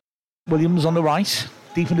 Williams on the right,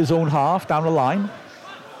 deep in his own half, down the line.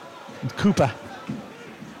 And Cooper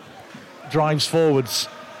drives forwards.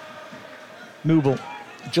 Newble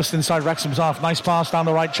just inside Wrexham's half. Nice pass down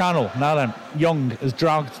the right channel. Now then, Young has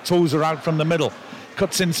dragged Tozer out from the middle.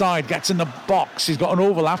 Cuts inside, gets in the box. He's got an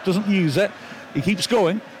overlap, doesn't use it. He keeps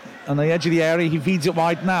going. On the edge of the area, he feeds it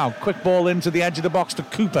wide now. Quick ball into the edge of the box to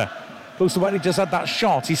Cooper. Close to where he just had that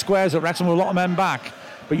shot. He squares it. Wrexham with a lot of men back.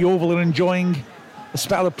 But Yeovil are enjoying a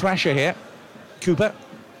spell of pressure here. Cooper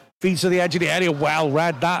feeds to the edge of the area. Well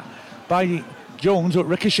read that by Jones. It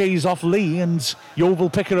ricochets off Lee, and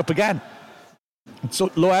Yeovil pick it up again. And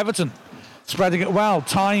so Low Everton spreading it well.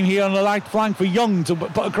 Time here on the right flank for Young to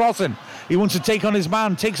put a cross in. He wants to take on his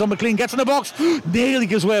man, takes on McLean, gets in the box, nearly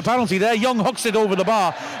gives away a penalty there. Young hooks it over the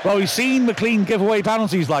bar. Well, we've seen McLean give away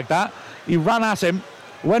penalties like that. He ran at him,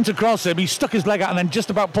 went across him, he stuck his leg out and then just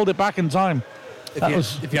about pulled it back in time.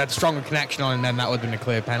 If you had stronger connection on him, then that would have been a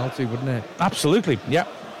clear penalty, wouldn't it? Absolutely, yeah.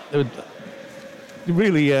 It would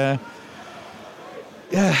really,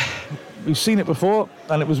 we've seen it before,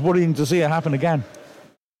 and it was worrying to see it happen again.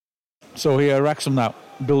 So here, Wrexham now,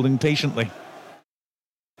 building patiently.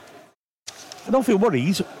 I don't feel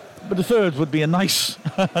worried, but the third would be a nice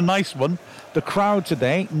one. The crowd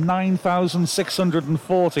today,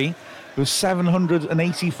 9,640, with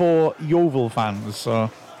 784 Yeovil fans.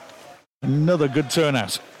 So another good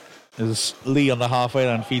turnout as Lee on the halfway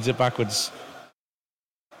line feeds it backwards.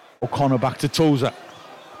 O'Connor back to Tozer.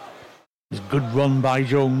 It's a good run by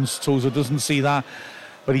Jones. Tozer doesn't see that,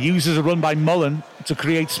 but he uses a run by Mullen to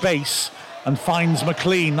create space and finds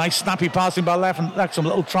McLean. Nice snappy passing by left and some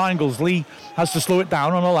little triangles. Lee has to slow it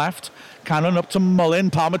down on the left. Cannon up to Mullen.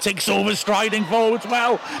 Palmer takes over, striding forwards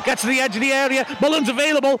well. Gets to the edge of the area. Mullen's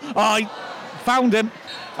available. I found him,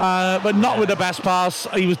 but not with the best pass.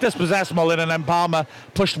 He was dispossessed, Mullen, and then Palmer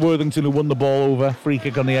pushed Worthington, who won the ball over. Free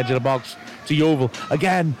kick on the edge of the box to Yeovil.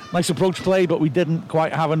 Again, nice approach play, but we didn't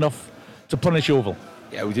quite have enough to punish Yeovil.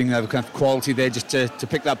 Yeah, we didn't have enough quality there just to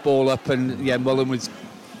pick that ball up, and yeah, Mullen was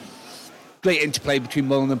great interplay between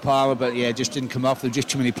Mullen and Palmer, but yeah, just didn't come off. There were just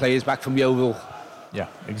too many players back from Yeovil. Yeah,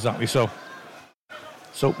 exactly so.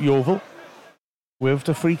 So Yeovil with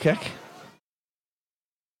the free kick.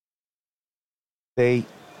 They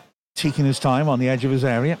taking his time on the edge of his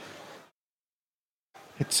area.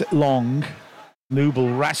 Hits it long.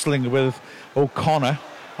 Noble wrestling with O'Connor.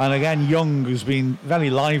 And again, Young, who's been very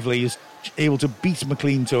lively, is able to beat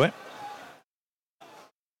McLean to it.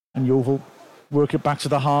 And Yeovil work it back to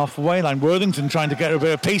the halfway line. Worthington trying to get a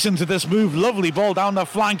bit of pace into this move. Lovely ball down the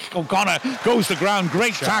flank. O'Connor goes to ground.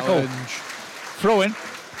 Great tackle. Throw in.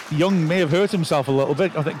 Young may have hurt himself a little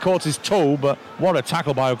bit. I think caught his toe, but what a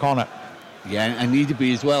tackle by O'Connor. Yeah, and need to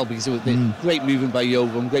be as well, because it was great movement by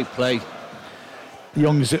Yeovil and great play.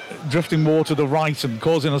 Young's drifting more to the right and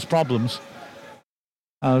causing us problems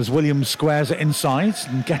as Williams squares it inside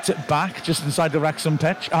and gets it back just inside the Wrexham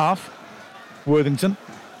pitch half. Worthington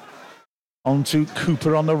on to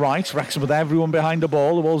Cooper on the right. Wrexham with everyone behind the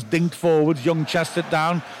ball. The ball's dinked forward. Young chests it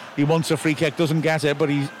down. He wants a free kick, doesn't get it, but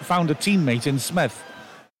he's found a teammate in Smith.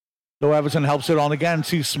 Though Everton helps it on again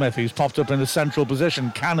to Smith, who's popped up in the central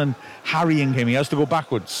position. Cannon harrying him. He has to go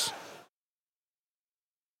backwards.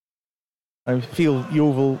 I feel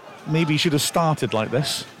Yeovil maybe should have started like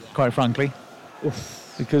this, quite frankly,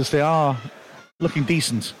 because they are looking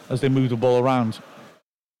decent as they move the ball around.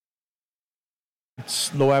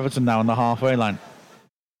 It's low Everton now on the halfway line.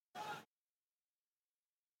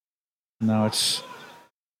 Now it's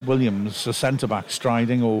Williams, a centre-back,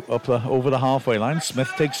 striding over the halfway line.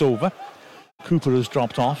 Smith takes over. Cooper has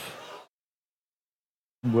dropped off.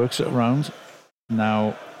 Works it around.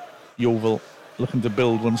 Now Yeovil looking to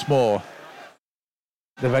build once more.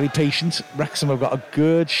 They're very patient. Wrexham have got a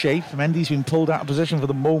good shape. Mendy's been pulled out of position for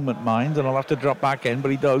the moment, mind, and I'll have to drop back in,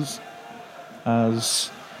 but he does.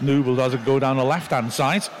 As Noble doesn't go down the left-hand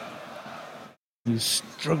side. He's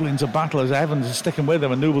struggling to battle as Evans is sticking with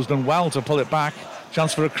him, and Noble's done well to pull it back.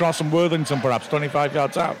 Chance for a cross from Worthington, perhaps 25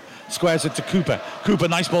 yards out. Squares it to Cooper. Cooper,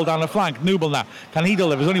 nice ball down the flank. Noble now. Can he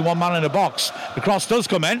deliver? There's only one man in the box. The cross does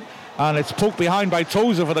come in, and it's poked behind by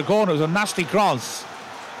Tozer for the corner. It was a nasty cross.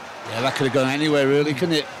 Yeah, that could have gone anywhere, really,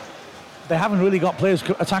 couldn't it? They haven't really got players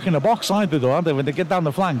attacking the box either, though, have they? When they get down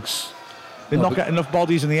the flanks, they not get enough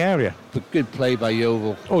bodies in the area. But good play by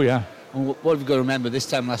Yeovil. Oh, yeah. And what have we got to remember? This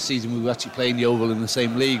time last season, we were actually playing Yeovil in the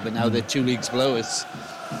same league, but now they're 2 leagues below us.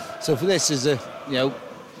 So for this is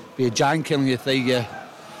be a giant killing if they,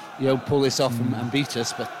 pull this off and beat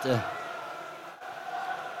us. But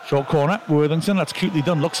short corner, Worthington. That's cutely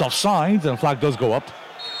done. Looks offside, and the flag does go up.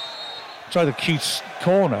 Tried a cute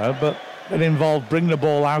corner, but it involved bringing the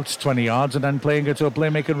ball out 20 yards and then playing it to a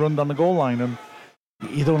playmaker run down the goal line. And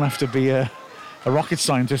you don't have to be a rocket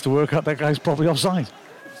scientist to work out that guy's probably offside.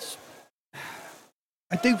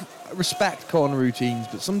 I do respect corner routines,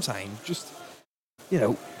 but sometimes just hit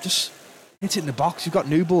it in the box. You've got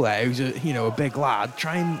Noble there, who's a big lad.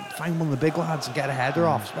 Try and find one of the big lads and get a header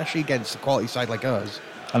off, especially against a quality side like us.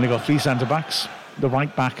 And they've got 3 centre-backs. The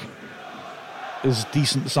right back is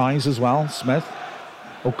decent size as well, Smith.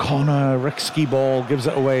 O'Connor, risky ball, gives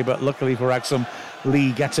it away, but luckily for Wrexham,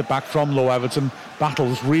 Lee gets it back from low Everton,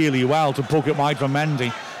 battles really well to poke it wide for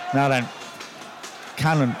Mendy. Now then,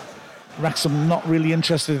 Cannon. Wrexham not really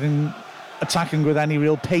interested in attacking with any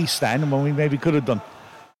real pace then, when we maybe could have done.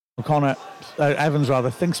 O'Connor, Evans rather,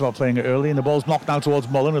 thinks about playing it early, and the ball's knocked out towards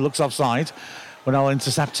Mullen. It looks offside, but now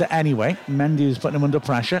intercepts it anyway. Mendy is putting him under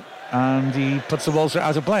pressure, and he puts the ball straight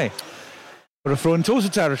out of play. But a throw in Tozer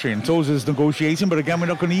territory, and Tozer's negotiating, but again, we're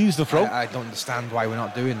not going to use the throw. I don't understand why we're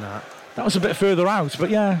not doing that. That was a bit further out, but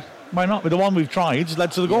yeah, why not? With the one we've tried, it's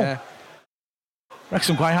led to the goal. Yeah.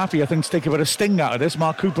 Wrexham quite happy, I think, to take a bit of sting out of this.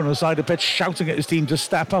 Mark Cooper on the side of the pitch shouting at his team to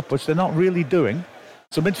step up, which they're not really doing.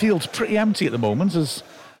 So midfield's pretty empty at the moment as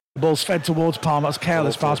the ball's fed towards Palmer. That's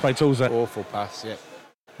careless pass by Tozer. Awful pass, yeah.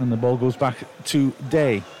 And the ball goes back to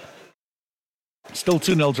Day. Still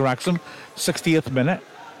 2-0 to Wrexham, 60th minute.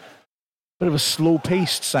 Bit of a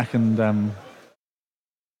slow-paced second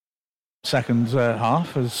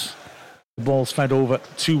half as the ball's fed over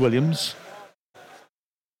to Williams.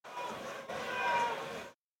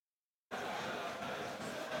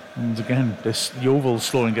 And again, this Yeovil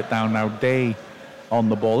slowing it down now. Day on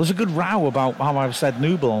the ball. There's a good row about how I've said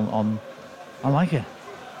Noble on. I like it.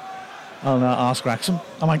 I'll ask Wrexham.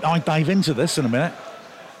 I might dive into this in a minute.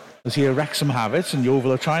 As here Wrexham have it, and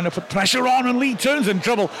Yeovil are trying to put pressure on, and Lee turns in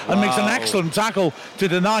trouble and makes an excellent tackle to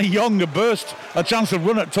deny Young a chance to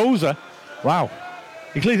run at Tozer. Wow.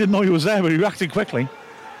 He clearly didn't know he was there, but he reacted quickly.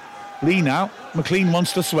 Lee now McLean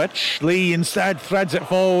wants to switch. Lee instead threads it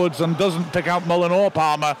forwards and doesn't pick out Mullen or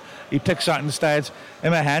Palmer. He picks out instead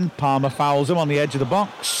Immerhen. Palmer fouls him on the edge of the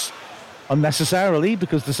box unnecessarily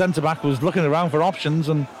because the centre-back was looking around for options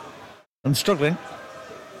and struggling.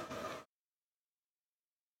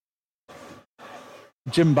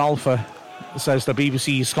 Jim Balfour says the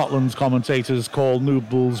BBC Scotland's commentators call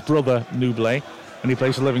Nuble's brother Nuble when he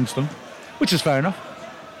plays for Livingston, which is fair enough.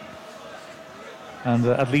 And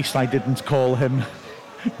at least I didn't call him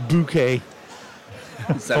Bouquet.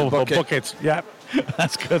 Bucket. Yeah,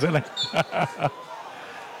 that's good, isn't it?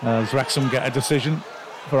 As Wrexham get a decision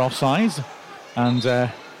for offsides, and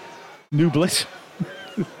Nublet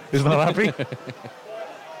is not happy.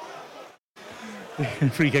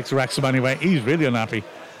 Free kick to Wrexham anyway. He's really unhappy.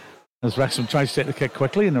 As Wrexham tries to take the kick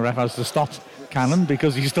quickly, and the ref has to stop Cannon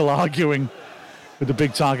because he's still arguing with the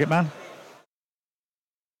big target man.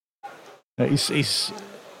 He's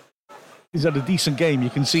had a decent game. You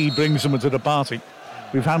can see he brings someone to the party.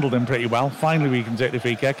 We've handled him pretty well. Finally, we can take the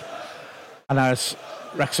free kick. And now it's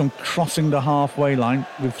Wrexham crossing the halfway line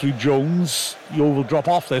through Jones. Yeovil drop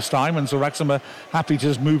off this time, and so Wrexham are happy to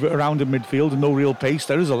just move it around in midfield and no real pace.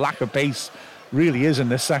 There is a lack of pace, really is, in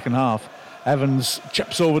this second half. Evans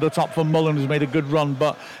chips over the top for Mullen, who's made a good run,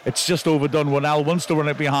 but it's just overdone. Wannell wants to run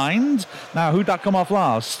it behind. Now, who'd that come off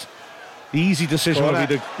last? The easy decision would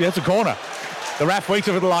be it's a corner. The ref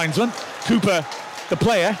waited for the linesman. Cooper, the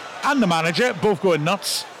player, and the manager both going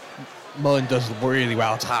nuts. Mullen does really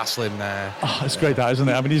well tassling there. Oh, it's great, that, isn't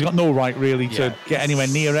it? I mean, he's got no right, really, to get anywhere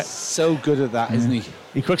near it. So good at that, isn't he?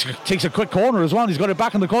 He takes a quick corner as well. He's got it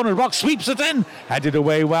back in the corner of the box, sweeps it in. Headed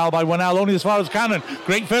away well by Wannell, only as far as Cannon.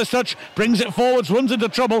 Great first touch, brings it forwards, runs into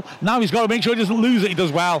trouble. Now he's got to make sure he doesn't lose it. He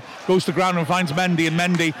does well. Goes to ground and finds Mendy, and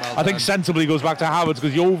Mendy, I think, sensibly goes back to Howard's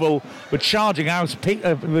because Yeovil were charging out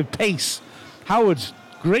with pace. Howard's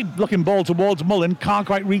great looking ball towards Mullen, can't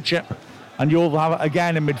quite reach it. And Yeovil have it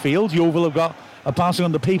again in midfield. Yeovil have got a passing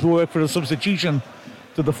on the paperwork for a substitution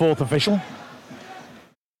to the fourth official.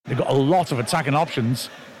 They've got a lot of attacking options.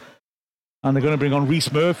 And they're going to bring on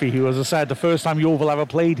Rhys Murphy, who, as I said, the first time Yeovil ever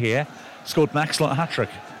played here, scored an excellent hat-trick.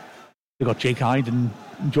 They've got Jake Hyde and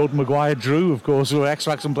Jordan Maguire-Drew, of course, who are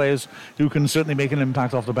ex-Wrexham players who can certainly make an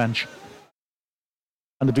impact off the bench.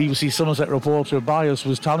 And the BBC Somerset reporter Bias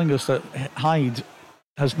was telling us that Hyde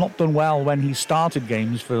has not done well when he started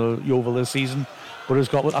games for Yeovil this season, but has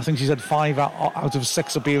got, I think she said, 5 out of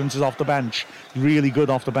 6 appearances off the bench. Really good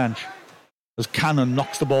off the bench. As Cannon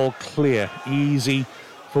knocks the ball clear. Easy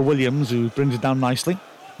for Williams, who brings it down nicely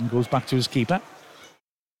and goes back to his keeper.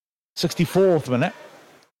 64th minute.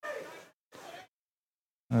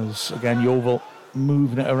 As, again, Yeovil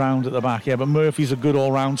moving it around at the back. Yeah, but Murphy's a good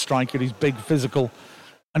all-round striker. He's big, physical,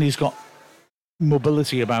 and he's got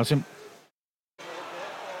mobility about him.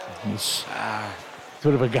 It's a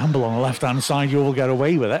bit of a gamble on the left-hand side. Yeovil get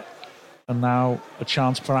away with it. And now a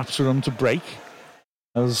chance perhaps for them to break.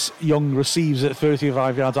 As Young receives it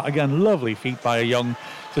 35 yards. Again, lovely feat by a Young,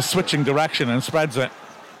 just switching direction and spreads it.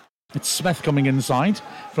 It's Smith coming inside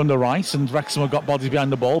from the right, and Wrexham have got bodies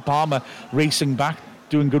behind the ball. Palmer racing back,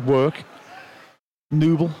 doing good work.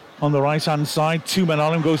 Nuble on the right-hand side. 2 men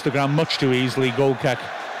on him, goes to the ground much too easily. Goal kick.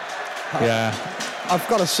 Yeah. I've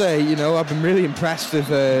got to say, I've been really impressed with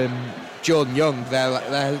Jordan Young,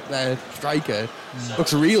 their striker.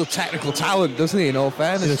 Looks a real technical talent, doesn't he, in all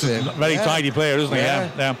fairness to him? Very tidy player, isn't he?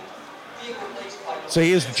 Yeah. So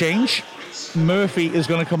here's the change. Murphy is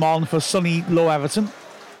going to come on for Sonny Low Everton.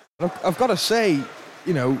 I've got to say,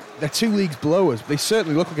 they're 2 leagues below us, but they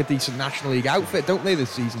certainly look like a decent National League outfit, don't they,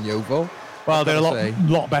 this season, Yeovil? Well, they're a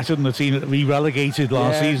lot better than the team that we relegated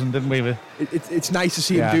last season, didn't we? It's nice to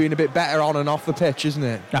see them doing a bit better on and off the pitch, isn't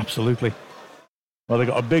it? Absolutely. Well, they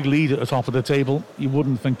got a big lead at the top of the table. You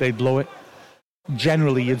wouldn't think they'd blow it.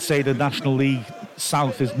 Generally, you'd say the National League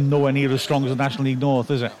South is nowhere near as strong as the National League North,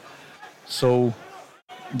 is it? So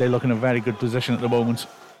they look in a very good position at the moment.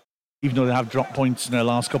 Even though they have dropped points in their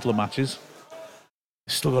last couple of matches,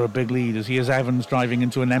 they've still got a big lead. As here's Evans driving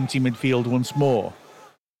into an empty midfield once more.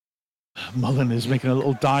 Mullen is making a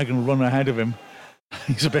little diagonal run ahead of him.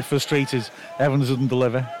 He's a bit frustrated. Evans doesn't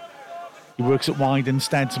deliver. He works it wide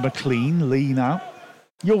instead to McLean. Lee now.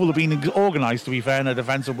 Yeovil have been organised, to be fair, in their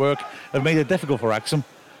defensive work. Have made it difficult for Wrexham.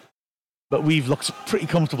 But we've looked pretty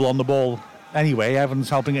comfortable on the ball anyway. Evans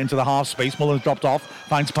helping it into the half space. Mullen's dropped off.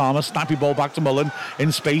 Finds Palmer. Snappy ball back to Mullen.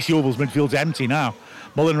 In space. Yeovil's midfield's empty now.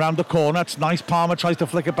 Mullen round the corner. It's nice. Palmer tries to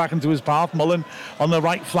flick it back into his path. Mullen on the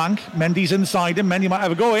right flank. Mendy's inside him. Mendy might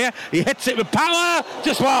have a go here. He hits it with power.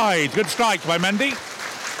 Just wide. Good strike by Mendy.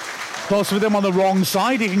 Close with him on the wrong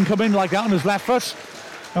side. He can come in like that on his left foot.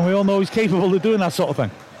 And we all know he's capable of doing that sort of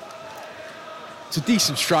thing. It's a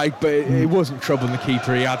decent strike, but it wasn't troubling the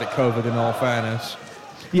keeper. He had it covered, in all fairness.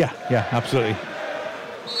 Yeah, absolutely.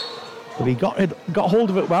 But he got hold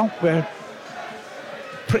of it well. We're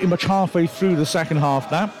pretty much halfway through the second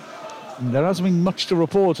half now. And there hasn't been much to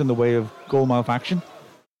report in the way of goalmouth action.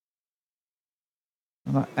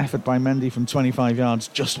 And that effort by Mendy from 25 yards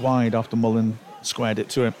just wide after Mullen squared it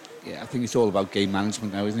to him. Yeah, I think it's all about game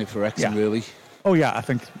management now, isn't it, for Wrexham, really? Oh, yeah, I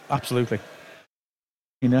think absolutely.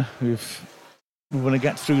 You know, we're going to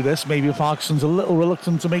get through this. Maybe Parkinson's a little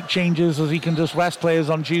reluctant to make changes as he can just rest players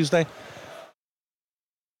on Tuesday.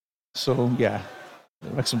 So, yeah,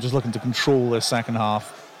 Wrexham just looking to control this second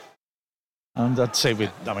half. And I'd say,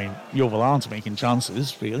 Yeovil aren't making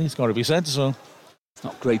chances, really. It's got to be said, so... It's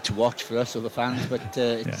not great to watch for us, other fans, but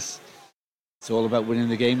it's all about winning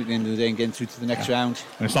the game at the end of the day and getting through to the next round.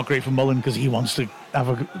 And it's not great for Mullen because he wants to have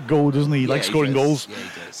a go, doesn't he? He likes scoring goals. Yeah,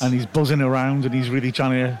 he does. And he's buzzing around and he's really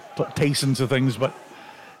trying to put pace into things. But,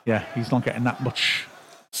 yeah, he's not getting that much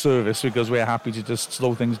service because we're happy to just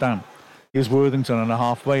slow things down. Here's Worthington on a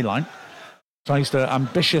halfway line. Tries to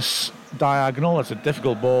ambitious diagonal. It's a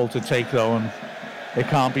difficult ball to take, though, and it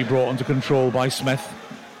can't be brought under control by Smith.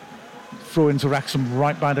 Throw into Wrexham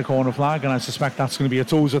right by the corner flag, and I suspect that's going to be a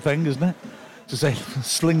Tozer thing, isn't it? To say,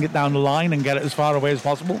 sling it down the line and get it as far away as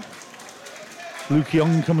possible. Luke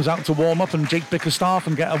Young comes out to warm up, and Jake Bickerstaff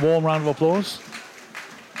and get a warm round of applause.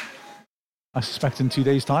 I suspect in 2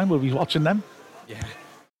 days' time we'll be watching them. Yeah.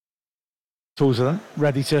 Tozer then,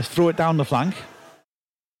 ready to throw it down the flank.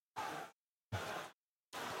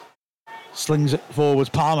 Slings it forwards.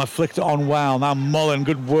 Palmer flicked it on well. Now Mullen,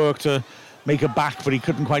 good work to make a back, but he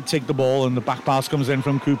couldn't quite take the ball, and the back pass comes in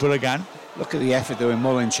from Cooper again. Look at the effort though in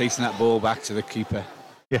Mullen chasing that ball back to the keeper.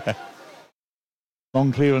 Yeah.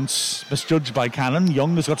 Long clearance misjudged by Cannon.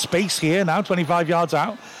 Young has got space here now, 25 yards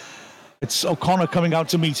out. It's O'Connor coming out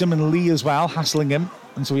to meet him, and Lee as well, hassling him,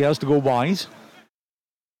 and so he has to go wide.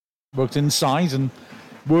 Worked inside, and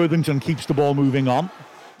Worthington keeps the ball moving on.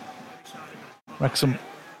 Wrexham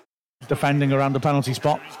defending around the penalty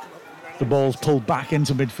spot. The ball's pulled back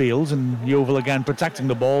into midfield, and Yeovil again protecting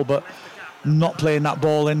the ball, but not playing that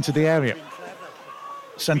ball into the area.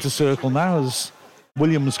 Centre circle now as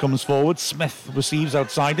Williams comes forward. Smith receives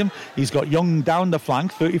outside him. He's got Young down the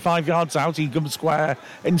flank, 35 yards out. He comes square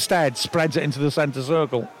instead, spreads it into the centre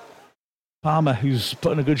circle. Palmer, who's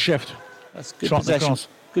putting a good shift. That's good possession.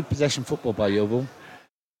 Good possession football by Yeovil.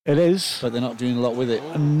 It is. But they're not doing a lot with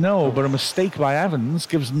it. No, but a mistake by Evans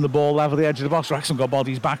gives them the ball over the edge of the box. Wrexham got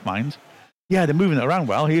bodies back, mind. Yeah, they're moving it around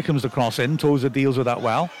well. Here comes the cross in. Tozer deals with that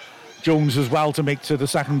well. Jones as well to make to the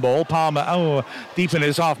second ball. Palmer, deep in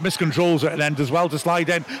his half, miscontrols at an end as well to slide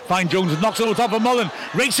in. Find Jones and knocks it over top of Mullen.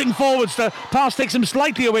 Racing forwards, the pass takes him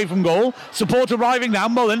slightly away from goal. Support arriving now.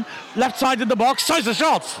 Mullen, left side of the box, tries the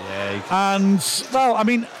shot. Yeah, and, well, I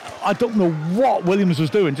mean, I don't know what Williams was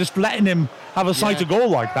doing, just letting him have a sight of goal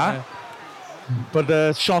like that. Yeah. But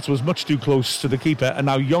the shot was much too close to the keeper, and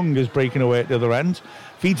now Young is breaking away at the other end.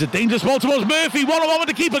 Feeds a dangerous ball towards Murphy. 1-on-1 with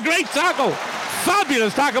the keeper. Great tackle.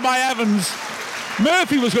 Fabulous tackle by Evans.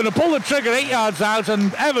 Murphy was going to pull the trigger 8 yards out,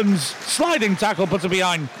 and Evans, sliding tackle, puts it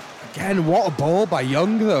behind. Again, what a ball by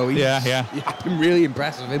Young, though. Yeah. I've been really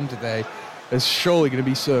impressed with him today. There's surely going to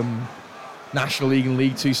be some National League and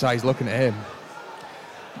League Two sides looking at him.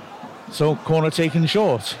 So, corner taken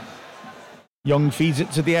short. Young feeds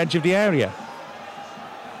it to the edge of the area.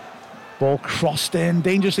 Ball crossed in,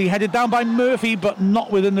 dangerously headed down by Murphy, but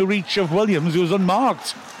not within the reach of Williams, who was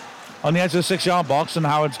unmarked on the edge of the 6-yard box, and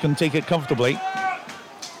Howard can take it comfortably.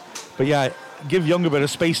 But yeah, give Young a bit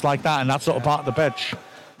of space like that, and that sort of part of the pitch.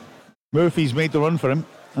 Murphy's made the run for him,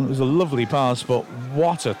 and it was a lovely pass, but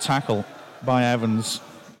what a tackle by Evans.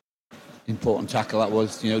 Important tackle that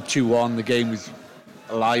was. 2-1, the game was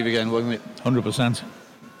alive again, wasn't it? 100%.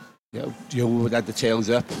 Yeovil had the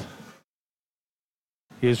tails up.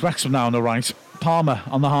 Here's Wrexham now on the right. Palmer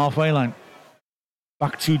on the halfway line.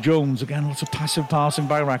 Back to Jones. Again, lots of passive passing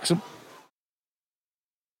by Wrexham.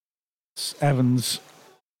 It's Evans,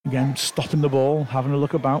 again, stopping the ball, having a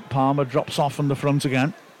look about. Palmer drops off on the front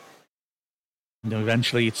again. And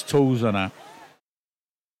eventually it's Tozer now.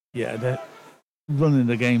 Yeah, they're running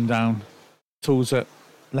the game down. Tozer,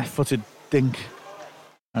 left-footed dink.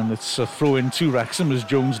 And it's a throw-in to Wrexham as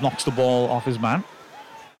Jones knocks the ball off his man.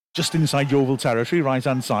 Just inside Yeovil territory,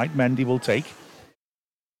 right-hand side. Mendy will take.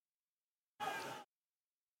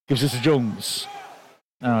 Gives it to Jones.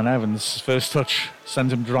 And Evans, first touch,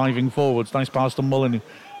 sends him driving forwards. Nice pass to Mullen, who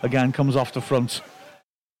again comes off the front.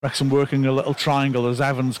 Wrexham working a little triangle as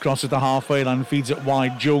Evans crosses the halfway line, feeds it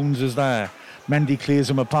wide. Jones is there. Mendy clears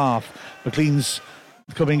him a path. McLean's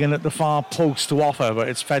coming in at the far post to offer, but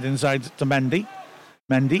it's fed inside to Mendy.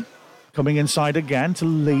 Mendy coming inside again to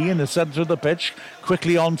Lee in the centre of the pitch.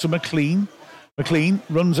 Quickly on to McLean. McLean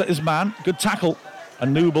runs at his man. Good tackle.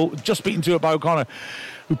 And Noble just beaten to it by O'Connor,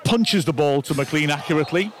 who punches the ball to McLean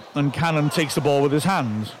accurately. And Cannon takes the ball with his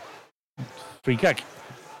hands. Free kick.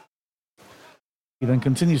 He then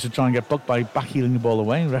continues to try and get bucked by backheeling the ball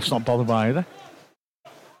away. Ref's not bothered by either.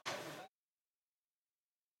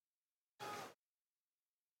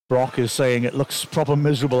 Brock is saying it looks proper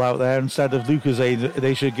miserable out there. Instead of Lucozade,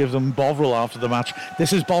 they should give them Bovril after the match.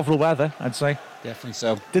 This is Bovril weather, I'd say. Definitely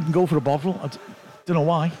so. Didn't go for a Bovril. I don't know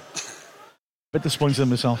why. Bit disappointed in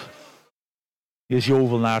myself. Here's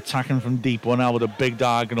Yeovil now attacking from deep. 1-0 with a big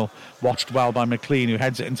diagonal. Watched well by McLean, who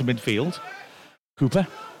heads it into midfield. Cooper.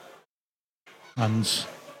 And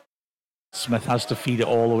Smith has to feed it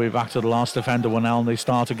all the way back to the last defender. 1-0 and they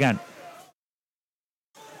start again.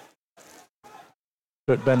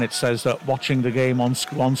 Kurt Bennett says that watching the game on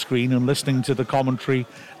screen and listening to the commentary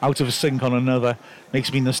out of sync on another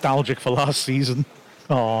makes me nostalgic for last season.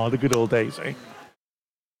 Oh, the good old days, eh?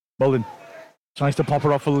 Mullen tries to pop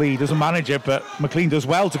it off for Lee, doesn't manage it, but McLean does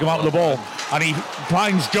well to come out with the ball. And he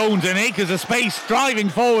finds Jones in acres of space, driving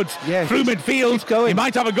forwards through midfield. He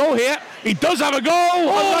might have a go here. He does have a goal!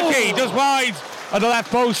 Unlucky, just wide at the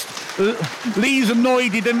left post. Lee's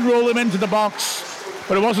annoyed he didn't roll him into the box,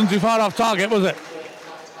 but it wasn't too far off target, was it?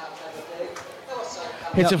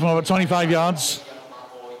 Hits it from about 25 yards.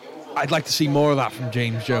 I'd like to see more of that from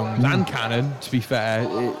James Jones and Cannon, to be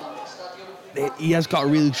fair. He has got a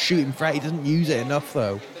real shooting threat. He doesn't use it enough,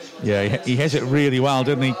 though. Yeah, he hit it really well,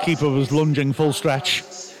 didn't he? Keeper was lunging full stretch,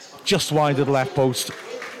 just wide of the left post.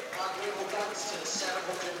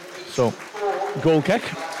 So, goal kick.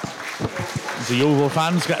 The Yeovil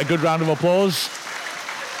fans get a good round of applause.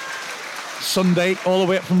 Sunday, all the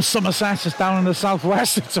way up from Somerset, it's down in the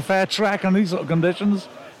southwest. It's a fair trek on these sort of conditions.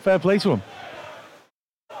 Fair play to him.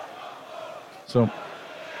 So,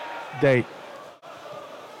 Day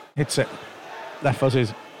hits it. Left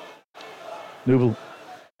footed. Noble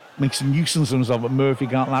makes a nuisance of himself, but Murphy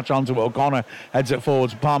can't latch onto it. O'Connor heads it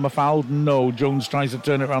forwards. Palmer fouled? No. Jones tries to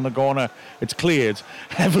turn it around the corner. It's cleared.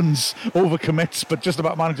 Evans overcommits, but just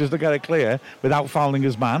about manages to get it clear without fouling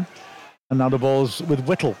his man. And now the ball's with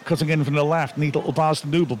Whittle cutting in from the left. Neat little pass to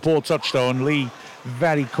Noble. Poor touchdown. Lee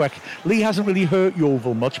very quick. Lee hasn't really hurt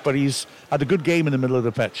Yeovil much, but he's had a good game in the middle of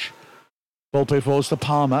the pitch. Ball play forwards to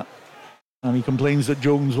Palmer. And he complains that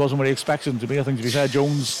Jones wasn't what he expected him to be. I think, to be fair,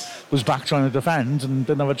 Jones was back trying to defend and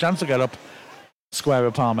didn't have a chance to get up square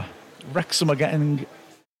with Palmer. Wrexham are getting,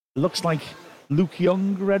 looks like Luke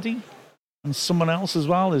Young ready. And someone else as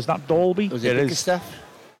well. Is that Dalby? Was it Bickerstaff?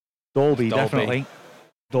 Dalby, definitely.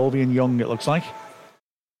 Dalby and Young, it looks like.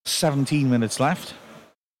 17 minutes left.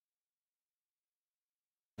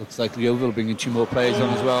 Looks like Yeovil bringing 2 more players on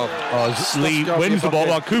as well. Lee wins the ball.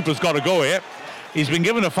 Well, Cooper's got to go here. He's been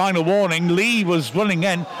given a final warning. Lee was running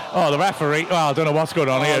in. Oh, the referee. Oh, I don't know what's going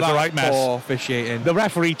on here. It's a right mess. Officiating. The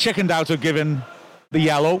referee chickened out of giving the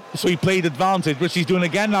yellow, so he played advantage, which he's doing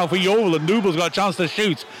again now for Yeovil. And Nubel's got a chance to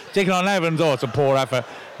shoot. Taking on Evans. Oh, it's a poor effort.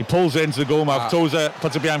 He pulls it into the goal mouth. Tozer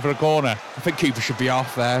puts it behind for a corner. I think Cooper should be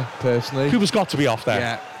off there, personally. Cooper's got to be off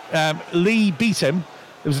there. Yeah. Lee beat him.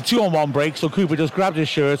 It was a 2-on-1 break, so Cooper just grabbed his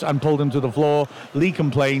shirt and pulled him to the floor. Lee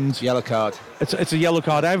complained. Yellow card. It's a yellow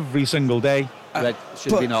card every single day. Red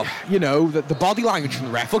should have been off. You know, the body language from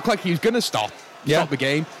the ref looked like he was going to stop the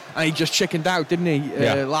game, and he just chickened out, didn't he?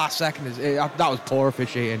 Last second. That was poor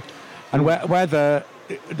officiating. And whether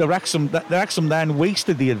the Wrexham then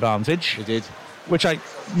wasted the advantage. They did. Which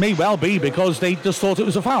may well be because they just thought it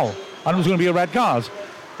was a foul and it was going to be a red card.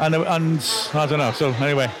 And I don't know. So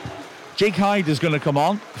anyway, Jake Hyde is going to come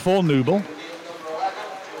on for Noble.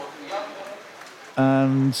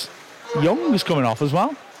 And Young is coming off as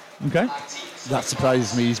well. Okay. That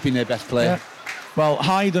surprises me. He's been their best player. Yeah. Well,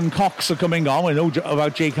 Hyde and Cox are coming on. We know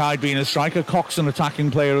about Jake Hyde being a striker. Cox an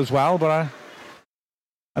attacking player as well. But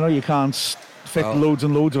I know you can't fit loads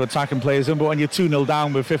and loads of attacking players in, but when you're 2-0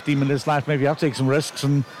 down with 15 minutes left, maybe you have to take some risks.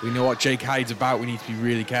 And we know what Jake Hyde's about. We need to be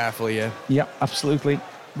really careful here. Yeah, absolutely.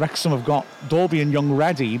 Wrexham have got Dalby and Young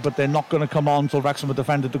ready, but they're not going to come on until Wrexham have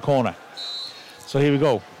defended the corner. So here we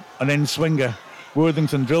go. An in-swinger.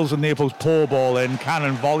 Worthington drills the near post, poor ball in.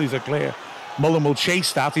 Cannon volleys are clear. Mullen will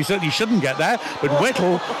chase that. He certainly shouldn't get there, but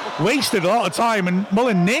Whittle wasted a lot of time, and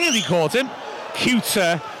Mullen nearly caught him. Cute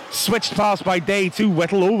switched pass by Day to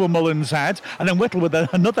Whittle over Mullen's head, and then Whittle with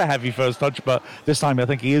another heavy first touch, but this time I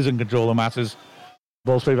think he is in control of matters.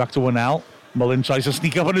 Ball's straight back to Winnell. Mullen tries to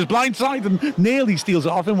sneak up on his blind side and nearly steals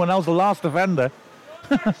it off him. Winnell's the last defender.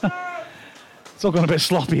 It's all gone a bit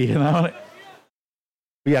sloppy, you know.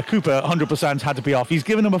 But yeah, Cooper 100% had to be off. He's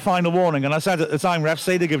given him a final warning, and I said at the time, refs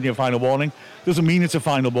say they're giving you a final warning. Doesn't mean it's a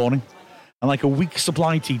final warning. And like a weak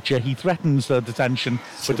supply teacher, he threatens the detention,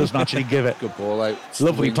 but doesn't actually give it. Good ball out.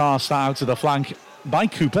 Lovely pass out to the flank by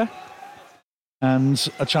Cooper.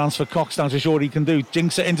 And a chance for Cox down to show what he can do.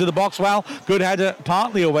 Jinks it into the box. Well, good header,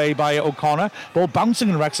 partly away by O'Connor. Ball bouncing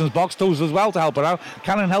in Wrexham's box. Toes as well to help her out.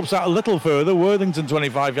 Cannon helps out a little further. Worthington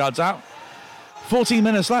 25 yards out. 14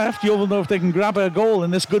 minutes left. Yeovil know if they can grab a goal in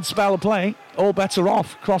this good spell of play. All bets are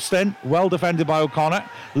off. Crossed in. Well defended by O'Connor.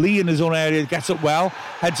 Lee in his own area gets it well.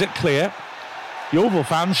 Heads it clear. Yeovil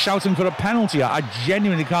fans shouting for a penalty. I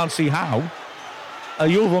genuinely can't see how. A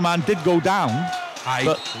Yeovil man did go down.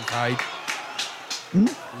 Hyde. It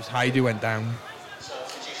was Hyde who went down.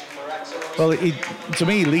 Well, to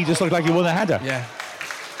me, Lee just looked like he won a header. Yeah.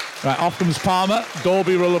 Right, off comes Palmer.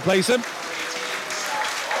 Dolby will replace him.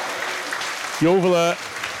 Yeovil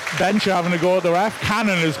bench are having a go at the ref.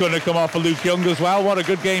 Cannon is going to come off for Luke Young as well. What a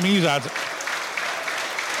good game he's had.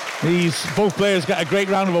 Both players get a great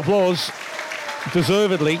round of applause.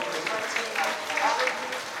 Deservedly.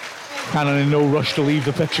 Cannon in no rush to leave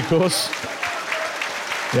the pitch, of course.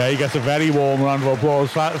 Yeah, he gets a very warm round of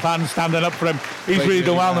applause. Fans standing up for him. He's really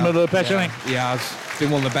done well in the middle of the pitch, hasn't he? He has. Been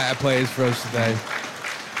one of the better players for us today.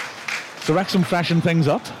 So Wrexham freshen things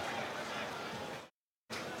up.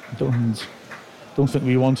 Don't think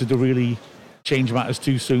we wanted to really change matters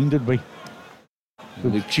too soon, did we?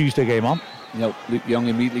 The Tuesday game on. Luke Young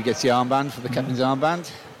immediately gets the armband for the captain's armband.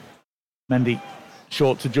 Mendy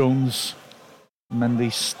short to Jones.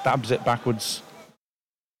 Mendy stabs it backwards.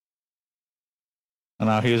 And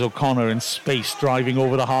now here's O'Connor in space, driving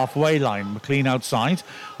over the halfway line. McLean outside.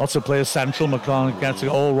 Lots of players central. McLean gets it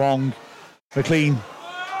all wrong. McLean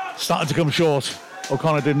started to come short.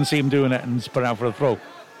 O'Connor didn't see him doing it and put out for a throw.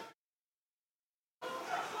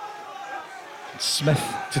 Smith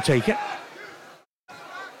to take it.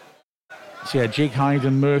 So yeah, Jake Hyde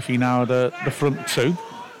and Murphy now the front two.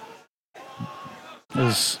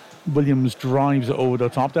 As Williams drives it over the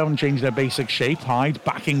top. They haven't changed their basic shape. Hyde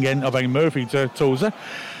backing in by Murphy to Tozer,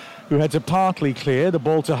 who heads it partly clear. The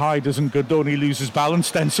ball to Hyde isn't good though, and he loses balance.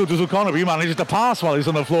 Then so does O'Connor. He manages to pass while he's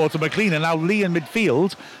on the floor to McLean, and now Lee in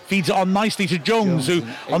midfield feeds it on nicely to Jones, who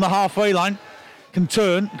on the halfway line can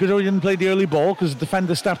turn because he didn't play the early ball because the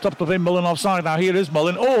defender stepped up to him. Mullen offside. Now here is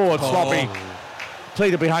Mullen. Oh, it's sloppy.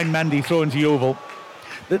 Played it behind Mendy, thrown to Yeovil.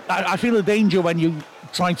 I feel a danger when you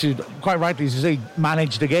try to, quite rightly as you say,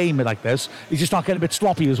 manage the game like this. You just start getting a bit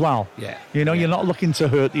sloppy as well. Yeah. You're not looking to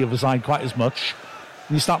hurt the other side quite as much.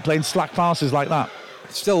 And you start playing slack passes like that.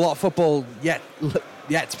 Still a lot of football yet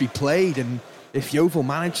to be played, and if Yeovil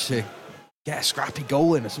manage to get a scrappy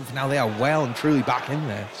goal in or something, now they are well and truly back in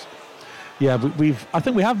there. Yeah, I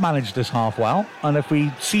think we have managed this half well, and if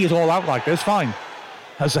we see it all out like this, fine.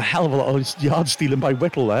 There's a hell of a lot of yard stealing by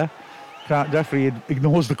Whittle there. Referee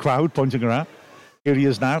ignores the crowd pointing around. Here he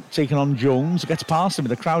is now, taking on Jones. Gets past him in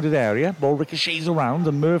the crowded area. Ball ricochets around,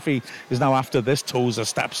 and Murphy is now after this. Tozer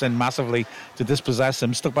steps in massively to dispossess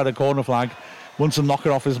him. Stuck by the corner flag. Wants to knock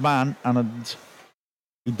it off his man, and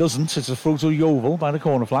he doesn't. It's a throw to Yeovil by the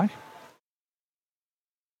corner flag.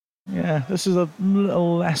 Yeah, this is a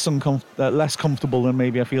little less comfortable than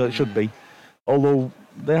maybe I feel it should be. Although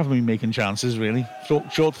they haven't been making chances, really.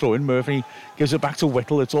 Short throw in. Murphy gives it back to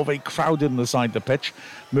Whittle. It's all very crowded on the side of the pitch.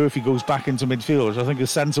 Murphy goes back into midfield, which I think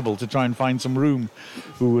is sensible to try and find some room.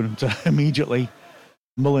 And immediately,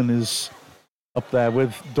 Mullen is up there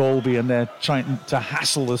with Dolby, and they're trying to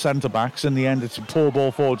hassle the centre-backs. In the end, it's a poor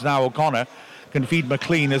ball forwards. Now O'Connor can feed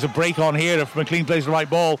McLean. There's a break on here. If McLean plays the right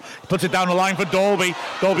ball, puts it down the line for Dolby.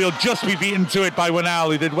 Dolby will just be beaten to it by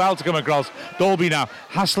Winnell. He did well to come across. Dolby now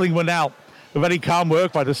hassling Winnell. A very calm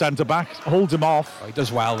work by the centre-back. Holds him off. Oh, he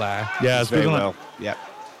does well there. Yeah, it's very well. Yep.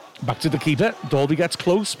 Back to the keeper. Dolby gets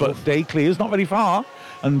close, but Day clears not very far.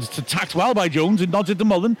 And it's attacked well by Jones. It nods it to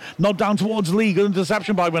Mullen. Nod down towards Lee. Good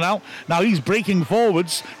interception by Winnell. Now he's breaking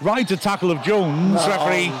forwards. Right to tackle of Jones.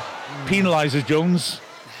 Referee penalises Jones.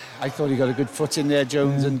 I thought he got a good foot in there,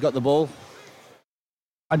 Jones, and got the ball.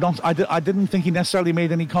 I didn't think he necessarily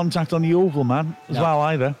made any contact on the Yeovil man as well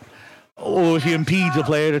either. Or if you impede a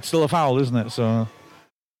player, it's still a foul, isn't it? So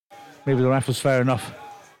maybe the ref was fair enough.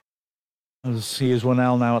 As he is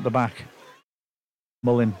Winnell now at the back.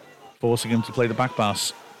 Mullen forcing him to play the back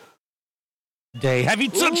pass. Day. Heavy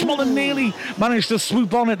touch. Mullen nearly managed to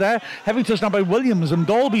swoop on it there. Heavy touch now by Williams, and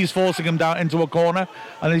Dolby's forcing him down into a corner,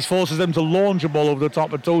 and he forces him to launch a ball over the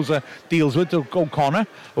top, but Tozer deals with O'Connor.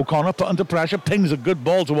 O'Connor put under pressure, pings a good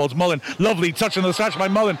ball towards Mullen. Lovely touch on the scratch by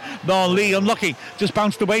Mullen. No, Lee unlucky, just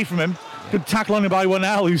bounced away from him. Good tackle on him by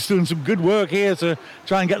Winnell, who's doing some good work here to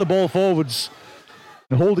try and get the ball forwards.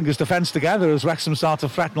 And holding his defence together as Wrexham start to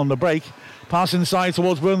threaten on the break. Pass inside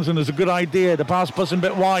towards Worthington is a good idea. The pass puts him a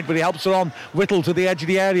bit wide, but he helps it on. Whittle to the edge of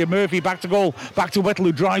the area. Murphy back to goal. Back to Whittle,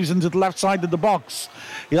 who drives into the left side of the box.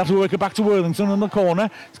 He'll have to work it back to Worthington in the corner.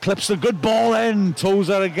 Clips the good ball in.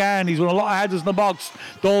 Tozer again. He's won a lot of headers in the box.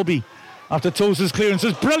 Dalby, after Tozer's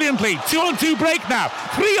clearances, brilliantly. 2-on-2 break now.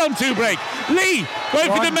 3-on-2 break. Lee going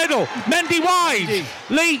for the middle. Mendy wide.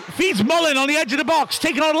 Lee feeds Mullen on the edge of the box,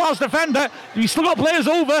 taking on the last defender. He's still got players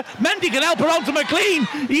over. Mendy can help her on to McLean.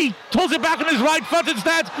 He pulls it back on his right foot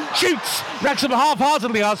instead. Shoots. Wrexham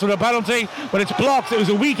half-heartedly asks for a penalty, but it's blocked. It was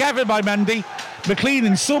a weak effort by Mendy. McLean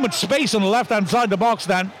in so much space on the left-hand side of the box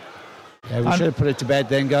then. Yeah, we should have put it to bed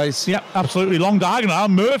then, guys. Yep, absolutely. Long diagonal.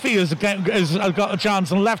 Murphy has got a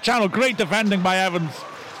chance on left channel. Great defending by Evans.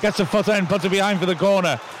 Gets a foot in, puts it behind for the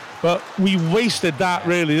corner. But we wasted that,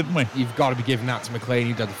 really, didn't we? You've got to be giving that to McLean.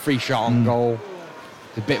 He did a free shot on goal.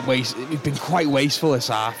 It's a bit It's been quite wasteful this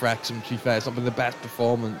half, Wrexham, to be fair. It's not been the best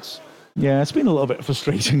performance. Yeah, it's been a little bit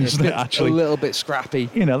frustrating, isn't it, actually? A little bit scrappy.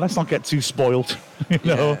 Let's not get too spoilt.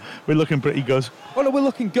 We're looking pretty good. Well, no, we're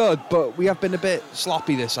looking good, but we have been a bit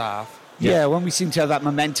sloppy this half. Yeah, when we seem to have that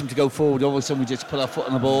momentum to go forward, all of a sudden we just put our foot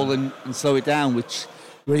on the ball and slow it down, which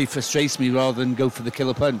really frustrates me rather than go for the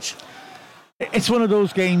killer punch. It's one of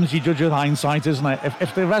those games you judge with hindsight, isn't it?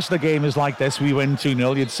 If the rest of the game is like this, we win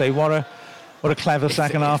 2-0, you'd say, what a clever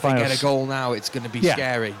second half. If they get a goal now, it's going to be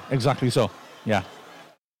scary. Exactly so, yeah.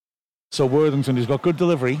 So Worthington has got good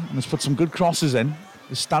delivery and has put some good crosses in.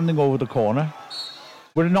 He's standing over the corner.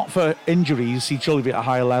 Were it not for injuries, he'd surely be at a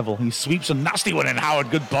higher level. He sweeps a nasty one in,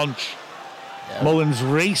 Howard, good punch. Yeah. Mullins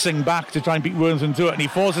racing back to try and beat Worthington to it, and he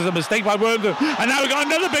forces a mistake by Worthington. And now we've got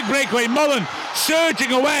another big breakaway. Mullen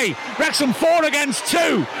surging away. Wrexham 4 against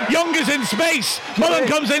 2. Young is in space. Mullen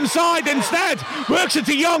comes inside instead. Works it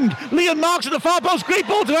to Young. Leon marks at the far post. Great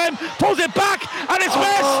ball to him. Pulls it back, and it's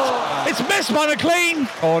missed. It's missed by McLean.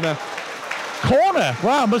 Corner.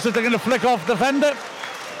 Wow, must have taken a flick off defender.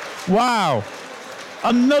 Wow.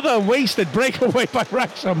 Another wasted breakaway by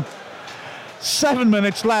Wrexham. 7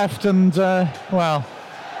 minutes left, and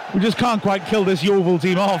we just can't quite kill this Yeovil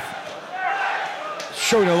team off.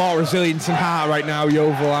 Showing a lot of resilience and heart right now,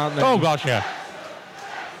 Yeovil, aren't they? Oh gosh, yeah,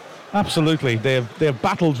 absolutely. They've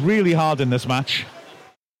battled really hard in this match,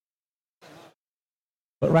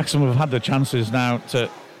 but Wrexham have had the chances now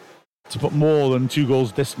to put more than 2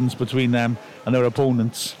 goals distance between them and their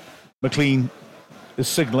opponents. McLean is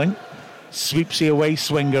signalling. Sweeps the away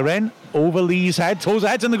swinger in, over Lee's head, toes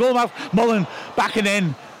heads in the goal mouth. Mullen backing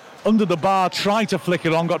in, under the bar, tried to flick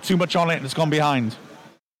it on, got too much on it, and it's gone behind.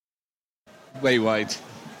 Way wide.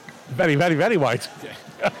 Very, very, very wide.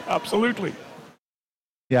 Yeah. Absolutely.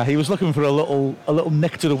 Yeah, he was looking for a little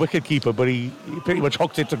nick to the wicket keeper, but he pretty much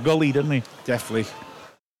hooked it to gully, didn't he? Definitely.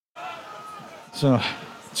 So,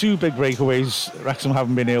 2 big breakaways Wrexham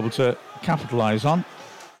haven't been able to capitalise on,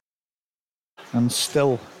 and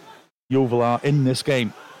still Yeovil are in this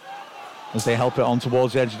game as they help it on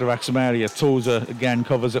towards the edge of the Wrexham area. Tozer again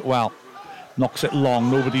covers it well, knocks it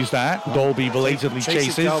long, nobody's there. Dalby belatedly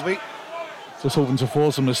chases. Just hoping to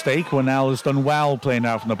force a mistake. Winnell has done well playing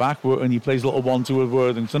out from the back, and he plays a little 1-2 with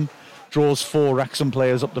Worthington. Draws 4 Wrexham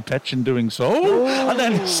players up the pitch in doing so, and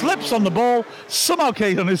then slips on the ball, somehow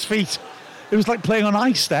came on his feet. It was like playing on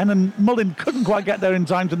ice then, and Mullin couldn't quite get there in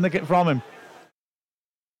time to nick it from him.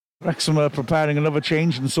 Wrexham are preparing another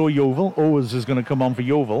change, and so Yeovil. Owens is going to come on for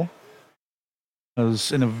Yeovil.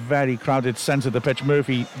 As in a very crowded centre of the pitch,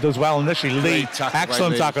 Murphy does well initially. Lee,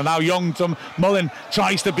 excellent tackle. Now Young to Mullin,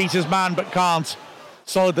 tries to beat his man but can't.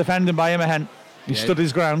 Solid defending by Immerhen. He stood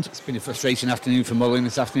his ground. It's been a frustrating afternoon for Mullin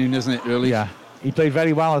this afternoon, isn't it, really? Yeah. He played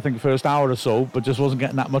very well, I think, the first hour or so, but just wasn't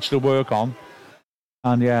getting that much to work on.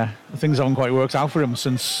 And yeah, things haven't quite worked out for him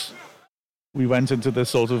since we went into this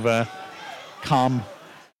sort of calm,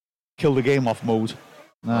 kill the game off mode.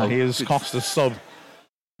 He has cost a sub.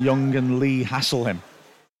 Young and Lee hassle him.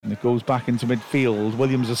 And it goes back into midfield.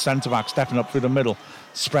 Williams, a centre-back, stepping up through the middle.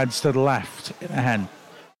 Spreads to the left. Immerhen.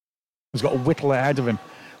 He's got a Whittle ahead of him.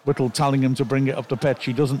 Whittle telling him to bring it up the pitch.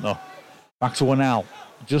 He doesn't, though. Back to Winnell.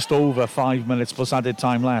 Just over 5 minutes plus added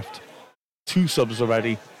time left. 2 subs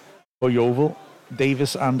already for Yeovil.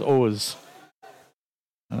 Davis and Owers.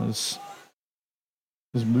 There's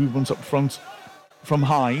movements up front from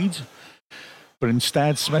Hyde. But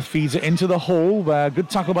instead, Smith feeds it into the hole where good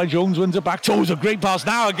tackle by Jones wins it back. Toes a great pass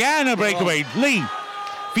now. Again, a breakaway. Lee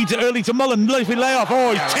feeds it early to Mullin. Leafy layoff.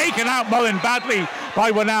 Oh, he's taken out Mullin badly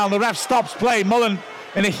by Winnell. The ref stops play. Mullin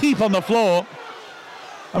in a heap on the floor.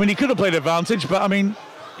 I mean, he could have played advantage, but I mean,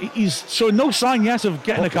 he's showing no sign yet of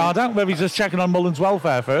getting a card out. Maybe he's just checking on Mullin's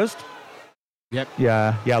welfare first. Yep.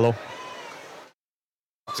 Yeah, yellow.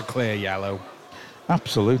 a clear yellow.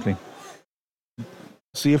 Absolutely.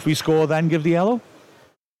 See if we score, then give the yellow.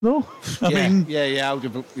 No, I would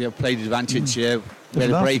have played advantage. We had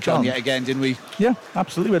a break on yet again, didn't we? Yeah,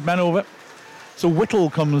 absolutely. With men over. So Whittle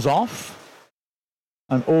comes off,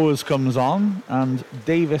 and Owers comes on, and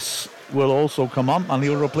Davis will also come on, and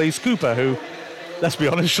he'll replace Cooper, who, let's be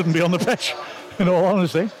honest, shouldn't be on the pitch, in all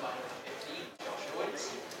honesty.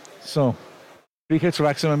 So, free kick to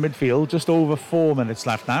Wrexham in midfield, just over 4 minutes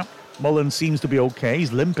left now. Mullen seems to be okay.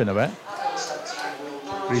 He's limping a bit,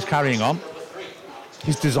 but he's carrying on.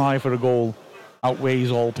 His desire for a goal outweighs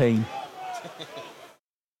all pain.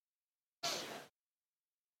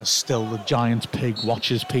 Still, the giant pig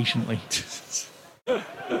watches patiently.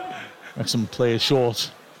 Wrexham play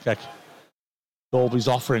short. Check. Dalby's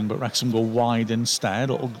offering, but Wrexham go wide instead.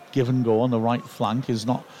 A little give and go on the right flank is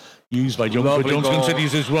not used by Jones, but Jones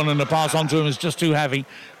continues his run, and the pass onto him is just too heavy.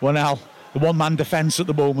 Winnell, the one-man defence at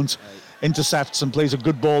the moment, intercepts and plays a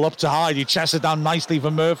good ball up to Hyde. He chests it down nicely for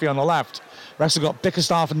Murphy on the left. Wrexham got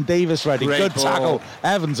Bickerstaff and Davis ready. Good tackle.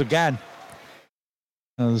 Evans again.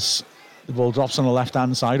 As the ball drops on the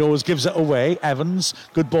left-hand side. Always gives it away. Evans,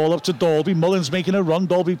 good ball up to Dalby. Mullen's making a run.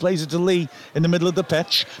 Dalby plays it to Lee in the middle of the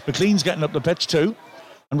pitch. McLean's getting up the pitch too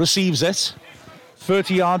and receives it.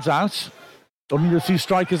 30 yards out. Only the two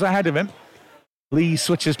strikers ahead of him. Lee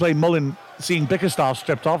switches play. Mullen, seeing Bickerstaff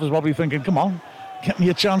stripped off, is probably thinking, come on, get me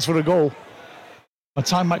a chance for a goal. My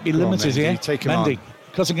time might be limited here. Take him Mendy, on.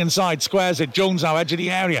 cutting inside, squares it. Jones now, edge of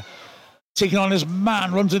the area. Taking on his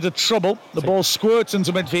man, runs into trouble. The ball squirts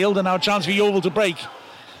into midfield, and now a chance for Yeovil to break.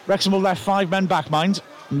 Wrexham will left 5 men back, mind.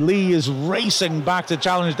 Lee is racing back to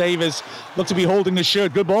challenge Davis. Look to be holding the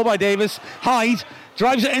shirt. Good ball by Davis. Hyde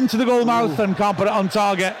drives it into the goal mouth and can't put it on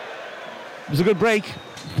target. It was a good break.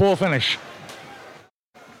 Poor finish.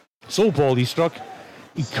 So poor he struck.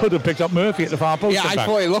 He could have picked up Murphy at the far post. Yeah, I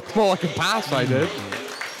thought it looked more like a pass, I did.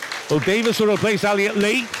 Well, Davis will replace Elliot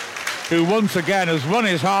Lee, who once again has run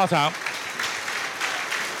his heart out.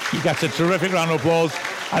 He gets a terrific round of applause,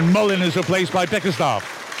 and Mullen is replaced by Bickerstaff.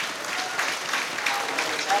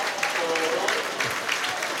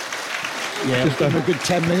 Yeah, Just a good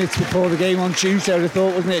 10 minutes before the game on Tuesday, I would have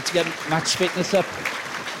thought, wasn't it, to get match fitness up?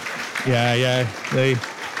 Yeah.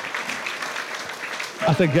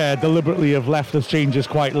 I think deliberately have left us changes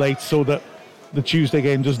quite late so that the Tuesday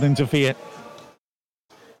game doesn't interfere.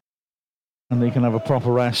 And they can have a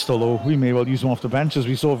proper rest, although we may well use them off the bench, as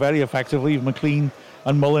we saw very effectively with McLean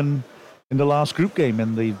and Mullen in the last group game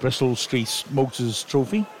in the Bristol Street Motors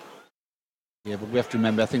Trophy. Yeah, but we have to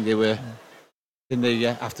remember, I think they were, didn't they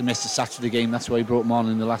have to miss the Saturday game? That's why he brought them on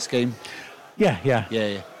in the last game. Yeah.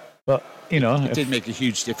 But, It did make a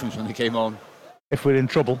huge difference when they came on. If we're in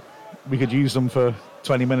trouble, we could use them for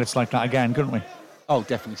 20 minutes like that again, couldn't we? Oh,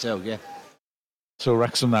 definitely so, yeah. So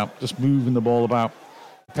Wrexham now, just moving the ball about.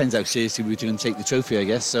 Depends how seriously we're going to take the trophy, I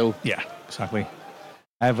guess. So Yeah, exactly.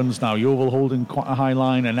 Evans now, Yeovil holding quite a high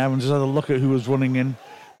line, and Evans has had a look at who was running in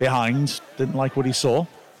behind, didn't like what he saw.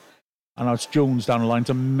 And now it's Jones down the line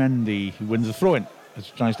to Mendy, who wins the throw-in, as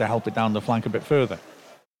he tries to help it down the flank a bit further.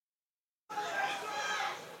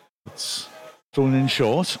 It's thrown in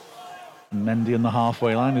short. And Mendy on the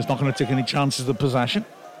halfway line is not going to take any chances of possession.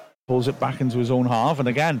 Pulls it back into his own half, and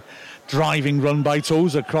again, driving run by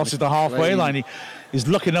Tozer, crosses the halfway line. He's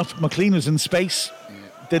looking up. McLean was in space,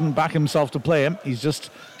 didn't back himself to play him. He's just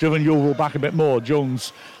driven Yeovil back a bit more.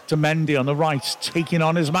 Jones to Mendy on the right, taking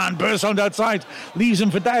on his man, bursts on the outside, leaves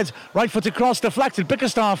him for dead. Right foot across, deflected.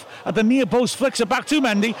 Bickerstaff at the near post flicks it back to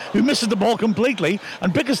Mendy, who misses the ball completely,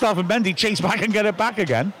 and Bickerstaff and Mendy chase back and get it back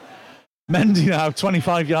again. Mendy now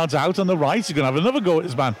 25 yards out on the right. He's going to have another go at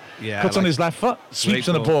his man. Yeah, Cuts on his left foot, sweeps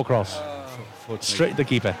on a poor cross. Straight to the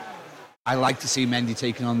keeper. I like to see Mendy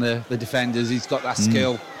taking on the defenders. He's got that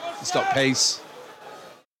skill. He's got pace.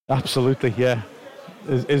 Absolutely, yeah.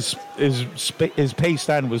 His pace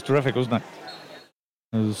then was terrific, wasn't it?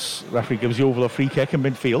 As referee gives Yeovil a free kick in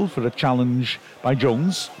midfield for a challenge by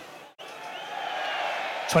Jones.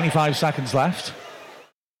 25 seconds left.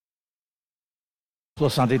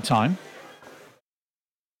 Plus added time.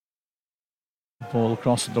 Ball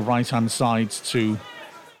across the right-hand side to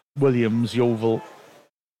Williams. Yeovil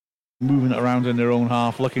moving it around in their own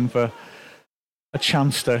half, looking for a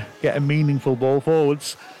chance to get a meaningful ball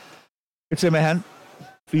forwards. It's Immerhen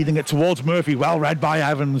feeding it towards Murphy, well read by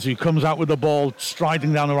Evans, who comes out with the ball,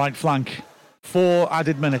 striding down the right flank. 4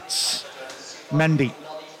 added minutes. Mendy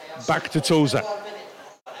back to Tozer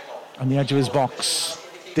on the edge of his box,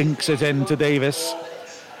 dinks it in to Davis.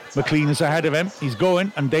 McLean is ahead of him. He's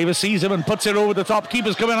going, and Davis sees him and puts it over the top.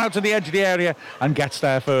 Keeper's coming out to the edge of the area and gets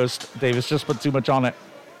there first. Davis just put too much on it.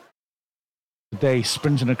 Day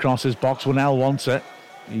sprinting across his box. Winnell wants it.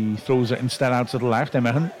 He throws it instead out to the left.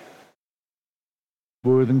 Emerson.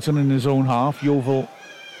 Worthington in his own half. Yeovil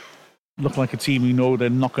look like a team who know they're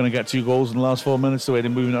not going to get 2 goals in the last 4 minutes, the way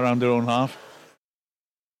they're moving around their own half.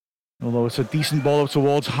 Although it's a decent ball up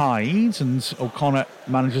towards Hyde, and O'Connor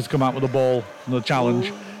manages to come out with the ball from the challenge.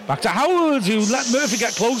 Ooh. Back to Howard, who let Murphy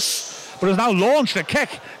get close, but has now launched a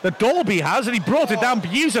kick that Dolby has, and he brought it down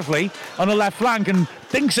beautifully on the left flank and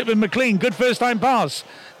dinks it with McLean. Good first time pass.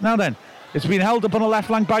 Now then, it's been held up on the left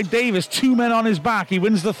flank by Davis. 2 men on his back. He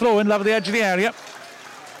wins the throw in, level the edge of the area.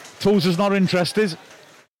 Tozer's not interested.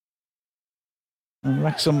 And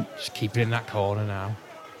Wrexham... Just keep it in that corner now.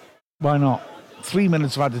 Why not? 3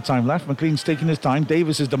 minutes of added time left. McLean's taking his time.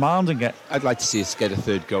 Davis is demanding it. I'd like to see us get a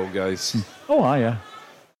 3rd goal, guys. Oh, yeah.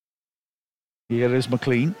 Here is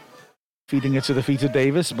McLean. Feeding it to the feet of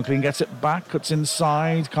Davis. McLean gets it back, cuts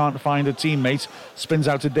inside, can't find a teammate. Spins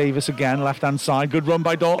out to Davis again, left-hand side. Good run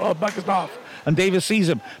by Bickerstaff. And Davis sees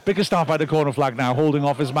him. Bickerstaff by the corner flag now, holding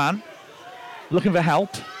off his man. Looking for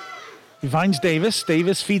help. He finds Davis.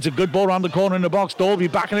 Davis feeds a good ball around the corner in the box. Dolby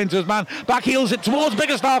backing into his man. Back heels it towards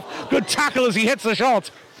Bickerstaff. Good tackle as he hits the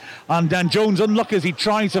shot. And then Jones unlucky as he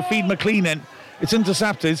tries to feed McLean in. It's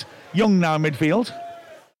intercepted. Young now in midfield.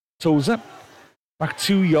 Tozer. Back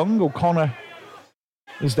to Young. O'Connor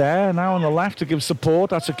is there now on the left to give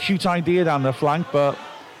support. That's a cute idea down the flank, but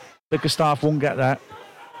Bickerstaff won't get that.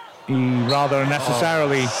 He rather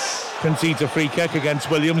unnecessarily concedes a free kick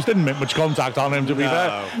against Williams. Didn't make much contact on him, to be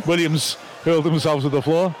fair. Williams hurled themselves to the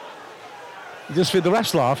floor. You just feel the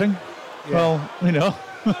refs laughing. Yeah. Well, you know.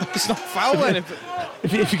 It's not foul then.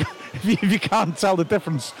 If you can't tell the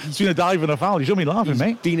difference between a dive and a foul, you shouldn't be laughing,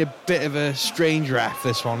 mate. Been a bit of a strange ref,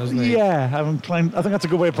 this one, hasn't he? Yeah, I think that's a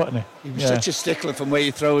good way of putting it. He was such a stickler from where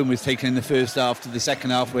you throw him was taken in the first half to the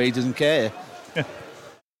second half where he doesn't care.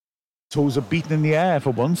 Toes are beaten in the air for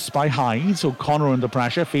once by Hyde, so Connor under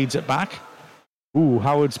pressure feeds it back. Ooh,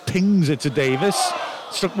 Howard pings it to Davis.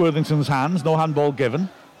 Struck Worthington's hands, no handball given.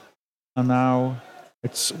 And now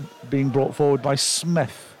it's being brought forward by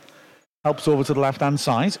Smith. Helps over to the left-hand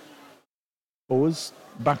side. Forwards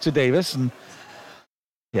back to Davis, and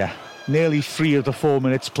yeah, nearly 3 of the 4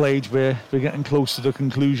 minutes played. We're getting close to the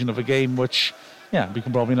conclusion of a game which, yeah, we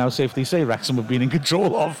can probably now safely say Wrexham have been in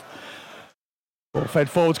control of. Ball fed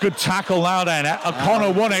forwards, good tackle now then.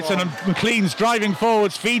 O'Connor won it, and McLean's driving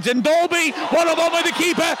forwards, feeds in Dolby. 1-on-1 with the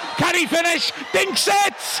keeper. Can he finish? Dinks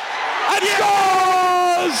it! And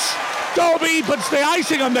scores! Dolby puts the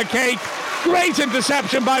icing on the cake. Great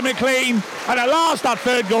interception by McLean. And at last that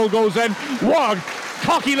 3rd goal goes in. What a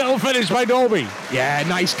cocky little finish by Dolby. Yeah,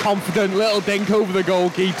 nice confident little dink over the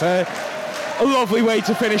goalkeeper. A lovely way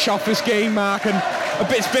to finish off this game, Mark. And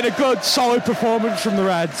it's been a good, solid performance from the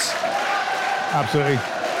Reds. Absolutely.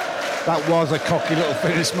 That was a cocky little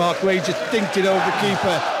finish, Mark, where he just dinked it over the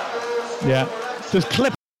keeper. Yeah. Just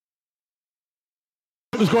clip.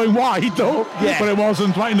 It was going wide, though. Yeah. But it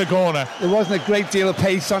wasn't, right in the corner. There wasn't a great deal of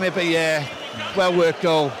pace on it, but yeah, well-worked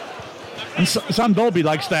goal. And Sam Dolby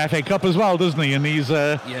likes the FA Cup as well, doesn't he? And he's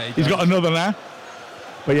got another now.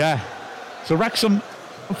 But yeah. So Wrexham,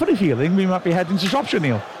 a funny feeling we might be heading to Shropshire,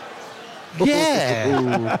 Neil.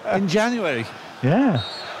 Yeah. In January. Yeah.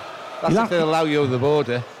 That's if they'll allow you over the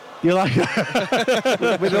border. You like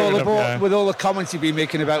with all the comments you've been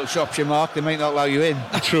making about Shropshire, Mark, they might not allow you in.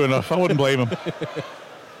 True enough. I wouldn't blame him.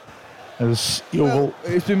 It's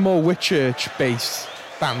been more Whitchurch-based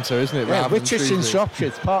banter, isn't it? Yeah, Whitchurch in Shropshire.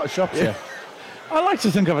 It's part of Shropshire. Yeah. I like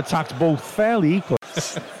to think I've attacked both fairly equally.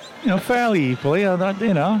 Fairly equally.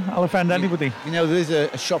 I'll offend anybody. There's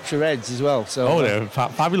a Shropshire Reds as well. So they're a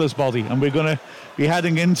fabulous body, and we're going to be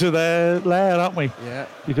heading into their lair, aren't we? Yeah.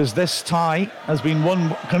 Because this tie has been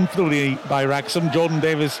won comfortably by Wrexham. Jordan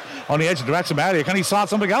Davis on the edge of the Wrexham area. Can he start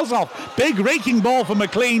something else off? Big raking ball for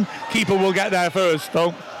McLean. Keeper will get there first,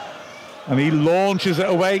 though. And he launches it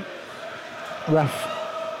away. Ref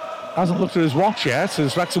hasn't looked at his watch yet,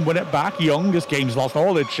 as Wrexham win it back. Young, this game's lost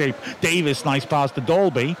all its shape. Davis, nice pass to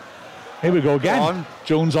Dolby. Here we go again.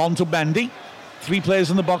 Jones on to Bendy. 3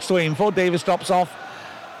 players in the box to aim for. Davis drops off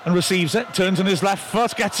and receives it. Turns on his left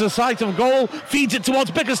foot, gets a sight of goal, feeds it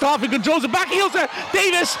towards Bickerstaff, who controls it back. Heels it.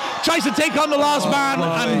 Davis tries to take on the last man,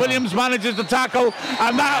 and Williams manages to tackle,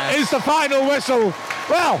 and that is the final whistle.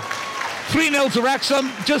 Well, 3-0 to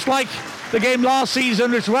Wrexham, just like the game last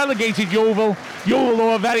season, which relegated Yeovil. Yeovil,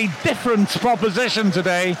 though, a very different proposition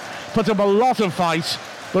today. Put up a lot of fight,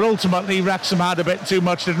 but ultimately Wrexham had a bit too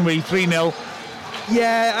much, didn't we? 3-0.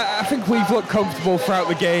 Yeah, I think we've looked comfortable throughout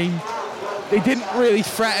the game. They didn't really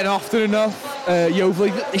threaten often enough. Yeovil,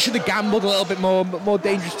 they should have gambled a little bit more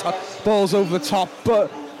dangerous balls over the top. But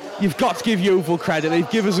you've got to give Yeovil credit. They've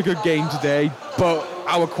given us a good game today, but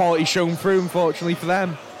our quality shone through, unfortunately, for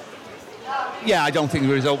them. Yeah, I don't think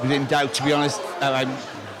the result was in doubt, to be honest.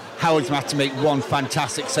 Howard's had to make one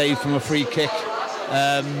fantastic save from a free kick,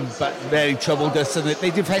 but really troubled us. And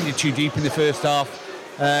they defended too deep in the first half.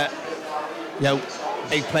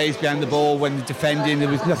 8 players behind the ball when they're defending. There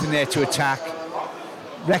was nothing there to attack.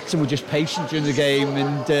 Wrexham were just patient during the game,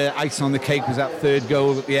 and icing on the cake was that third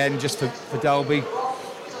goal at the end, just for Derby.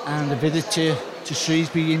 And a visit to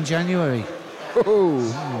Shrewsbury in January.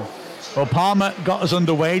 Well, Palmer got us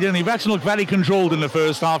underway, didn't he? Wrexham looked very controlled in the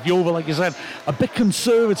first half. Yeovil, like you said, a bit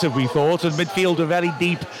conservative, we thought, and midfield were very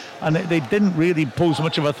deep, and they didn't really pose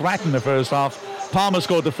much of a threat in the first half. Palmer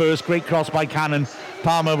scored the first, great cross by Cannon.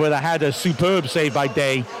 Palmer with a header, superb save by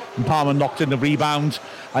Day, and Palmer knocked in the rebound.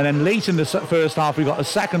 And then late in the first half, we got a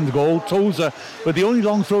second goal. Tozer, with the only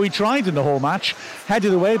long throw he tried in the whole match,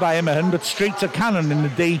 headed away by Immerhan, but straight to Cannon in the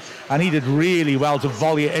D, and he did really well to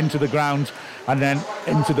volley it into the ground and then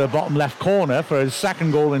into the bottom left corner for his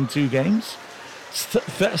second goal in 2 games.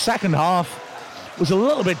 Second half was a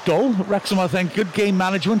little bit dull. Wrexham, I think, good game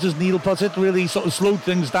management, as Neil put it, really sort of slowed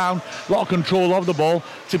things down, a lot of control of the ball.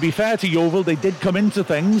 To be fair to Yeovil, they did come into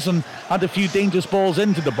things and had a few dangerous balls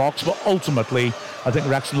into the box, but ultimately I think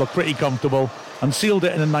Wrexham looked pretty comfortable and sealed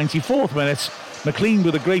it in the 94th minute. McLean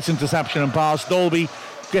with a great interception and pass. Dolby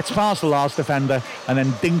gets past the last defender and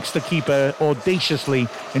then dinks the keeper audaciously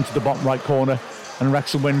into the bottom right corner, and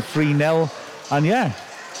Wrexham win 3-0. And yeah,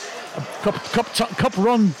 a cup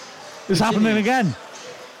run is happening again.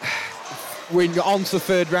 We're on to the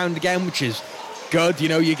third round again, which is good.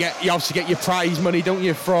 You obviously get your prize money, don't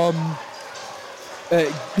you, from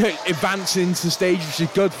advancing to the stage, which is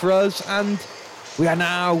good for us. And we are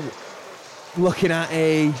now looking at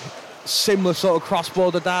a similar sort of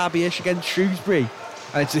cross-border derby-ish against Shrewsbury.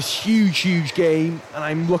 And it's a huge, huge game, and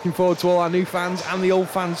I'm looking forward to all our new fans and the old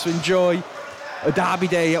fans to enjoy a derby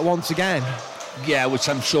day once again. Yeah, which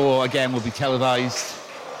I'm sure, again, will be televised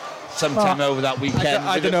sometime over that weekend.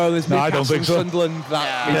 I don't know, there's No, I don't Newcastle think so. Sunderland.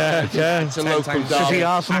 It's a local times. derby. City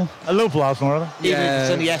Arsenal, a local Arsenal, rather. Even if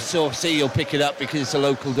it's on the SOC, you'll pick it up because it's a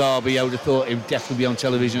local derby. I would have thought it would definitely be on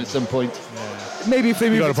television at some point. Maybe if they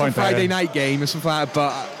move got it a to a point there, Friday yeah. night game or something like that,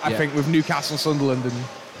 but I think with Newcastle, Sunderland and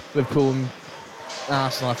Liverpool and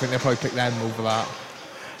Arsenal, I think they'll probably pick them over that.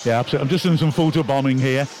 Yeah, absolutely. I'm just doing some photo bombing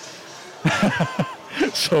here.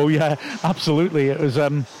 So yeah, absolutely. It was.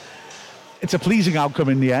 It's a pleasing outcome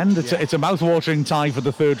in the end. It's a mouth-watering tie for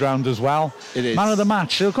the third round as well. It is. Man of the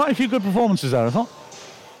match. There were quite a few good performances there, I thought.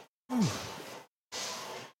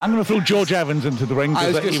 I'm going to throw George Evans into the ring. I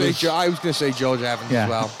was going to say George Evans as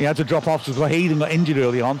well. He had to drop off because Hayden got injured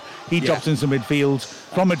early on. He dropped into midfield,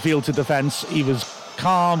 from midfield to defence. He was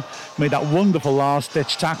calm, made that wonderful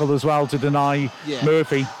last-ditch tackle as well to deny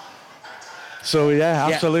Murphy. So yeah,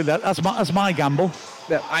 absolutely. That's my gamble.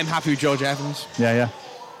 I'm happy with George Evans. Yeah.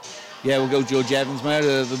 Yeah, we'll go George Evans. My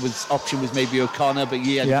other option was maybe O'Connor, but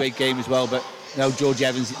he had a great game as well. But no, George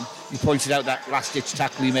Evans, you pointed out that last-ditch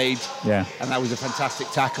tackle he made. Yeah. And that was a fantastic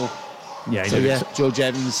tackle. Yeah, So yeah, George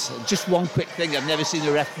Evans. Just one quick thing. I've never seen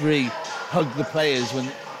a referee hug the players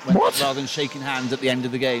when rather than shaking hands at the end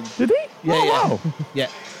of the game. Did he? Yeah, Wow. Yeah.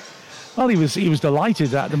 Well, he was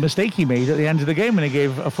delighted at the mistake he made at the end of the game when he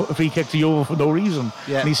gave a free kick to Yeovil for no reason.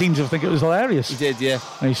 Yeah. And he seemed to think it was hilarious. He did, yeah.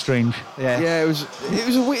 Very strange. Yeah, it was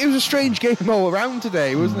a strange game all around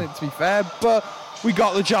today, wasn't it? To be fair, but we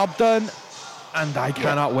got the job done, and I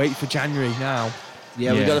cannot wait for January now.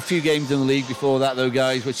 Yeah, we've got a few games in the league before that, though,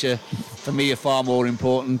 guys, which are, for me, are far more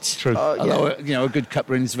important. True. Although, a good cup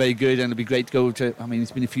run is very good, and it'd be great to go to. I mean,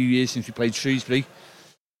 it's been a few years since we played Shrewsbury.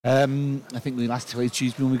 I think we last played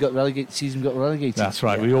Shrewsbury when we got relegated. Season got relegated. That's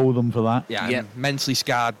right. We owe them for that. Yeah, I'm mentally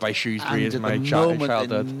scarred by Shrewsbury as And my at the moment, they're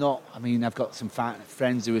childhood. not. I mean, I've got some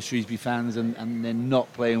friends who are Shrewsbury fans, and they're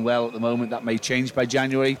not playing well at the moment. That may change by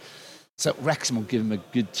January. So Wrexham will give them a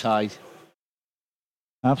good tie.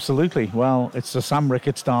 Absolutely. Well, it's the Sam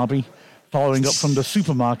Ricketts derby, following up from the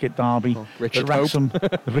supermarket derby. Richard The Wrexham,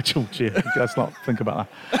 Richard, let's not think about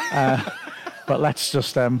that. But let's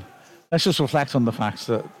just reflect on the fact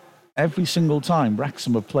that every single time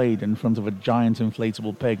Wrexham have played in front of a giant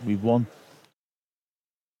inflatable pig, we've won.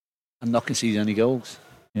 And not conceded any goals.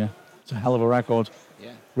 Yeah, it's a hell of a record.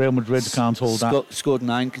 Yeah. Real Madrid can't hold that. Scored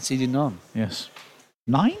 9, conceded none. Yes.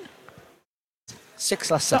 9?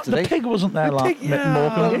 6 last No, Saturday. the pig wasn't there last pig, yeah.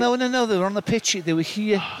 Morecambe. No, they were on the pitch. They were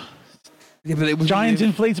here. Yeah, but it was Giant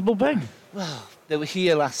inflatable pig. Well, they were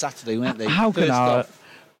here last Saturday, weren't they? How can First off,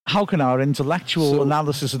 our intellectual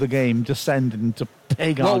analysis of the game descend into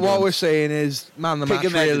pig arguments? what we're saying is, man, the Pig match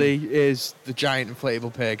and Megan. really is the giant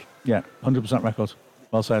inflatable pig. Yeah, 100% record.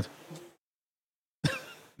 Well said.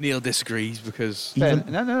 Neil disagrees because No,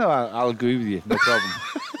 I'll agree with you. No problem.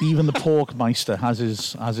 Even the Porkmeister has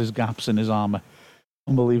his gaps in his armour.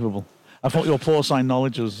 Unbelievable. I thought your porcine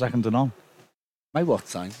knowledge was second to none. My what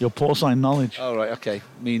sign? Your porcine knowledge. Oh, right, okay.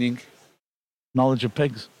 Meaning? Knowledge of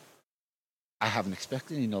pigs. I haven't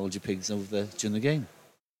expected any knowledge of pigs during the game.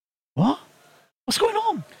 What? What's going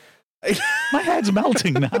on? My head's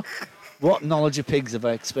melting now. What knowledge of pigs have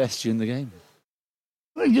I expressed during the game?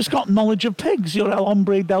 Well, you just got knowledge of pigs. You're El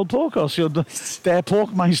Hombre del Porcos. You're their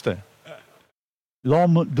Porkmeister.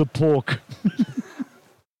 L'homme de porc.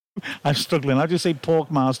 I'm struggling. How do you say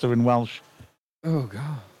Porkmaster in Welsh? oh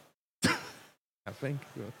god, I think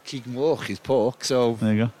Cigmorch is pork, so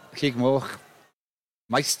There you go. Cigmorch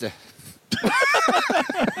Meister.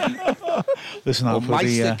 Listen Or out for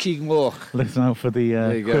Meister the Cigmorch. listen out for the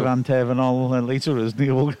There you go. Quivan Terfynol later as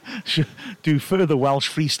Neil will do further Welsh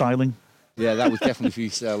freestyling. Yeah, that was definitely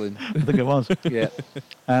freestyling. I think it was. Yeah.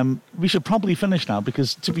 We should probably finish now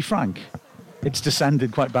because, to be frank, it's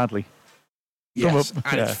descended quite badly. yes, From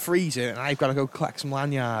and yeah. it's freezing, and I've got to go collect some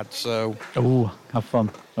lanyards. So Oh, have fun.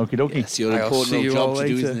 Okie dokie. It's your I'll important see little you all job to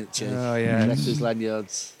do, later. isn't it, Jay? Oh, yeah. Collect those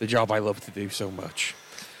lanyards. the job I love to do so much.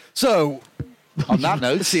 So On that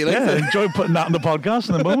note, see you later. Yeah, enjoy putting that on the podcast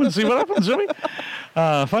in a moment. See what happens, shall we?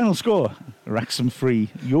 Final score: Wrexham 3,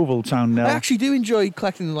 Yeovil Town 0. I actually do enjoy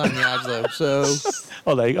collecting the lanyards though. So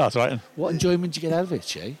Oh, there you go. That's right. what enjoyment do you get out of it,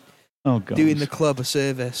 Jay? Oh, God. doing the club a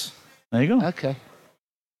service. There you go. Okay.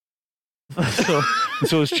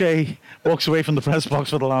 So as Che walks away from the press box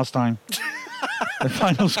for the last time, the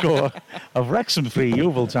final score of Wrexham 3,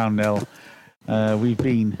 Yeovil Town 0. We've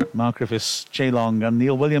been Mark Griffiths, Che Long, and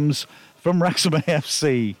Neil Williams from Wrexham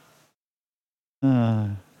AFC.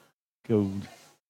 Gold.